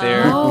night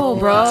there. No,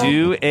 bro. Don't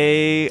do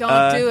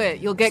it.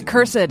 You'll get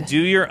cursed.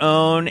 Do your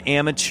own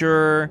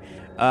amateur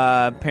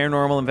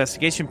paranormal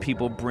investigation.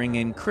 People bring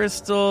in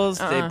crystals.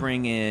 They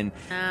bring in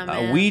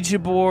Ouija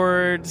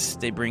boards.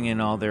 They bring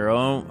in all their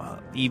own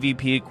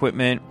EVP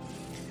equipment.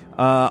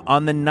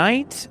 On the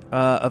night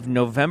of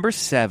November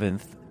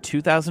 7th,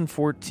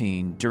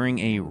 2014, during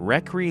a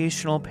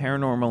recreational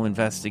paranormal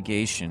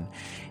investigation,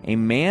 a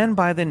man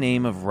by the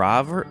name of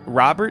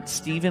Robert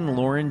Stephen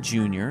Lauren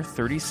Jr.,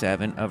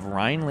 37, of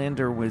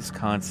Rhinelander,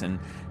 Wisconsin,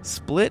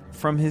 split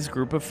from his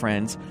group of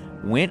friends,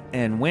 went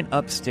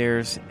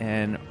upstairs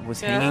and was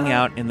hanging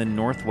out in the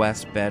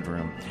northwest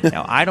bedroom.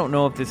 Now, I don't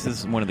know if this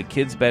is one of the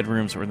kids'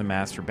 bedrooms or the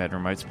master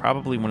bedroom. It's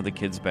probably one of the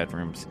kids'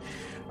 bedrooms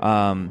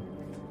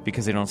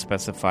because they don't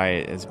specify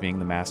it as being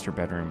the master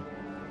bedroom.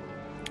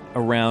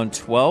 Around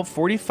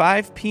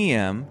 12:45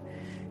 p.m.,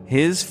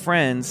 his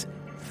friends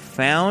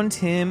found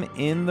him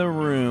in the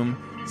room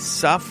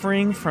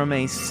suffering from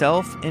a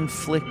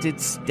self-inflicted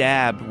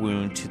stab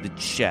wound to the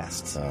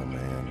chest. Oh,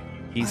 man.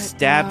 He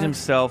stabbed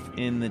himself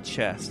in the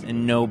chest,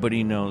 and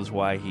nobody knows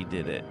why he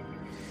did it.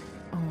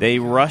 They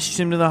rushed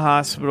him to the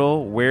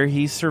hospital, where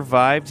he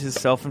survived his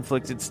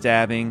self-inflicted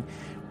stabbing,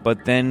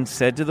 but then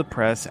said to the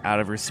press,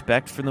 out of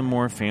respect for the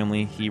Moore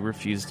family, he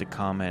refused to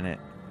comment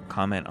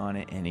on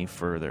it any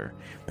further.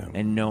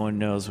 And no one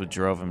knows what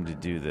drove him to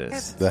do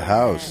this. The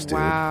house, dude.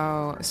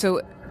 Wow.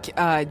 So,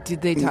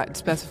 did they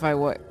specify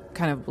what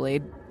kind of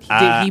blade?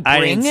 Did he bring I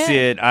didn't it? see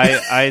it.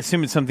 I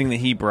assume it's something that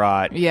he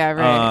brought. Yeah,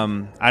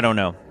 right. I don't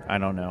know. I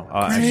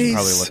should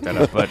probably look that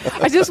up.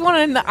 But I just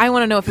want to. I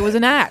want to know if it was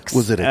an axe.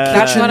 Was it a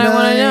That's kitchen what I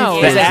want to knife?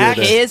 know. The Was axe-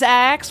 it his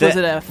axe? Was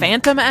it a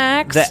phantom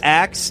axe? the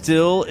axe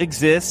still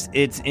exists.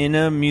 It's in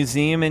a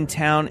museum in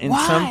town, and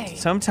Why?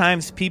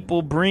 sometimes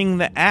people bring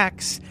the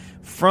axe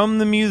from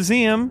the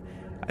museum.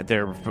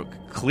 They're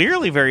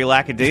clearly very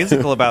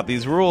lackadaisical about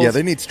these rules. Yeah,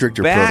 they need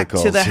stricter back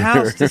protocols to the here.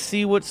 house to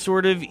see what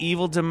sort of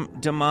evil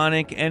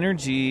demonic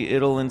energy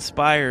it'll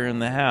inspire in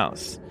the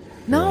house.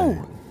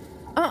 No.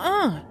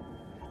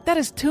 That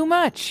is too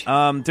much.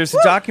 There's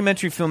a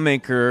documentary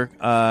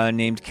filmmaker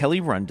named Kelly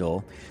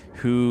Rundle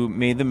who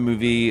made the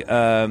movie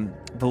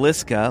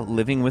Villisca,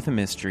 Living with a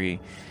Mystery,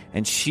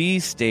 and she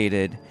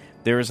stated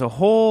there's a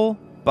whole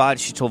body.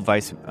 She told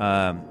Vice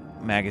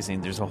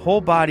magazine, there's a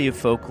whole body of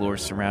folklore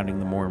surrounding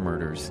the Moore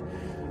murders,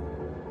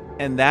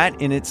 and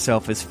that in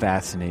itself is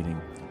fascinating,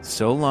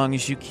 so long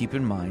as you keep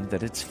in mind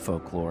that it's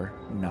folklore,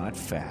 not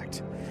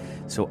fact.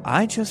 So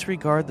I just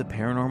regard the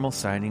paranormal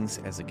sightings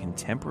as a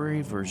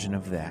contemporary version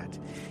of that.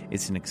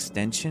 It's an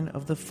extension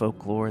of the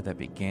folklore that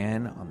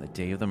began on the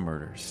day of the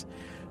murders.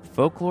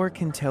 Folklore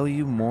can tell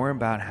you more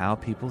about how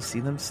people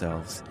see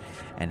themselves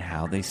and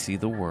how they see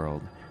the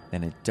world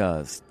than it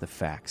does the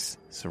facts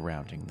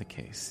surrounding the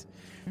case.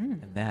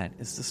 And that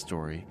is the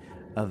story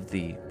of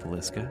the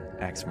Villisca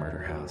Axe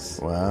Murder House.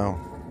 Wow.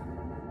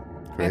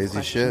 I have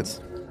Crazy shit.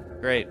 questions.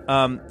 Great.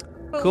 But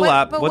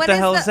Kulop, what the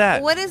hell is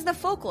that? What is the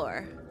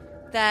folklore?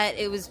 That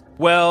it was.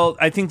 Well,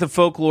 I think the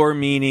folklore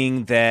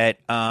meaning that,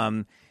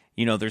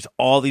 there's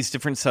all these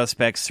different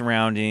suspects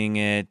surrounding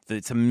it.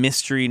 It's a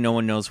mystery. No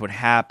one knows what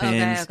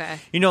happens. Okay.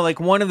 Like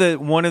one of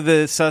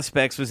the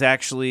suspects was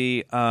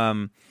actually,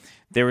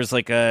 there was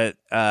like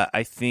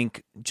I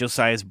think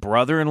Josiah's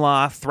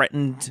brother-in-law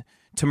threatened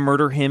to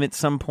murder him at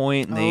some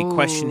point, and they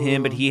questioned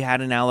him, but he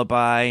had an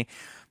alibi.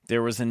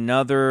 There was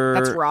another.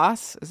 That's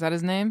Ross? Is that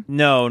his name?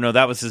 No,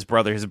 that was his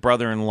brother. His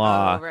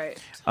brother-in-law. Oh, right.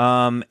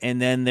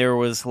 And then there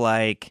was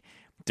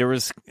there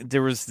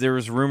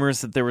was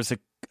rumors that there was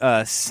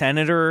a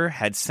senator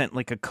had sent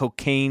like a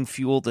cocaine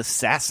fueled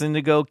assassin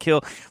to go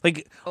kill.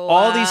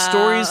 All these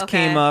stories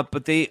came up,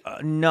 but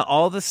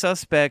all the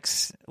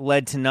suspects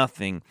led to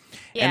nothing.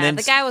 Yeah, and then,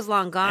 the guy was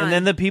long gone. And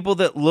then the people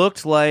that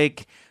looked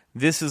like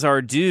this is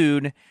our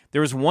dude.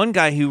 There was one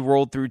guy who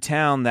rolled through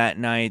town that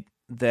night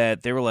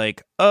that they were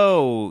like,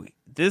 oh,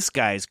 this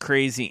guy's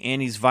crazy and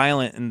he's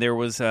violent. And there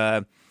was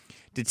a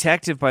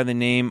detective by the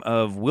name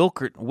of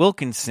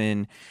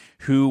Wilkinson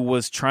who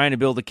was trying to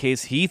build a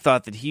case. He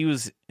thought that he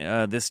was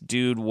this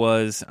dude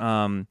was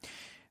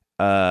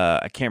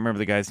I can't remember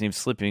the guy's name,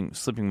 slipping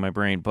my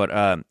brain,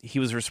 but he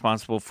was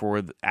responsible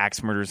for the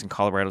axe murders in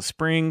Colorado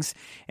Springs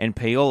and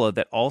Paola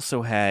that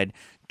also had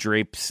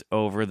drapes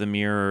over the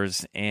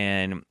mirrors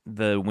and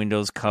the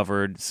windows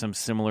covered, some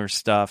similar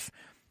stuff.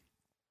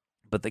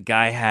 But the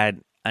guy had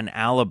an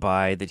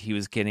alibi that he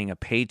was getting a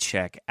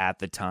paycheck at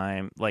the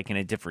time, like in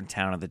a different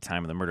town at the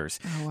time of the murders.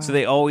 Oh, wow. So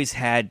they always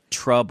had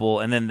trouble.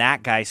 And then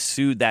that guy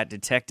sued that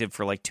detective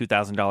for like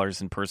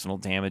 $2,000 in personal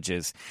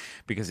damages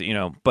because,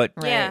 but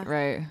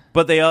Right.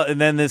 but and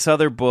then this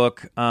other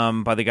book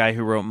by the guy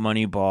who wrote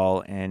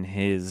Moneyball, and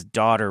his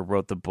daughter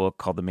wrote the book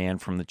called The Man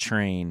from the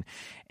Train.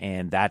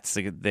 And that's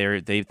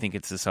they think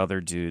it's this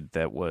other dude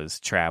that was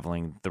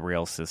traveling the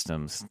rail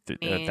systems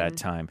at that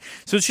time.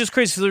 So it's just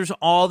crazy. So there's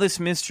all this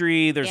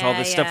mystery. There's all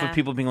this stuff of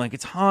people being like,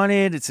 it's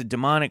haunted. It's a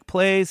demonic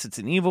place. It's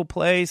an evil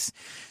place.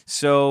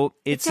 So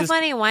it's so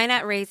funny. Why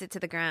not raise it to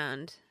the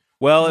ground?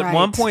 Well, at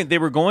one point they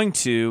were going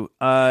to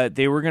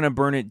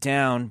burn it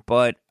down,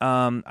 but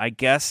I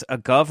guess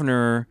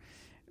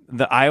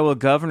the Iowa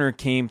governor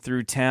came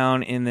through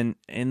town in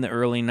the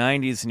early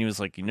 90s, and he was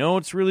like,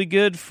 it's really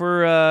good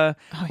for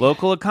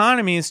local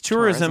economies,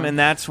 tourism. And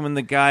that's when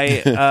the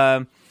guy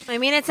I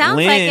mean, it sounds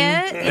Lynn, like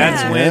it.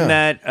 That's when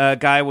that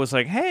guy was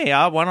like, hey,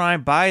 why don't I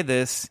buy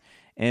this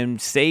and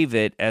save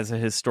it as a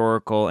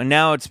historical. And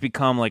now it's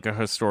become like a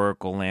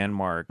historical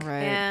landmark.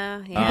 Right.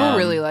 Yeah. People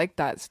really like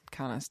that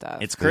kind of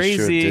stuff. It's They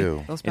crazy. sure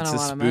do. They'll spend It's a a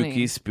lot of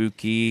money.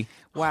 spooky,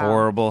 Wow.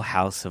 horrible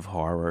house of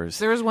horrors.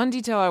 There was one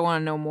detail I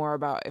want to know more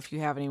about. If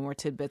you have any more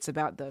tidbits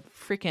about the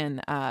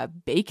freaking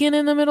bacon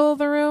in the middle of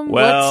the room.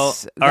 Well,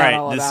 What's all that right.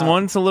 all This about?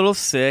 one's a little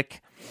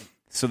sick.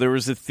 So there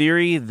was a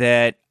theory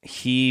that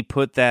he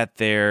put that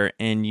there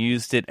and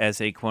used it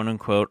as a quote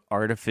unquote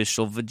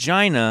artificial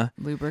vagina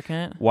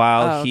lubricant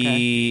while Oh,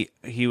 okay.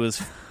 he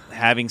was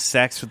having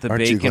sex with the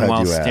Aren't you bacon glad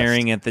while you asked?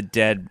 staring at the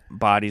dead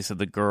bodies of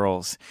the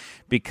girls,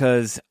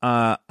 because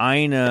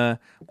Ina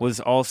was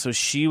also,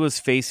 she was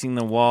facing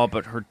the wall,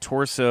 but her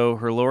torso,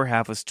 her lower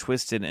half was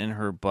twisted and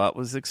her butt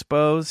was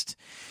exposed.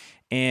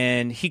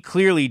 And he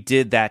clearly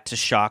did that to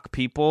shock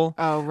people.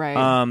 Oh,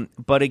 right.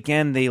 But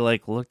again, they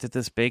like looked at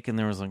this bacon.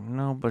 There was like,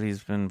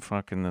 nobody's been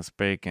fucking this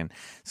bacon,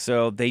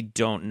 so they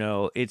don't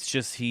know. It's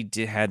just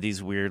had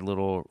these weird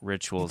little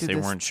rituals. He did They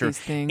this- weren't sure, these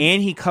things.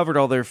 and he covered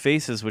all their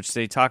faces, which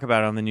they talk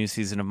about on the new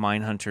season of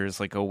Mindhunters,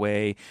 like a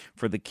way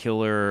for the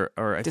killer,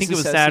 or I think it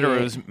was that, or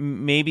it was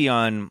maybe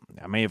on.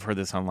 I may have heard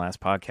this on last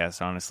podcast.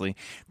 Honestly,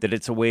 that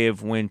it's a way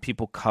of when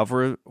people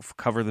cover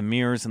the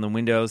mirrors and the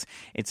windows.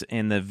 It's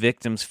in the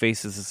victims'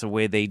 faces. It's a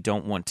way they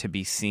don't want to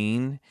be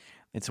seen.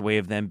 It's a way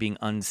of them being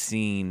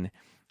unseen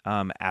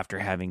after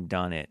having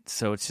done it.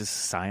 So it's just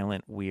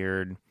silent,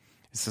 weird.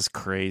 It's just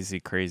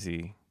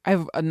crazy. I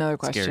have another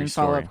question, Scary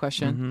follow-up story.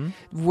 question.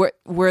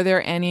 Were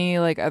there any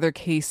like other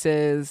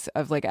cases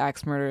of like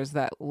axe murders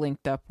that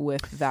linked up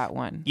with that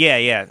one?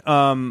 Yeah.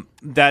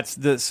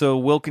 So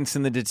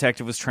Wilkinson, the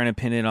detective, was trying to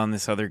pin it on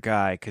this other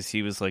guy because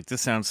he was like,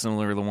 this sounds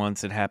similar to the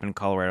ones that happened in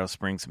Colorado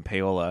Springs and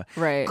Paola.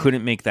 Right.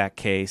 Couldn't make that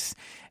case.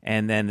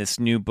 And then this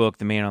new book,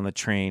 The Man on the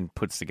Train,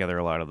 puts together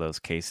a lot of those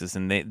cases.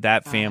 And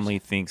that family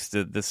thinks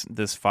that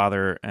this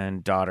father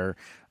and daughter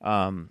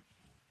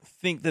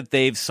think that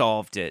they've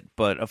solved it,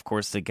 but of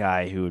course the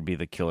guy who would be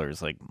the killer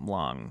is like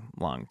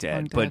long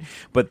dead.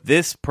 But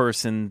this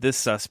person, this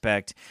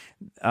suspect,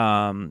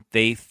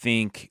 they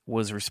think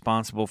was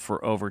responsible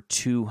for over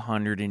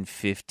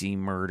 250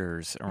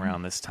 murders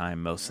around this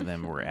time. Most of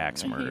them were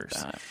axe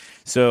murders.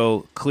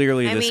 So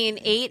clearly, I mean,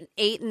 eight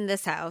in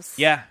this house.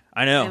 Yeah,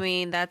 I know. I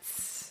mean,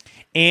 that's.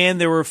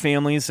 And there were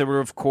families that were,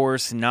 of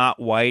course, not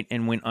white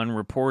and went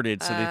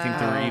unreported, so they think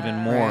there were even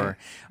more.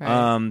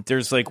 Right.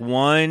 There's like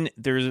one.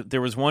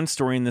 There was one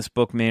story in this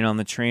book, Man on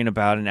the Train,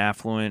 about an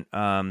affluent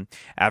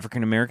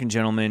African American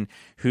gentleman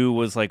who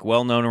was like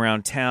well known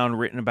around town,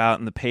 written about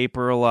in the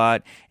paper a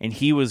lot, and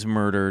he was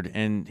murdered.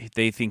 And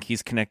they think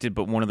he's connected,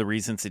 but one of the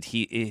reasons that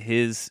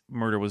his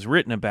murder was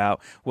written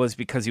about was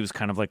because he was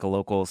kind of like a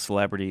local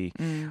celebrity.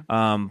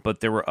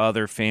 But there were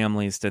other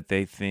families that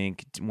they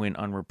think went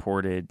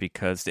unreported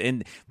because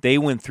they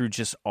went through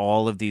just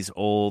all of these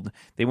old.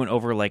 They went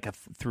over like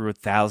through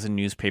 1,000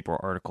 newspaper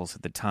articles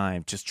at the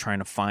time, just trying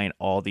to find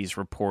all these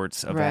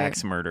reports of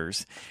axe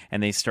murders.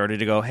 And they started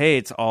to go, hey,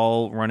 it's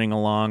all running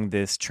along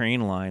this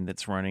train line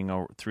that's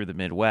running through the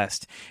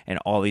Midwest, and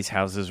all these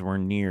houses were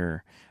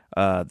near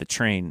the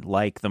train,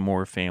 like the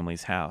Moore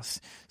family's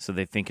house. So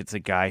they think it's a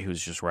guy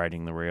who's just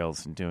riding the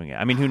rails and doing it.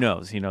 I mean, who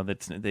knows?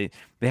 That's they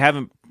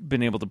haven't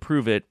been able to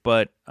prove it,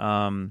 but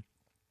I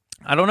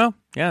don't know.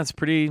 Yeah, it's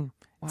pretty.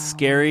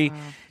 Scary,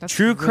 That's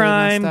true really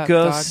crime, messed up,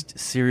 ghost,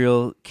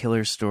 serial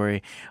killer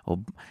story.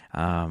 Well,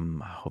 I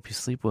hope you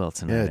sleep well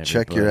tonight. Yeah,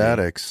 check your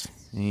everybody. attics.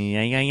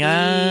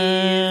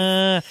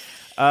 Yeah.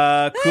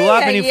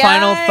 Kulop, any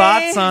final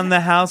thoughts on the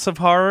House of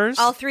Horrors?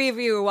 All three of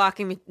you are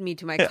walking me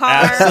to my car.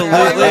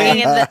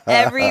 Absolutely.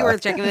 We're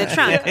checking the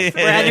trunk.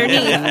 We're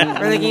underneath.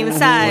 We're looking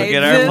inside. We'll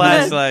get our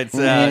flashlights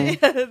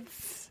out.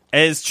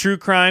 Is true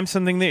crime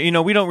something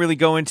that, we don't really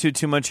go into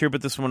too much here,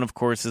 but this one, of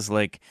course, is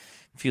like,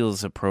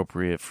 feels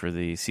appropriate for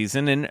the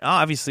season. And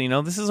obviously,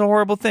 this is a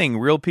horrible thing.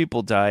 Real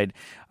people died.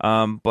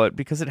 But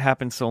because it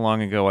happened so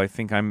long ago, I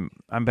think I'm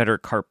better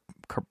at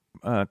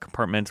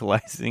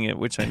compartmentalizing it,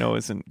 which I know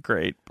isn't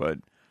great, but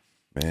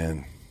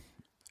Man.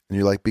 And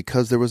you're like,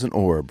 because there was an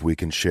orb, we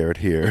can share it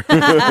here.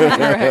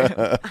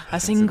 A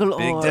single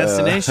big orb.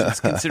 destination. It's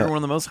considered one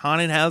of the most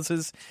haunted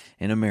houses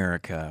in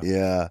America.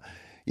 Yeah.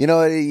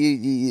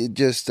 You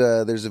just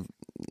there's a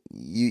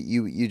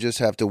you just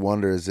have to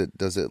wonder,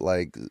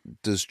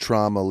 does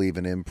trauma leave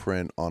an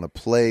imprint on a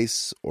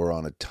place or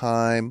on a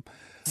time?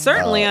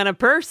 Certainly on a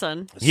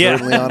person.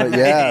 Certainly on it.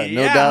 Yeah,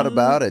 no Yeah. doubt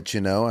about it.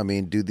 I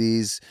mean, do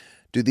these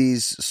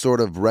sort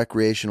of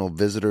recreational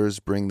visitors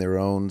bring their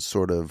own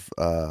sort of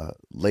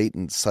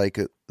latent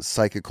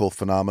psychical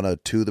phenomena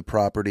to the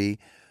property?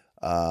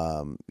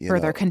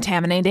 Further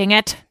contaminating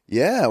it.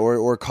 Yeah,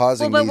 or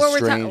causing But these what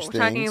strange we're things.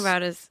 talking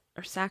about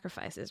are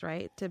sacrifices,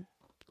 right?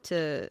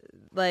 To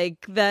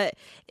like that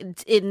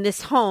in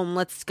this home.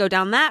 Let's go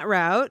down that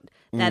route.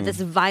 That this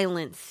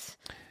violence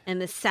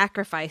and this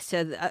sacrifice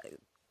to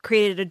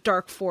created a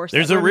dark force.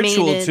 There's a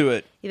ritual to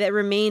it that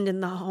remained in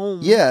the home.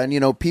 Yeah,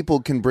 and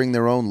people can bring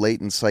their own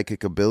latent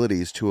psychic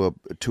abilities to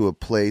a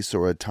place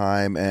or a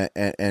time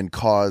and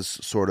cause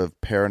sort of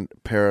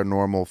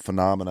paranormal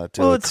phenomena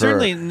to occur.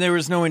 Certainly there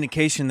was no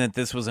indication that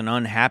this was an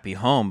unhappy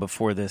home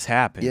before this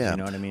happened. Yeah. You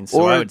know what I mean?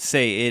 So I would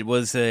say it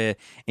was a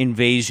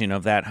invasion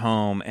of that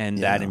home, and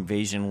that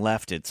invasion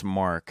left its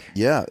mark.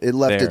 Yeah, it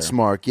left its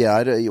mark. Yeah,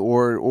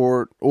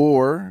 or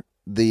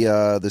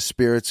the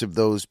spirits of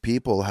those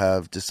people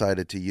have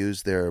decided to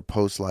use their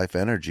post-life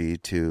energy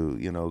to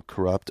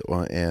corrupt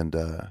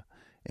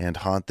and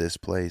haunt this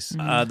place.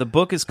 The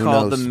book is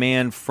called The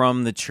Man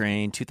from the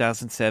Train,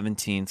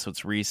 2017, so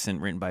it's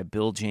recent, written by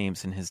Bill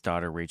James and his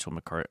daughter Rachel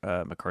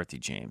McCarthy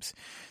James.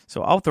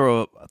 So I'll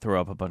throw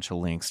up a bunch of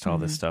links to all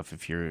this stuff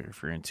if you're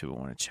into it,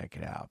 want to check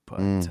it out.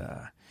 But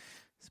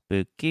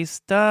spooky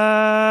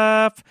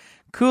stuff.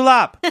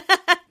 Kulap.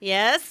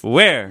 Yes.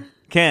 Where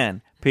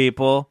can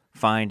people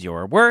find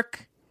your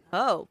work?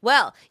 Oh,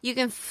 well, you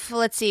can,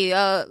 let's see,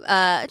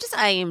 just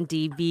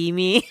IMDb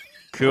me.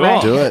 Cool.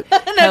 Right. Do it.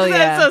 Hell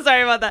yeah. I'm so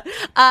sorry about that.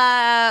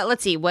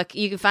 Let's see, what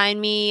you can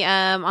find me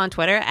on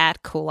Twitter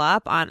at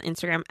Kulop, on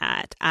Instagram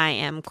at I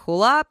am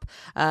Kulop.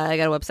 I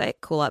got a website,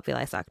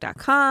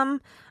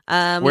 kulopvlisock.com.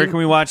 Where can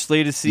we watch the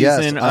latest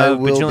season of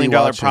Bajillion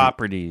Dollar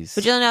Properties?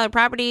 Bajillion Dollar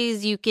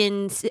Properties, you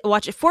can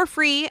watch it for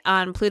free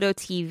on Pluto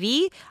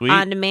TV,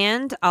 on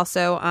demand,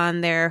 also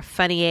on their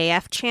Funny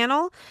AF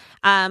channel.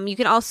 You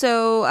can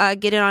also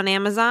get it on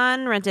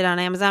Amazon, rent it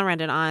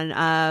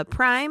on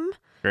Prime.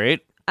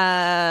 Great.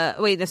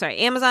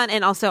 Amazon,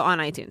 and also on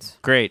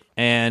iTunes. Great.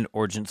 And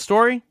Origin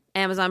Story?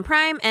 Amazon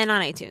Prime and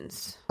on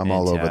iTunes. I'm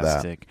all over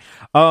that.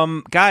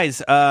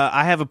 Guys,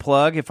 I have a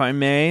plug, if I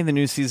may. The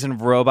new season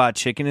of Robot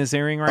Chicken is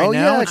airing right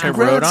now, which I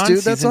wrote on. Dude,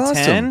 that's season awesome.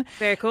 10.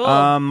 Very cool.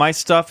 My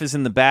stuff is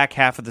in the back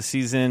half of the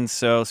season,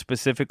 so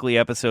specifically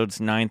episodes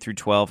 9 through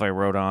 12 I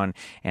wrote on,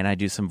 and I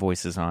do some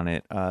voices on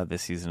it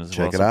this season as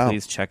well. Check it out.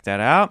 Please check that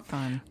out.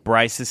 Fun.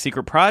 Bryce's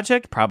Secret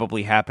Project,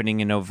 probably happening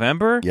in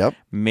November. Yep.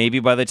 Maybe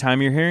by the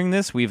time you're hearing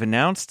this, we've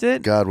announced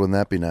it. God, wouldn't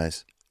that be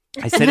nice?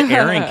 I said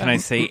airing. Can I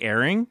say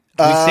airing?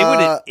 Can we say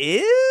what it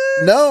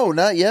is? No,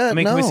 not yet. I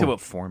mean, no. can we say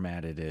what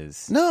format it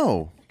is?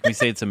 No. Can we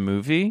say it's a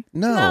movie?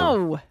 No.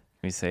 No. Can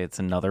we say it's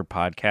another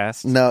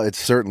podcast? No, it's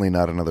certainly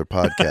not another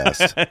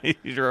podcast.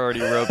 You're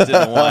already roped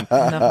into one.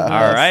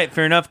 All right,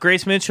 fair enough.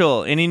 Grace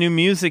Mitchell, any new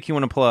music you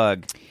want to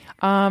plug?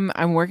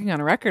 I'm working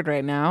on a record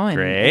right now, and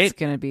Great. it's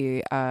gonna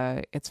be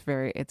it's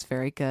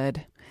very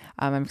good.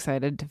 I'm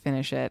excited to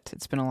finish it.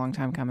 It's been a long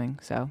time coming,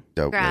 so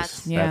Dope.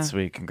 Congrats. yeah. That's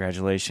sweet.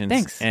 Congratulations.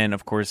 Thanks. And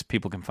of course,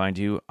 people can find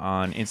you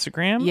on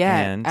Instagram. Yeah,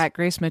 And at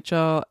Grace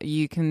Mitchell.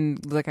 You can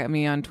look at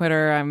me on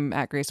Twitter. I'm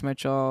at Grace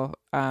Mitchell.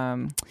 You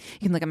can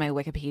look at my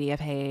Wikipedia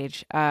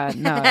page. No,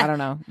 I don't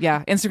know.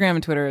 Yeah, Instagram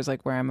and Twitter is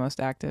like where I'm most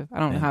active. I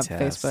don't have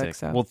Facebook.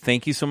 So Well,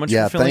 thank you so much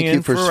Yeah, for filling thank you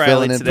in for Riley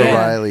filling in for today.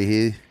 Riley.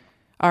 He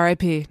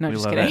R.I.P. No, We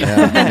just love kidding. it.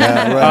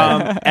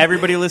 Yeah, right.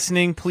 Everybody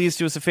listening, please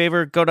do us a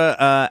favor. Go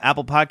to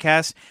Apple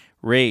Podcasts,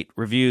 rate,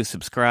 review,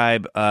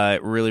 subscribe.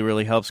 It really,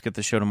 really helps get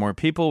the show to more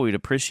people. We'd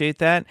appreciate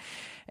that.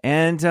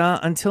 And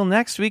until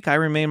next week, I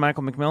remain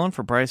Michael McMillan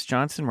for Bryce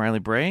Johnson, Riley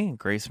Bray, and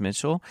Grace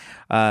Mitchell.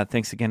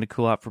 Thanks again to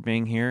Kulop for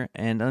being here.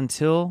 And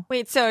until...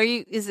 Wait, so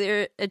is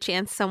there a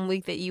chance some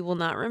week that you will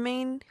not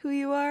remain who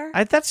you are?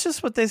 that's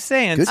just what they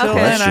say. Good Until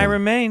then, question. I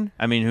remain.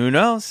 I mean, who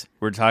knows?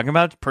 We're talking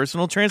about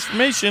personal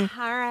transformation.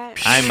 All right.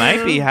 I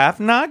might be half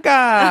Naga.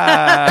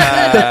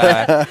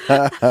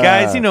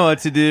 Guys, you know what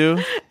to do.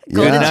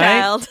 Golden Yeah.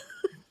 child.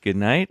 Good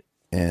night.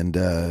 And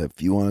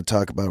if you want to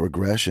talk about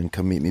regression,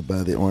 come meet me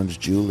by the Orange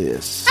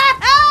Julius.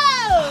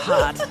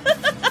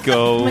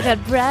 Go Oh my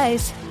God,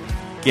 Bryce.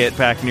 get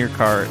back in your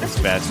car as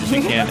fast as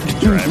you can and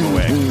drive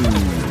away.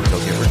 Go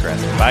get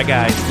regressive. Bye,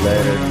 guys.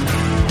 Later.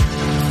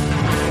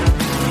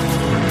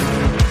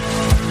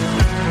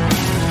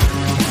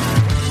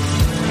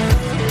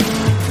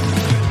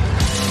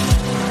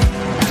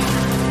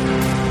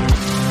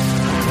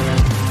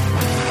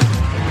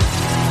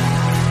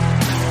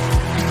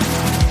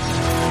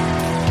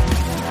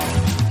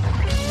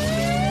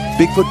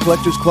 Bigfoot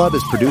Collectors Club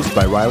is produced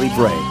by Riley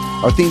Bray.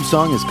 Our theme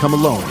song is Come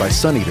Alone by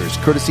Sun Eaters,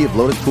 courtesy of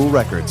Lotus Pool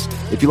Records.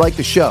 If you like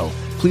the show,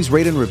 please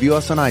rate and review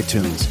us on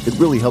iTunes. It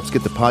really helps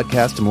get the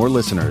podcast to more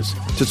listeners.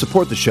 To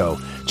support the show,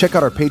 check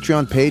out our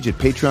Patreon page at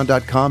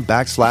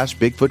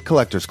patreon.com/Bigfoot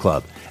Collectors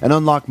Club and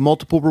unlock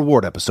multiple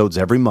reward episodes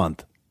every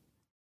month.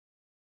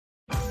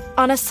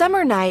 On a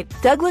summer night,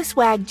 Douglas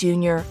Wag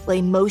Jr.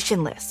 lay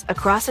motionless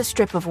across a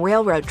strip of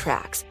railroad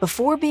tracks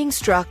before being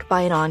struck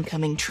by an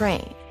oncoming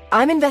train.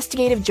 I'm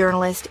investigative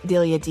journalist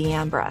Delia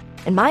D'Ambra,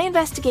 and my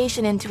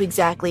investigation into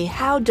exactly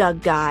how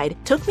Doug died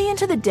took me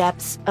into the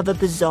depths of a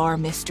bizarre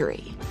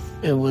mystery.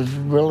 It was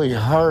really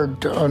hard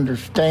to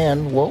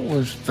understand what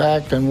was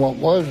fact and what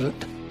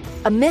wasn't.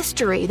 A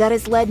mystery that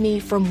has led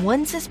me from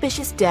one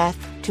suspicious death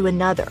to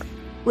another.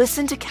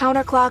 Listen to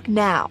Counterclock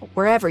now,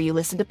 wherever you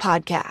listen to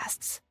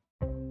podcasts.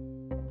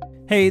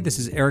 Hey, this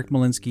is Eric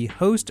Malinsky,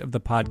 host of the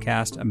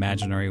podcast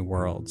Imaginary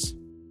Worlds.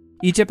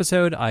 Each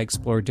episode, I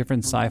explore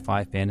different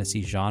sci-fi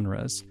fantasy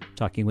genres,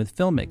 talking with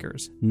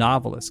filmmakers,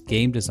 novelists,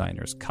 game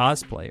designers,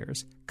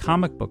 cosplayers,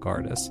 comic book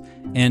artists,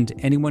 and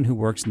anyone who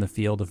works in the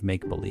field of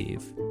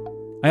make-believe.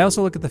 I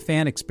also look at the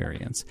fan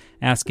experience,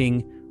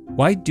 asking,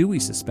 why do we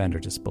suspend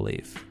our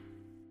disbelief?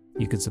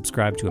 You can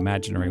subscribe to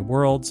Imaginary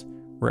Worlds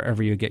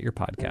wherever you get your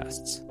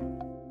podcasts.